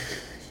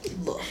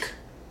 look.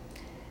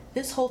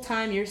 This whole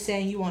time you're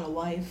saying you want a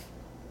wife.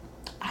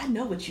 I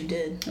know what you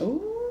did.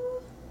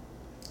 Ooh.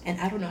 And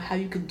I don't know how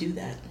you could do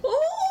that. Ooh.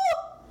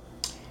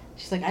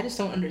 She's like, I just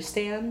don't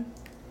understand.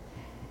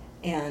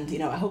 And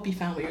I hope you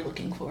found what you're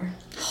looking for.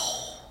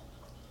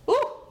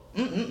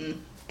 Ooh.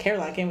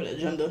 Caroline came with an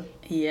agenda.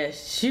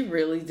 Yes, she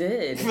really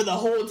did. For the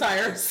whole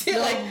entire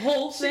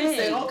whole thing. She was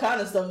saying all kind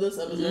of stuff this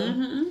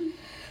episode.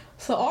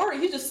 So Ari,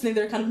 he's just sitting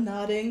there kind of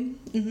nodding.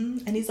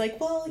 And he's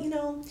like, well,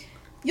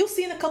 you'll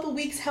see in a couple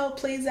weeks how it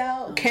plays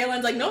out.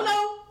 Caroline's like, no.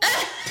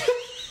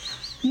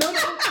 No.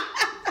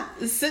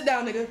 Sit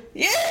down, nigga.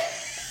 Yeah.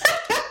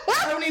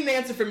 I don't need an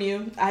answer from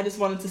you. I just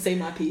wanted to say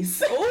my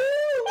piece.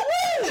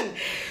 Ooh.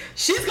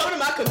 She's coming to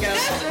my cookout.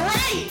 That's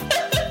right.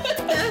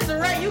 That's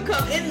right. You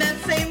come in that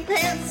same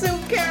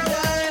pantsuit, Caroline.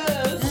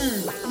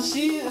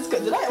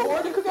 Did I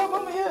award the cookout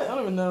moment yet? I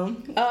don't even know.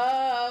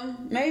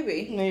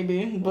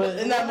 Maybe. But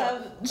in that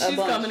moment, she's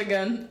coming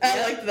again.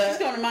 I like that. She's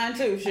coming to mine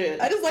too.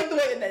 Shit. I just like the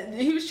way that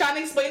he was trying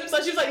to explain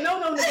himself. She was like,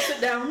 no,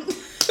 sit down.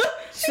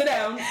 Sit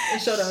down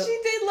and shut up. She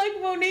did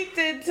like Monique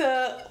did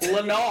to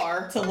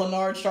Lennar. To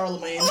Lennar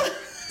Charlemagne.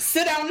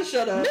 Sit down and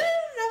shut up. No.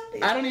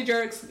 I don't need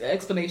your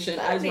explanation.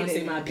 I just want to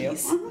say my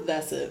piece.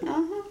 That's it.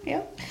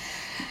 Yep.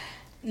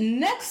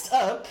 Next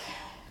up,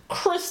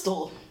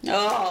 Crystal.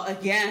 Oh,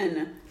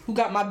 again. Who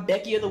got my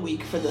Becky of the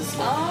Week for this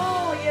one.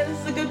 Oh, yeah, this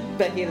is a good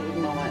Becky of the Week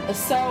moment.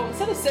 So,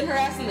 instead of sitting her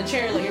ass in the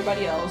chair like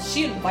everybody else,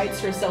 she invites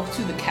herself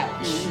to the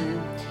couch.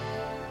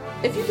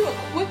 If you do a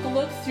quick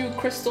look through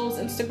Crystal's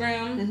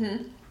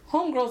Instagram,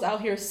 homegirl's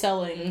out here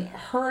selling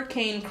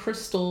Hurricane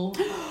Crystal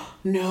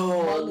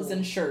mugs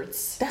and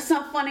shirts. That's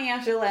not funny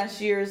after last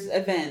year's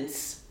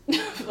events.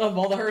 Of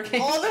all the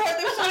hurricanes.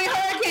 There's so many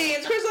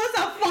hurricanes. Crystal, that's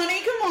not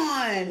funny. Come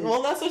on.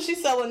 Well, that's what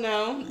she's selling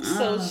now.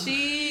 So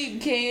she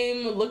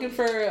came looking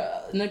for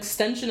an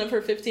extension of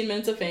her 15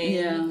 minutes of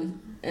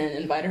fame and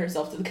invited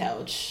herself to the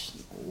couch.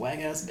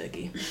 Wag-ass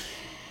Becky.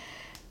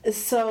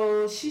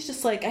 So she's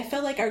just like, I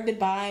felt like our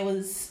goodbye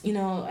was,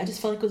 I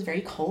just felt like it was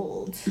very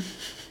cold.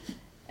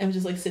 and was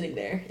just like sitting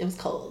there. It was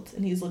cold,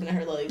 and he's looking at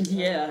her like,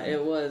 Yeah,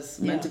 it was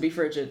meant to be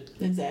frigid.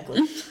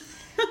 Exactly.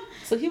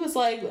 So he was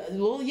like,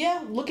 well,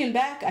 yeah, looking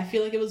back, I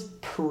feel like it was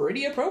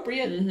pretty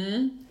appropriate. Mm-hmm.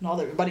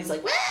 And everybody's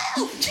like,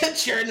 wow,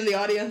 cheering in the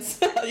audience.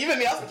 Even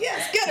me, I was like,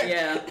 yes, get her.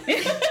 Yeah.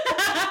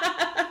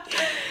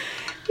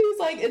 He's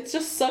like, it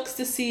just sucks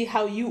to see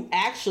how you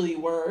actually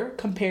were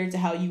compared to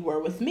how you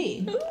were with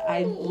me. Ooh.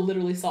 I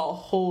literally saw a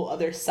whole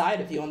other side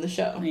of you on the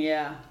show.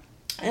 Yeah.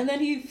 And then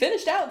he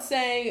finished out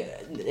saying,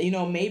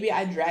 maybe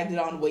I dragged it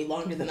on way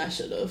longer than I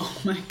should have.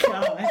 Oh my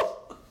God.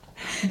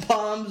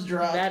 Bombs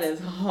dropped. That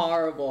is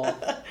horrible.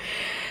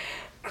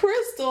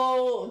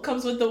 Crystal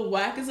comes with the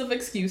wackest of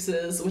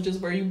excuses, which is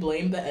where you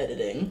blame the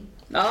editing.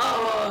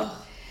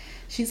 Oh.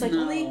 She's like,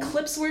 only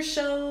clips were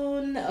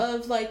shown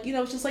of, like,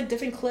 it's just, like,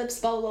 different clips,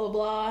 blah, blah, blah,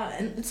 blah.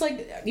 And it's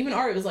like, even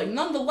Ari was like,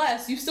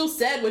 nonetheless, you still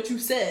said what you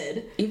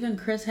said. Even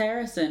Chris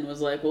Harrison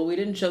was like, well, we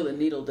didn't show the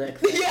needle dick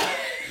thing. Yeah.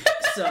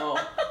 So,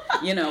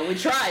 we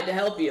tried to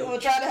help you. We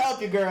tried to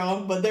help you,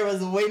 girl, but there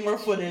was way more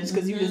footage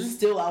because you was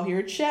still out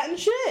here chatting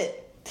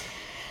shit.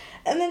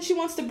 And then she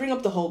wants to bring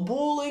up the whole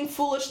bowling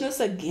foolishness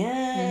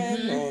again.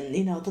 Mm-hmm.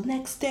 And, the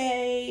next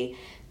day,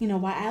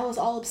 while I was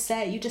all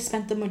upset, you just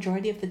spent the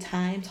majority of the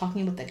time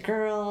talking with the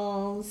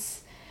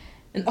girls.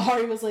 And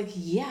Ari was like,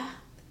 yeah,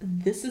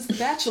 this is The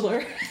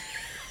Bachelor.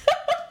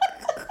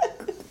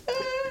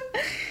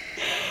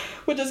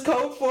 Which is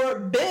code for,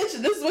 bitch,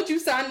 this is what you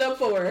signed up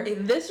for.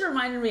 This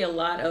reminded me a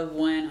lot of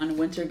when on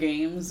Winter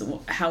Games,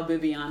 how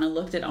Bibiana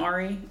looked at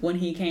Ari when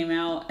he came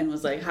out and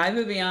was like, hi,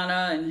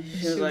 Bibiana. And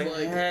she was like,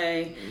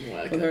 hey,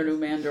 with her new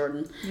man,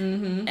 Jordan.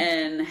 Mm-hmm.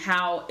 And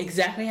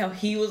exactly how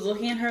he was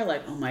looking at her,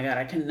 like, oh my God,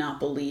 I cannot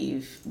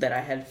believe that I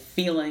had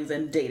feelings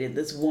and dated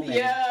this woman.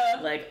 Yeah.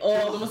 Like,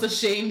 almost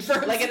ashamed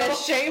for like a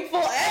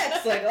shameful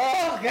ex. Like,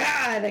 oh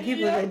God, I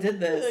can't believe I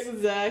did this.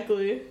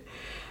 Exactly.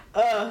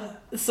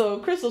 So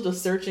Crystal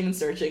just searching,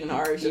 and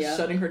Ari's just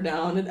shutting her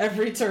down at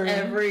every turn.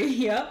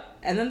 Yep.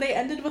 And then they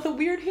ended with a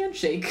weird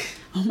handshake.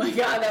 Oh my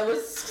God, that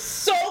was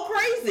so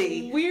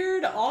crazy.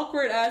 Weird,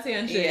 awkward ass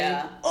handshake.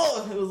 Yeah.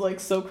 Oh, it was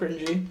like so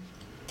cringy.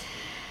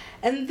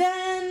 And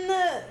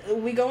then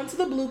we go into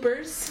the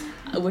bloopers.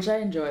 Which I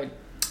enjoyed.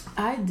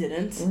 I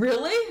didn't.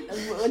 Really?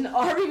 And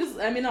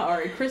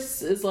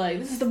Chris is like,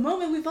 this is the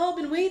moment we've all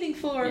been waiting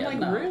for. I'm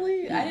like,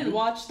 really? Mm-hmm. I didn't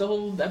watch the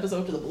whole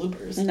episode for the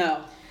bloopers.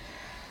 No.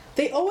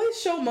 They always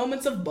show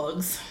moments of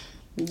bugs.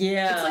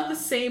 Yeah. It's like the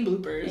same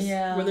bloopers.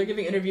 Yeah. Where they're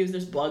giving interviews,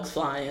 there's bugs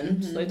flying.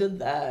 Mm-hmm. So they did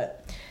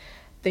that.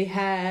 They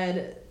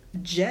had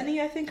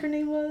Jenny, I think her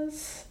name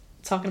was,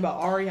 talking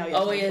about Ari,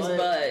 how he has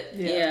butt.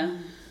 Yeah.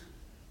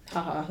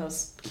 Haha, that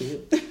was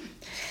cute.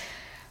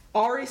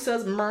 Ari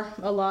says "mer"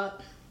 a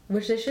lot.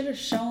 Which they should have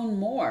shown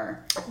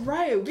more.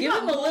 Right. Give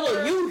him a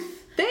little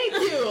youth. Thank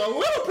you. A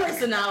little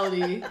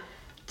personality.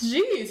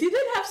 Jeez, he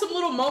did have some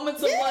little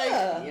moments of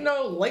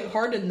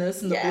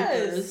lightheartedness in the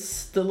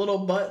bloopers. The little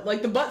butt,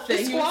 like the butt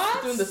thing. The squats? He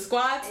was doing the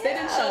squats. Yeah. They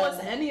didn't show us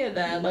any of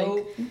that.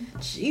 Nope. Like,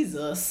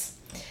 Jesus.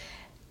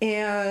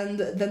 And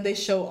then they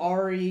show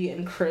Ari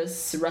and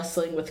Chris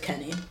wrestling with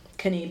Kenny.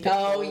 Kenny and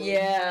Pitbull. Oh,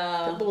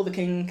 yeah. Pitbull, the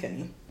King,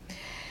 Kenny.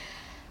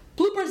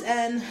 Bloopers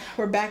end.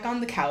 We're back on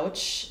the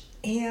couch.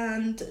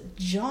 And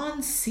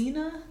John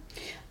Cena...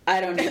 I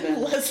don't even.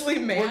 And Leslie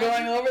Mann. We're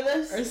going over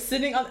this? Are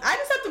sitting on... I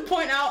just have to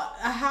point out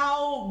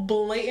how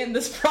blatant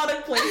this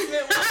product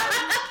placement was.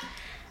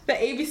 The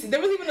ABC...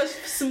 There was even a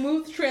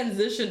smooth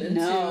transition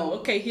into...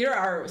 Okay, here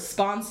are our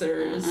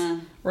sponsors.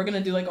 We're going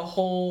to do like a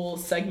whole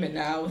segment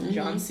now with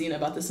John Cena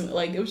about this.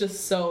 Like, it was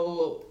just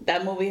so...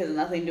 That movie has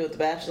nothing to do with The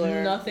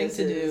Bachelor. Nothing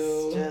to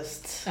do.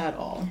 Just... At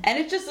all. And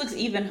it just looks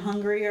even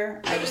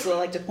hungrier. I just would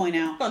like to point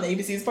out. On the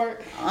ABC's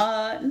part?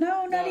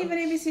 No, not even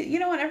ABC. You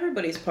know, on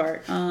everybody's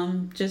part.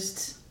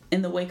 Just...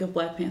 in the wake of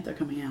Black Panther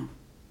coming out,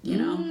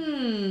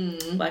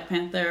 Black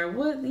Panther,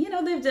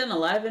 they've done a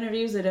lot of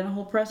interviews. They did a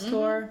whole press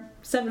tour.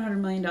 $700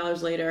 million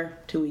later,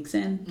 2 weeks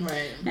in.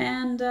 Right.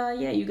 And,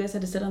 you guys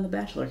had to sit on the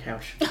Bachelor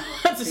couch.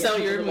 to sell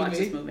your movie. Watch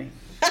this movie.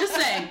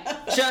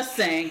 Just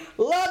saying.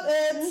 Love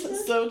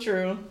it. So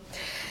true.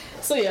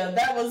 So yeah,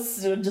 that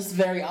was just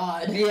very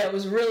odd. Yeah, it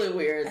was really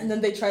weird. And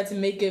then they tried to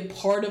make it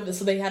part of it,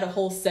 so they had a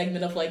whole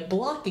segment of like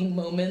blocking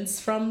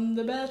moments from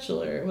The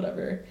Bachelor or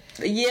whatever.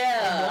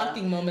 Yeah.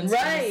 Blocking moments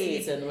from the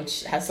season,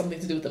 which has something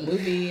to do with the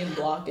movie and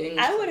blocking.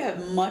 I would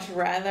have much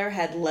rather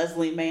had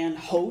Leslie Mann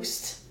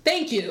host.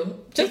 Thank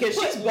you. Because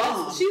she's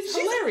bomb. She's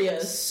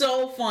hilarious.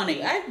 So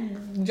funny.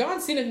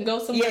 John Cena can go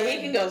somewhere. Yeah,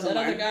 he can go somewhere.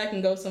 That other guy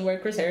can go somewhere.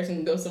 Chris Harrison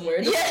can go somewhere.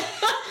 Yeah.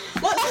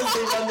 Let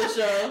Leslie on the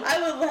show.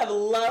 I would have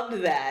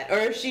loved that. Or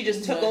if she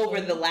just took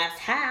over the last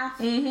half.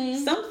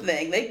 Mm-hmm.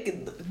 Something.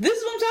 This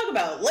is what I'm talking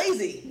about.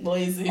 Lazy.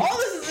 All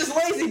this is just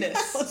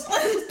laziness. Let's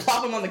just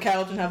plop them on the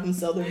couch and have them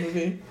sell their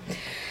movie.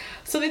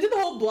 So they did the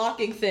whole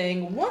blocking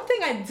thing. One thing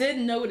I did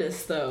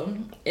notice, though,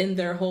 in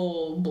their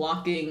whole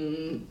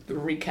blocking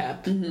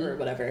recap or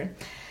whatever,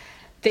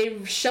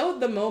 they showed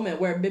the moment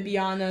where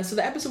Bibiana... So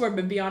the episode where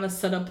Bibiana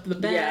set up the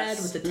bed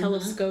with the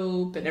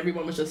telescope and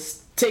everyone was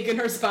just taking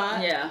her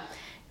spot. Yeah.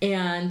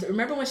 And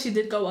remember when she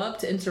did go up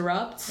to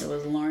interrupt? It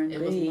was Lauren B.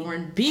 It was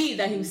Lauren B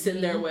that he was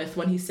sitting there with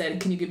when he said,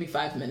 "Can you give me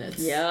 5 minutes?"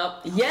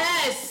 Yep.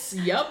 Yes!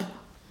 Yep.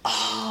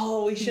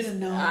 Oh, we should have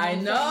known. I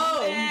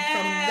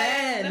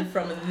know.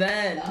 From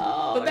then.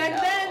 Oh, but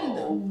back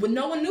then,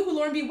 no one knew who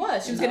Lauren B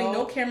was. She was getting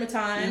no camera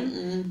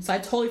time. So I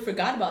totally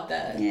forgot about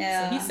that.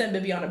 Yeah. So he sent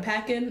Bibiana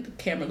packing.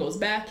 Camera goes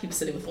back. He was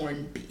sitting with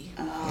Lauren B.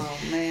 Oh,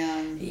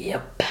 man.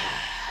 Yep.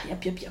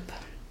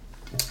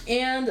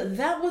 And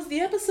that was the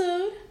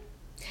episode.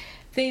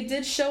 They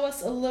did show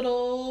us a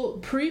little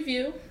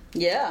preview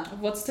of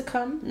what's to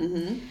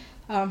come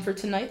for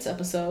tonight's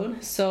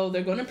episode. So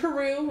they're going to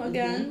Peru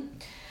again.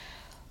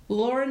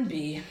 Lauren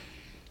B.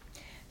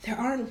 There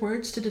aren't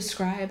words to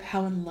describe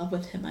how in love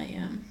with him I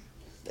am.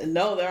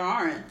 No, there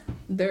aren't.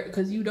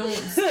 Because you don't.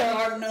 There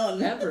are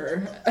none.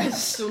 Ever. I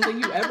just don't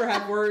think you ever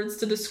have words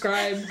to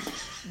describe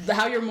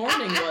how your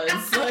morning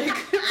was. Like,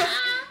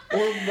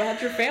 or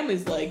what your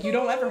family's like. You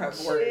don't ever have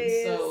words.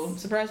 Jeez. So,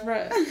 surprise,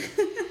 surprise.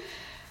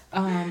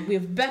 We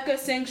have Becca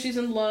saying she's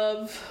in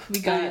love. We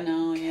got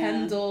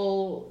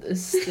Kendall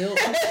is still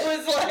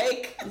it was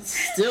like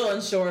still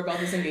unsure about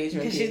this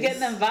engagement. Because she's getting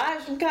them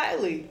vibes from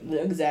Kylie.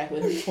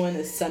 Exactly. Her twin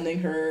is sending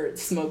her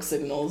smoke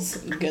signals.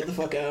 Get the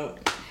fuck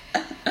out.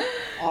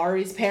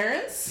 Ari's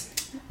parents.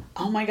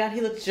 Oh my god,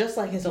 he looks just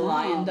like his mom.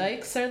 Lion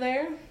Dykes are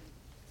there.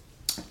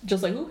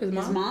 Just like who? His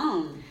mom? His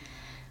mom.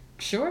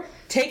 Sure.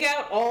 Take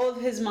out all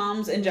of his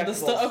mom's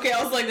injectables. Okay,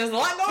 I was like, there's a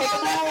lot going on.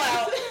 Take them all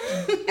out.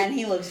 And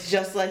he looks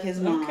just like his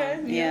mom.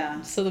 Okay.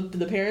 Yeah. So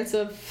the parents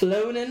have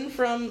flown in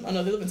from... Oh,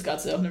 no, they live in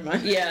Scottsdale. Never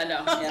mind. Yeah,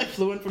 no. Yeah.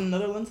 Flew in from the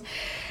Netherlands.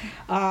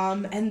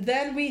 And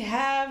then we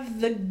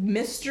have the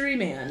mystery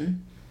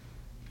man.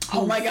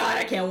 Oh my god,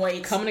 I can't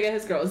wait. Coming to get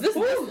his girl. Is this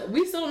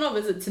we still don't know.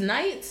 Is it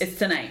tonight? It's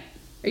tonight.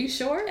 Are you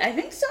sure? I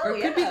think so, Or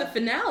it could be the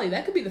finale.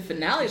 That could be the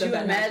finale. Could you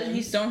imagine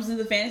he storms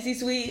into the fantasy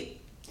suite?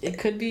 It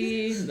could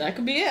be. That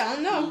could be it. I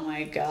don't know. Oh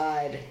my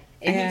god.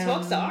 And he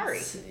talks to Ari.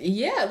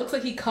 Yeah, it looks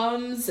like he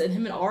comes and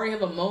him and Ari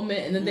have a moment,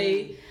 and then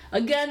they...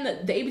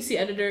 Again, the ABC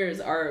editors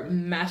are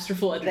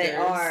masterful editors. They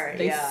are,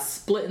 They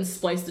split and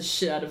splice the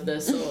shit out of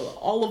this. So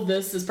all of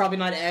this is probably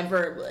not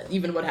ever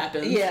even what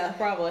happens. Yeah,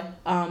 probably.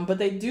 But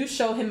they do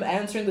show him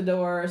answering the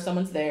door.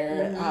 Someone's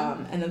there.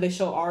 And then they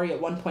show Ari at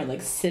one point,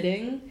 like,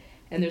 sitting.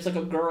 And there's, like,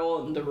 a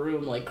girl in the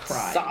room, like,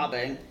 crying.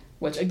 Sobbing.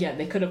 Which, again,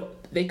 they could have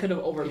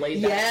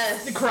overlaid that.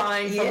 Yes.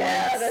 Crying from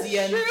that's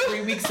true.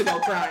 3 weeks ago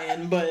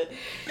crying. But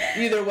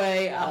either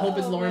way, I hope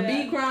it's Lauren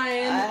B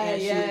crying. And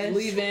she's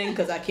leaving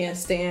because I can't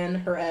stand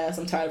her ass.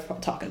 I'm tired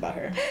of talking about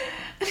her.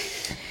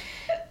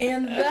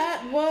 And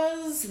that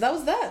was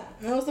that.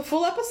 That was the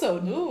full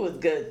episode. Ooh, it was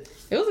good.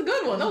 It was a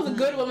good one. That was a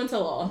good Women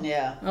Tell All.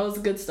 Yeah. That was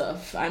good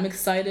stuff. I'm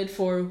excited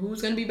for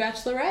who's going to be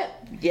Bachelorette.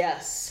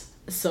 Yes.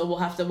 So we'll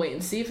have to wait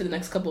and see for the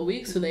next couple of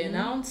weeks who they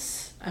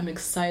announce. I'm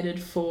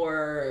excited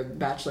for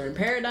Bachelor in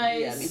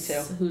Paradise. Yeah, me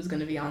too. Who's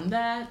going to be on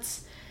that.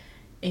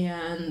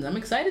 And I'm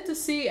excited to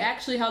see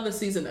actually how the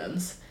season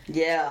ends.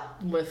 Yeah.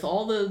 With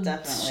all the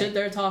shit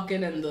they're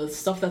talking and the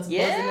stuff that's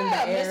buzzing in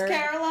the air. Miss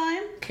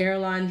Caroline.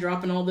 Caroline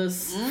dropping all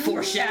this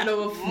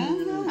foreshadow of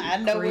I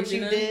know what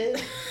you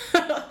did.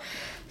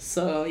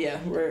 So,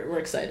 yeah, we're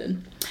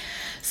excited.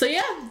 So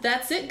yeah,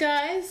 that's it,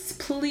 guys.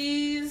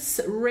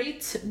 Please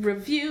rate,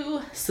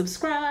 review,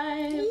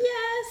 subscribe.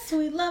 Yes,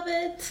 we love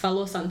it.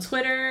 Follow us on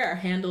Twitter. Our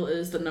handle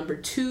is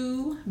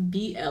 2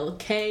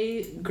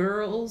 BLK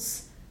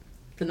Girls,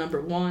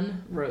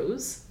 1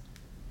 Rose.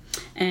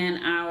 And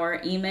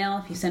our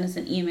email, if you send us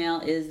an email,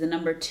 is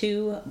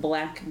 2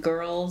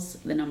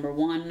 blackgirls,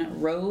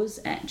 1 rose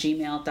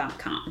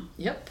 @gmail.com.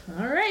 Yep.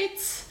 All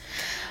right.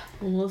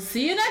 We'll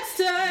see you next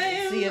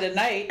time. See you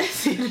tonight.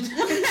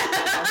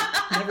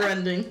 Never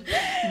ending.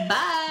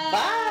 Bye.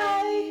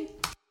 Bye.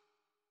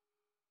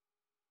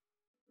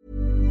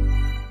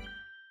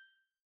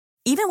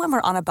 Even when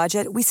we're on a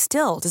budget, we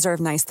still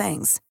deserve nice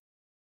things.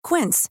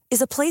 Quince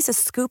is a place to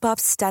scoop up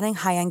stunning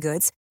high-end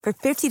goods for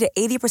 50 to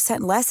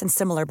 80% less than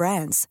similar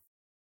brands.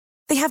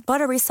 They have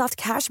buttery soft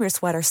cashmere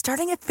sweaters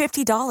starting at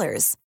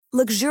 $50,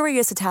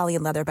 luxurious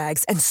Italian leather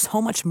bags, and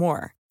so much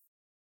more.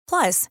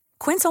 Plus,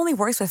 Quince only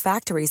works with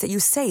factories that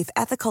use safe,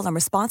 ethical, and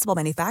responsible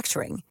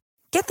manufacturing.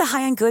 Get the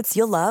high-end goods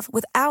you'll love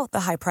without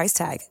the high price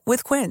tag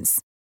with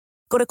Quince.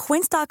 Go to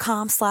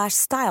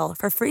quince.com/style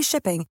for free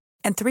shipping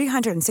and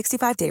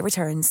 365-day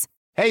returns.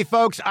 Hey,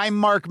 folks, I'm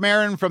Mark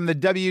Maron from the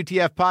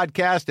WTF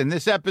Podcast, and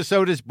this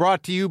episode is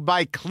brought to you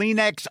by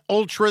Kleenex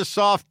Ultra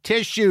Soft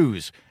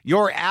Tissues,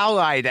 your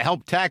ally to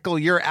help tackle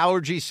your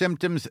allergy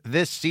symptoms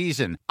this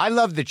season. I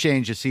love the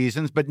change of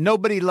seasons, but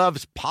nobody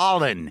loves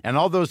pollen and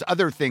all those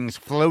other things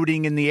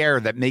floating in the air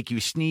that make you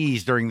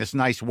sneeze during this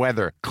nice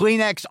weather.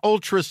 Kleenex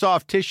Ultra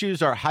Soft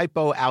Tissues are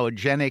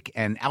hypoallergenic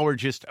and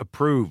allergist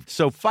approved,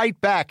 so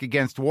fight back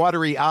against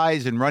watery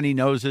eyes and runny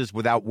noses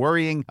without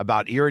worrying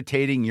about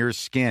irritating your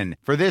skin.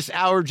 For this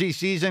allergy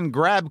season,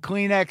 grab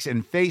Kleenex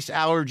and face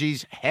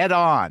allergies head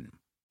on.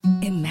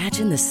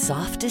 Imagine the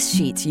softest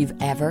sheets you've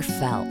ever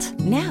felt.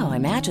 Now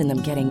imagine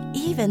them getting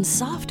even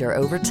softer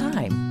over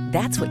time.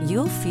 That's what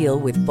you'll feel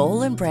with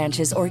Boll &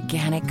 Branch's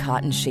organic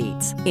cotton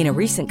sheets. In a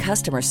recent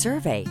customer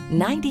survey,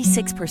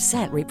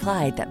 96%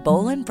 replied that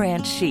Boll &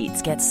 Branch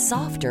sheets get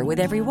softer with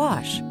every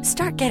wash.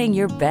 Start getting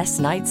your best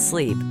night's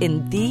sleep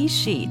in these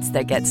sheets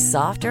that get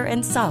softer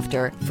and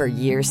softer for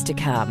years to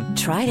come.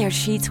 Try their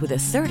sheets with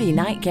a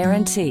 30-night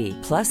guarantee.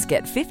 Plus,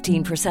 get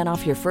 15%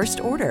 off your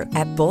first order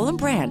at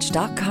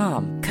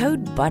bollandbranch.com.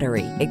 Code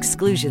BUTTERY.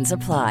 Exclusions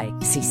apply.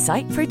 See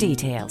site for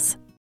details.